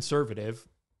when you're conservative,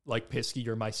 like Pisky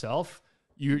or myself,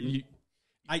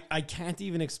 I can't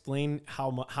even explain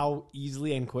how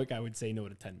easily and quick I would say no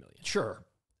to 10 million. Sure,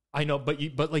 I know, but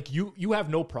you have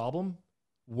no problem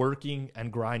working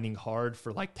and grinding hard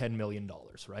for like $10 million,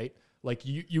 right? Like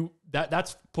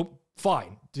that's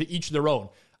fine, to each their own.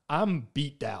 I'm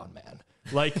beat down, man.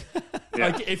 Like,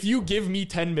 like if you give me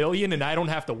 10 million and I don't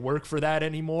have to work for that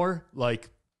anymore, like,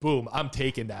 boom, I'm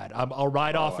taking that. I'll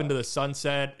ride off into the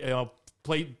sunset,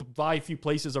 buy a few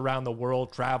places around the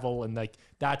world, travel, and like,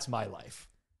 that's my life.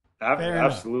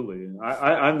 Absolutely.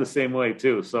 I'm the same way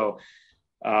too. So,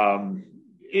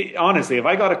 honestly, if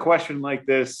I got a question like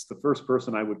this, the first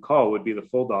person I would call would be the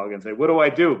full dog and say, what do I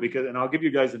do? And I'll give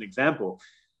you guys an example.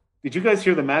 Did you guys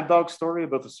hear the Mad Dog story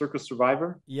about the circus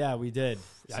survivor? Yeah, we did.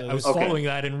 So I was following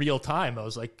that in real time. I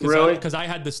was like, really? Because I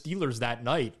had the Steelers that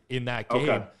night in that game.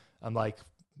 Okay. I'm like,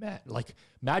 man, like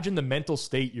imagine the mental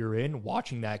state you're in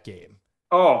watching that game.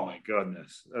 Oh my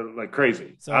goodness. Like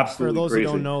crazy. So Absolutely for those crazy.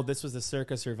 who don't know, this was the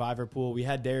Circa Survivor Pool. We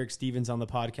had Derek Stevens on the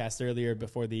podcast earlier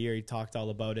before the year. He talked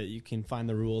all about it. You can find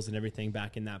the rules and everything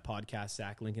back in that podcast,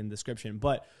 Zach, link in the description.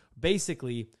 But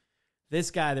basically,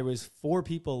 this guy, there was 4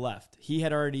 people left. He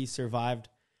had already survived,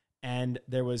 and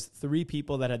there was 3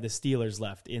 people that had the Steelers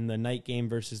left in the night game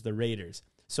versus the Raiders.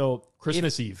 So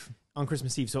Christmas Eve. On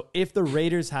Christmas Eve. So if the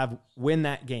Raiders win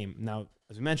that game, now,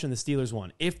 as we mentioned, the Steelers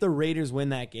won. If the Raiders win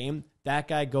that game, that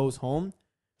guy goes home,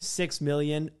 $6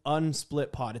 million,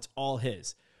 unsplit pot. It's all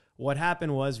his. What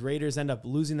happened was Raiders end up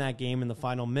losing that game in the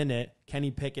final minute.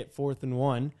 Kenny Pickett, 4th and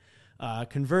 1,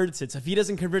 converts it. So if he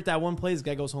doesn't convert that one play, this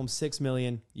guy goes home $6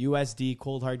 million USD,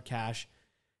 cold hard cash.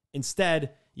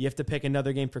 Instead, you have to pick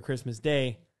another game for Christmas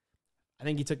Day. I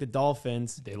think he took the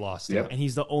Dolphins. They lost. Yep. Yeah. And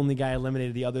he's the only guy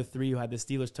eliminated. The other 3 who had the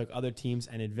Steelers took other teams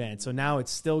and advanced. So now it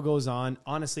still goes on.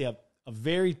 Honestly, a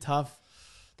very tough.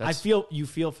 You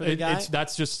feel for the guy.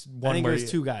 That's just one. I think there's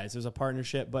 2 guys. There's a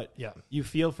partnership, but yeah, you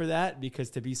feel for that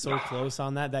because to be so close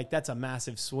on that, like that's a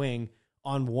massive swing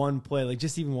on one play. Like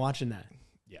just even watching that.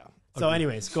 Yeah. So,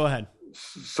 anyways, go ahead.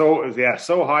 So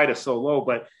high to so low,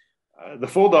 but the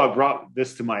full dog brought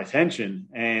this to my attention,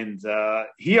 and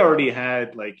he already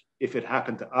had, like, if it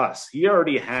happened to us, he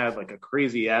already had like a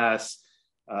crazy ass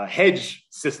hedge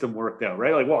system worked out,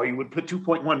 right? Like, well, you would put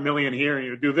 2.1 million here, and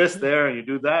you do this there, and you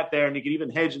do that there, and you could even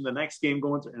hedge in the next game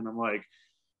going to. And I'm like,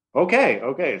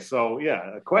 okay. So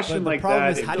yeah, a question like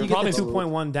that. Is, how do you get the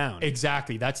 2.1 down?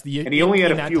 Exactly. That's the. And he only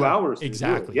had a few hours.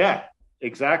 Exactly. Yeah,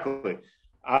 exactly.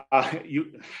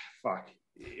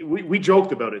 We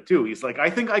joked about it too. He's like, I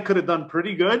think I could have done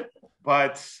pretty good,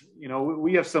 but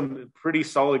we have some pretty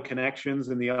solid connections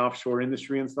in the offshore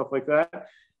industry and stuff like that.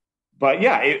 But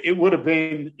yeah, it would have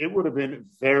been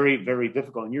very, very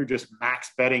difficult. And you're just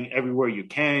max betting everywhere you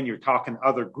can. You're talking to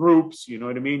other groups. You know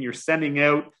what I mean? You're sending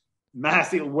out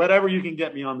massive, whatever you can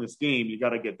get me on this game, you got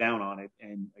to get down on it.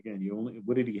 And again,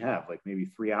 what did he have? Like maybe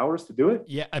 3 hours to do it?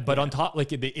 Yeah. But on top, like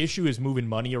the issue is moving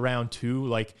money around too.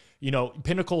 Like,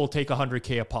 Pinnacle will take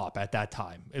 $100K a pop at that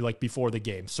time, like before the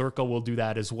game. Circa will do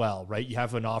that as well, right? You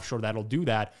have an offshore that'll do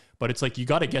that, but it's like, you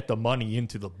got to get the money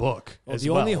into the book. The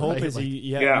only hope is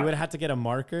you would have had to get a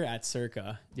marker at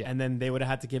Circa, and then they would have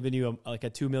had to give you a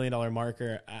 $2 million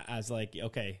marker as like,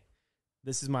 okay,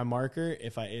 this is my marker.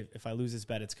 If I lose this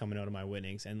bet, it's coming out of my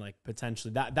winnings. And like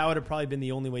potentially that would have probably been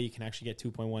the only way you can actually get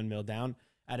 2.1 mil down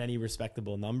at any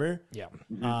respectable number. Yeah.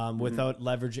 Without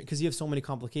leveraging, because you have so many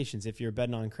complications. If you're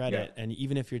betting on credit, and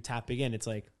even if you're tapping in, it's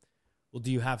like, well,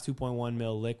 do you have 2.1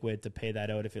 mil liquid to pay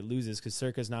that out if it loses? Because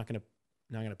Circa's not going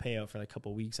to pay out for like a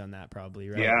couple weeks on that probably,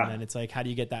 right? Yeah. And then it's like, how do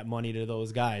you get that money to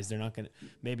those guys? They're not going to,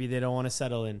 maybe they don't want to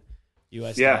settle in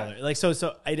US dollar. Like, so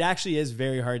it actually is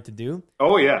very hard to do.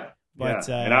 Oh yeah. But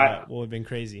what would have been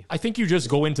crazy. I think you just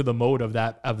go into the mode of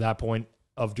that point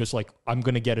of just like, I'm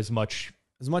going to get as much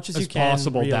as you can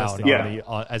possible down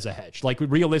as a hedge. Like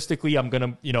realistically, I'm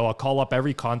going to, I'll call up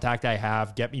every contact I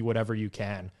have, get me whatever you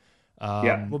can.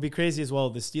 Will be crazy as well.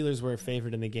 The Steelers were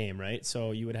favored in the game, right?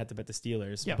 So you would have to bet the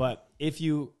Steelers. Yeah. But if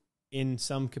you, in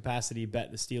some capacity,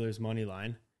 bet the Steelers money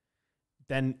line,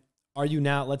 then are you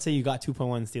now, let's say you got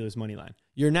 2.1 Steelers money line.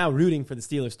 You're now rooting for the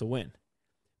Steelers to win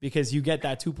because you get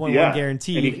that 2.1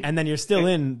 guaranteed, and then you're still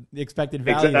in the expected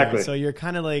value. Exactly. Right? So you're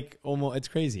kind of like almost, it's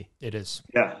crazy. It is.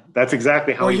 Yeah, that's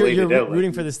exactly how you're laid it out.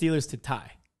 Rooting for the Steelers to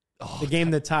tie. Oh, the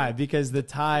game to tie, because the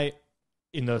tie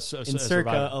in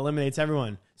Circa eliminates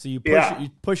everyone. So you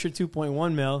push your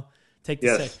 2.1 mil, take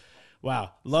the 6.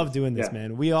 Wow, love doing this,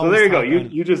 man. So there you go.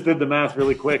 You just did the math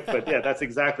really quick, but yeah, that's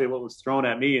exactly what was thrown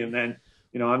at me. And then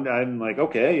I'm like,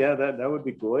 okay, yeah, that would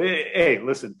be cool. Hey,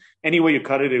 listen, any way you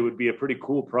cut it, it would be a pretty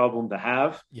cool problem to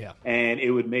have. Yeah. And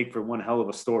it would make for one hell of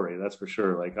a story. That's for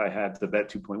sure. Like I had to bet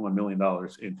 $2.1 million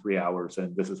in 3 hours,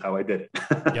 and this is how I did it.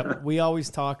 Yep. We always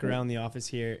talk around the office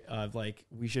here of like,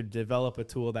 we should develop a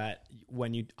tool that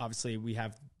obviously we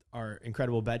have our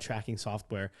incredible bet tracking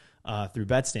software through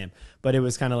Betstamp, but it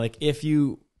was kind of like,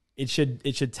 it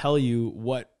should tell you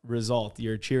what result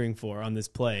you're cheering for on this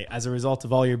play as a result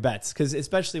of all your bets. Because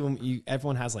especially when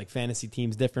everyone has like fantasy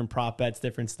teams, different prop bets,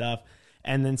 different stuff.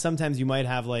 And then sometimes you might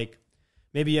have like,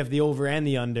 maybe you have the over and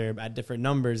the under at different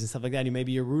numbers and stuff like that. And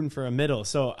maybe you're rooting for a middle.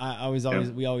 So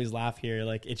we always laugh here.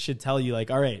 Like it should tell you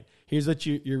like, all right, here's what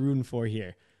you're rooting for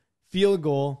here. Field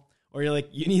goal, or you're like,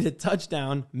 you need a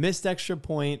touchdown, missed extra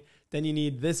point. Then you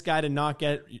need this guy to not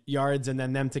get yards and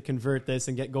then them to convert this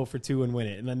and go for 2 and win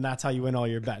it. And then that's how you win all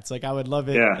your bets. Like I would love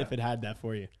it if it had that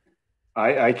for you.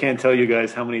 I can't tell you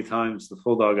guys how many times the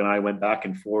Full Dog and I went back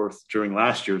and forth during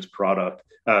last year's project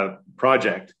about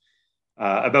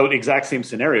exact same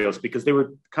scenarios, because they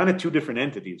were kind of two different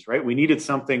entities, right? We needed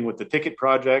something with the ticket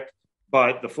project,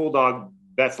 but the Full Dog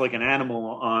bets like an animal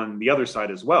on the other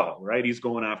side as well, right? He's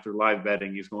going after live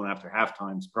betting. He's going after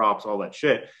halftimes, props, all that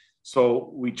shit.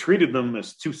 So we treated them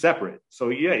as two separate. So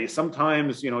yeah,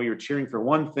 sometimes, you're cheering for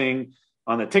one thing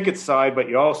on the ticket side, but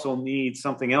you also need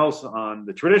something else on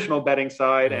the traditional betting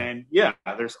side. And yeah,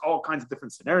 there's all kinds of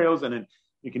different scenarios. And then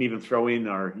you can even throw in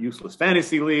our useless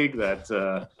fantasy league that,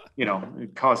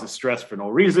 it causes stress for no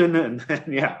reason. And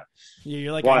yeah,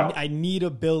 you're like, I need a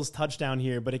Bills touchdown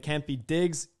here, but it can't be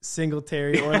Diggs,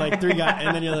 Singletary, or like 3 guys.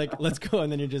 And then you're like, let's go.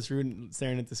 And then you're just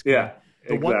staring at the screen. Yeah.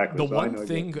 The one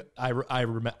thing I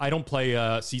remember, I don't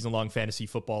play season-long fantasy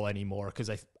football anymore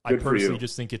because I personally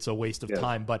just think it's a waste of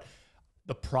time. But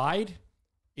the pride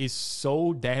is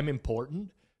so damn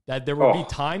important that there would be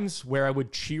times where I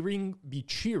would be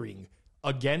cheering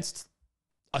against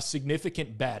a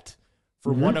significant bet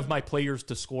for one of my players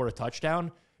to score a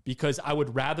touchdown, because I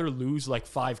would rather lose like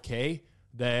 $5,000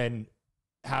 than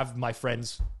have my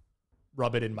friends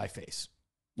rub it in my face.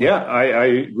 Yeah,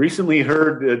 I recently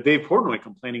heard Dave Portnoy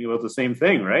complaining about the same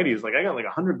thing, right? He's like, I got like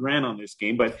 $100,000 on this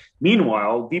game, but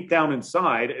meanwhile, deep down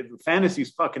inside,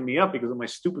 fantasy's fucking me up because of my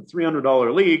stupid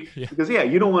 $300 league. Yeah. Because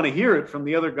you don't want to hear it from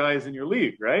the other guys in your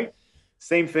league, right?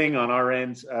 Same thing on our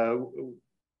end.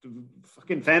 The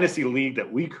fucking fantasy league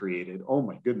that we created. Oh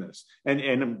my goodness.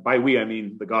 And by we, I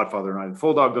mean the Godfather and I. The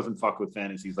Full Dog doesn't fuck with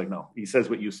fantasy. He's like, no, he says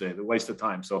what you say. The waste of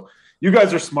time. So you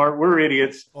guys are smart. We're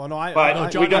idiots. Oh no,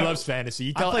 Johnny loves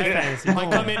fantasy. I play fantasy.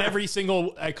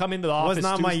 I come into the office. It was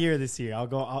not my year this year.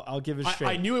 I'll give it straight.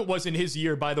 I knew it wasn't his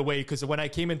year, by the way, because when I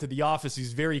came into the office,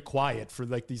 he's very quiet for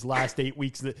like these last 8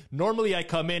 weeks. Normally I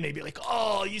come in, they'd be like,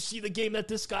 oh, you see the game that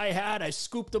this guy had? I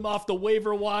scooped him off the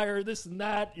waiver wire, this and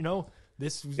that,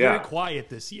 This was very quiet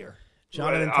this year.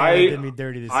 Jonathan Taylor did me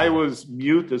dirty this year. I was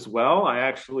mute as well. I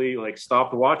actually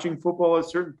stopped watching football at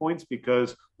certain points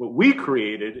because what we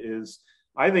created is,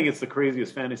 I think it's the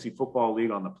craziest fantasy football league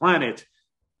on the planet.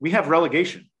 We have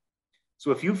relegation.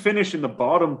 So if you finish in the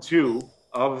bottom 2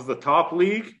 of the top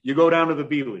league, you go down to the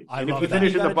B league. And if you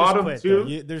finish in the bottom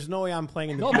 2, there's no way I'm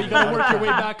playing in the B league. But you got to work your way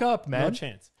back up, man. No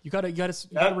chance. You got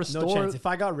to restore. No chance. If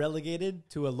I got relegated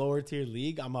to a lower tier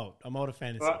league, I'm out. I'm out of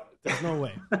fantasy. There's no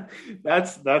way.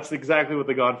 That's exactly what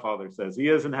the Godfather says. He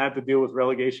hasn't had to deal with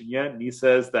relegation yet, and he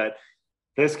says that,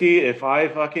 Pisky, if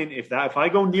I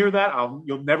go near that,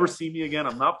 you'll never see me again.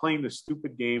 I'm not playing this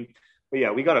stupid game. But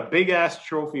yeah, we got a big ass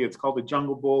trophy. It's called the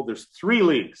Jungle Bowl. There's 3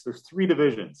 leagues. There's 3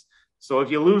 divisions. So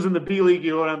if you lose in the B league,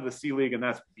 you go down to the C league, and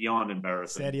that's beyond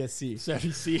embarrassing. Serie C.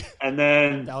 Serie C. And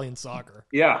then Italian soccer.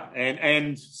 Yeah,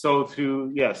 and so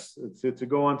to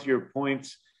go on to your point,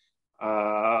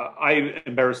 I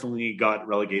embarrassingly got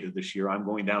relegated this year. I'm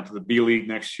going down to the B league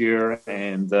next year,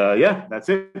 and that's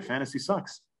it. Fantasy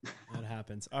sucks. That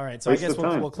happens. All right, so I guess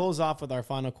we'll close off with our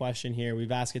final question here.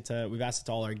 We've asked it to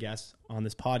all our guests on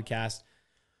this podcast.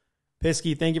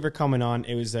 Pisky, thank you for coming on.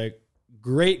 It was a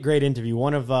great interview.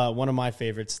 One of my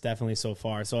favorites, definitely so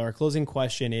far. So our closing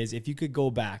question is: if you could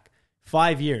go back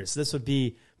 5 years, this would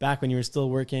be back when you were still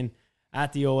working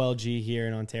at the OLG here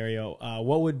in Ontario.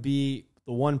 What would be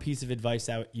the one piece of advice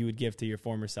that you would give to your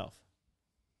former self?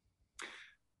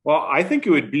 Well, I think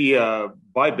it would be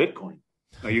buy Bitcoin.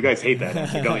 Oh, you guys hate that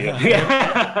answer, don't you?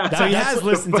 So he has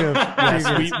listened to it. Yes,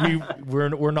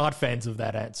 we're not fans of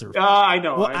that answer. I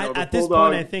know. Well, I know. At this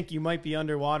point, I think you might be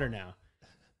underwater now.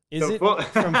 Is it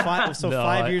from 5? So no,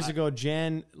 5 years ago,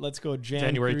 let's go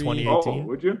January 3. 2018. Oh,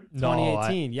 would you?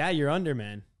 2018. Yeah, you're under,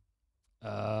 man.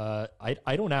 I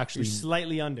don't actually. You're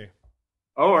slightly under.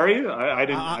 Oh, are you? I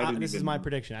didn't. This is my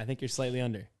prediction. I think you're slightly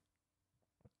under.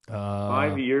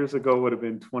 5 years ago would have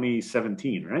been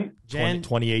 2017, right?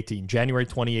 2018, January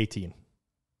 2018.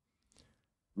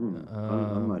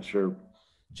 I'm not sure.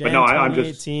 Jan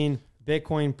 2018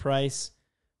 Bitcoin price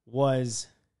was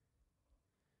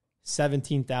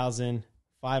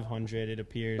 17,500. It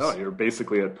appears. Oh, you're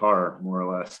basically at par, more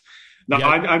or less. No, Yeah.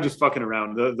 I'm just fucking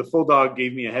around. The full dog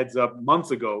gave me a heads up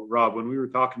months ago, Rob, when we were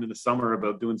talking in the summer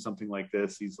about doing something like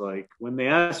this. He's like, when they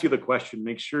ask you the question,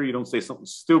 make sure you don't say something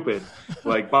stupid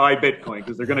like buy Bitcoin,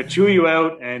 because they're going to chew you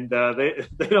out, and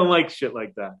they don't like shit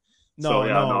like that.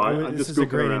 This is a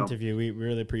great interview. We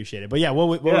really appreciate it. But yeah, what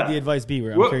would the advice be?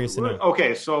 I'm curious to know.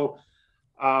 Okay, so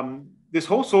this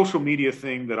whole social media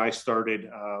thing that I started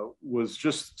was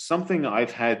just something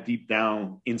I've had deep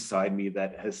down inside me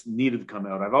that has needed to come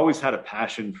out. I've always had a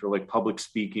passion for like public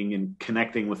speaking and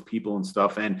connecting with people and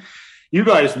stuff. And you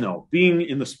guys know, being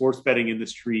in the sports betting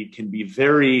industry can be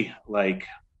very like,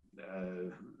 I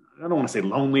don't want to say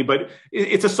lonely, but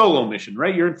it's a solo mission,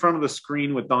 right? You're in front of the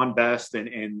screen with Don Best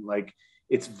and like,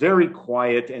 it's very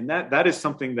quiet. And that is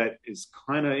something that is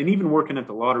kind of, and even working at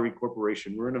the Lottery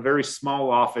Corporation, we're in a very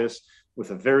small office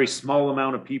with a very small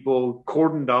amount of people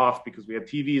cordoned off because we have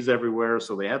TVs everywhere.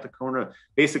 So they had to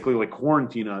basically like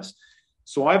quarantine us.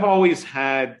 So I've always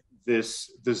had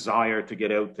this desire to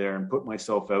get out there and put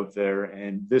myself out there.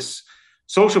 And this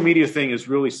social media thing is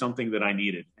really something that I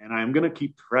needed. And I'm going to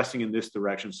keep pressing in this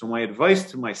direction. So my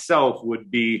advice to myself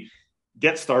would be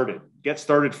get started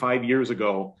 5 years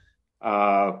ago.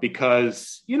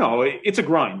 Because, you know, it's a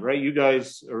grind, right? You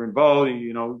guys are involved,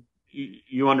 you know,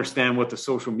 you understand what the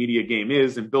social media game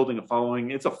is, and building a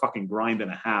following. It's a fucking grind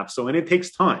and a half. So, and it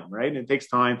takes time, right? And it takes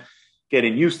time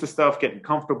getting used to stuff, getting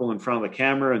comfortable in front of the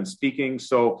camera and speaking.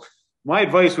 So my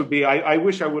advice would be, I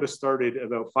wish I would have started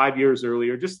about 5 years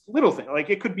earlier, just little things, like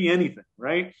it could be anything,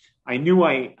 right? I knew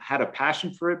I had a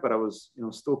passion for it, but I was, you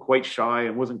know, still quite shy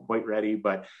and wasn't quite ready,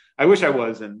 but I wish I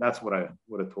was. And that's what I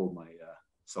would have told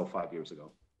myself 5 years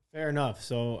ago. Fair enough.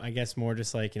 So I guess more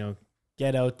just like, you know,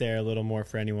 get out there a little more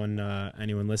for anyone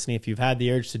listening. If you've had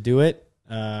the urge to do it,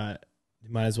 you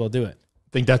might as well do it. I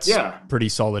think that's pretty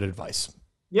solid advice.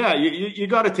 Yeah, you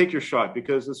got to take your shot,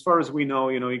 because as far as we know,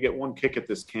 you know, you get one kick at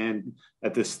this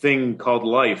thing called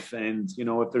life. And, you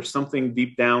know, if there's something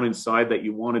deep down inside that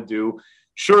you want to do,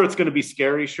 sure, it's going to be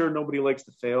scary. Sure, nobody likes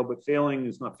to fail, but failing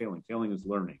is not failing. Failing is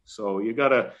learning. So you got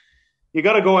to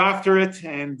go after it.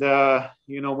 And,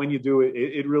 you know, when you do it,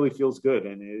 it really feels good,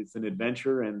 and it's an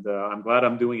adventure, and I'm glad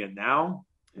I'm doing it now.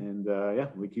 And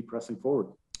we keep pressing forward.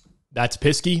 That's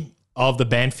Pisky of the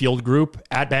Banfield Group,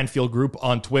 at Banfield Group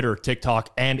on Twitter, TikTok,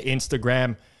 and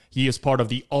Instagram. He is part of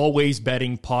the Always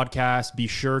Betting podcast. Be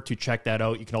sure to check that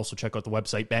out. You can also check out the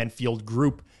website,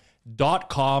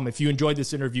 banfieldgroup.com. If you enjoyed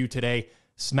this interview today,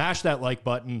 smash that like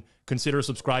button. Consider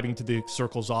subscribing to the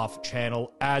Circles Off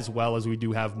channel, as well as we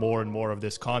do have more and more of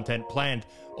this content planned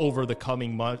over the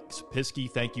coming months.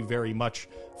 Pisky, thank you very much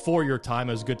for your time.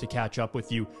 It was good to catch up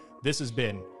with you. This has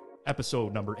been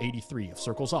episode number 83 of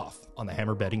Circles Off on the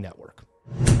Hammer Betting Network.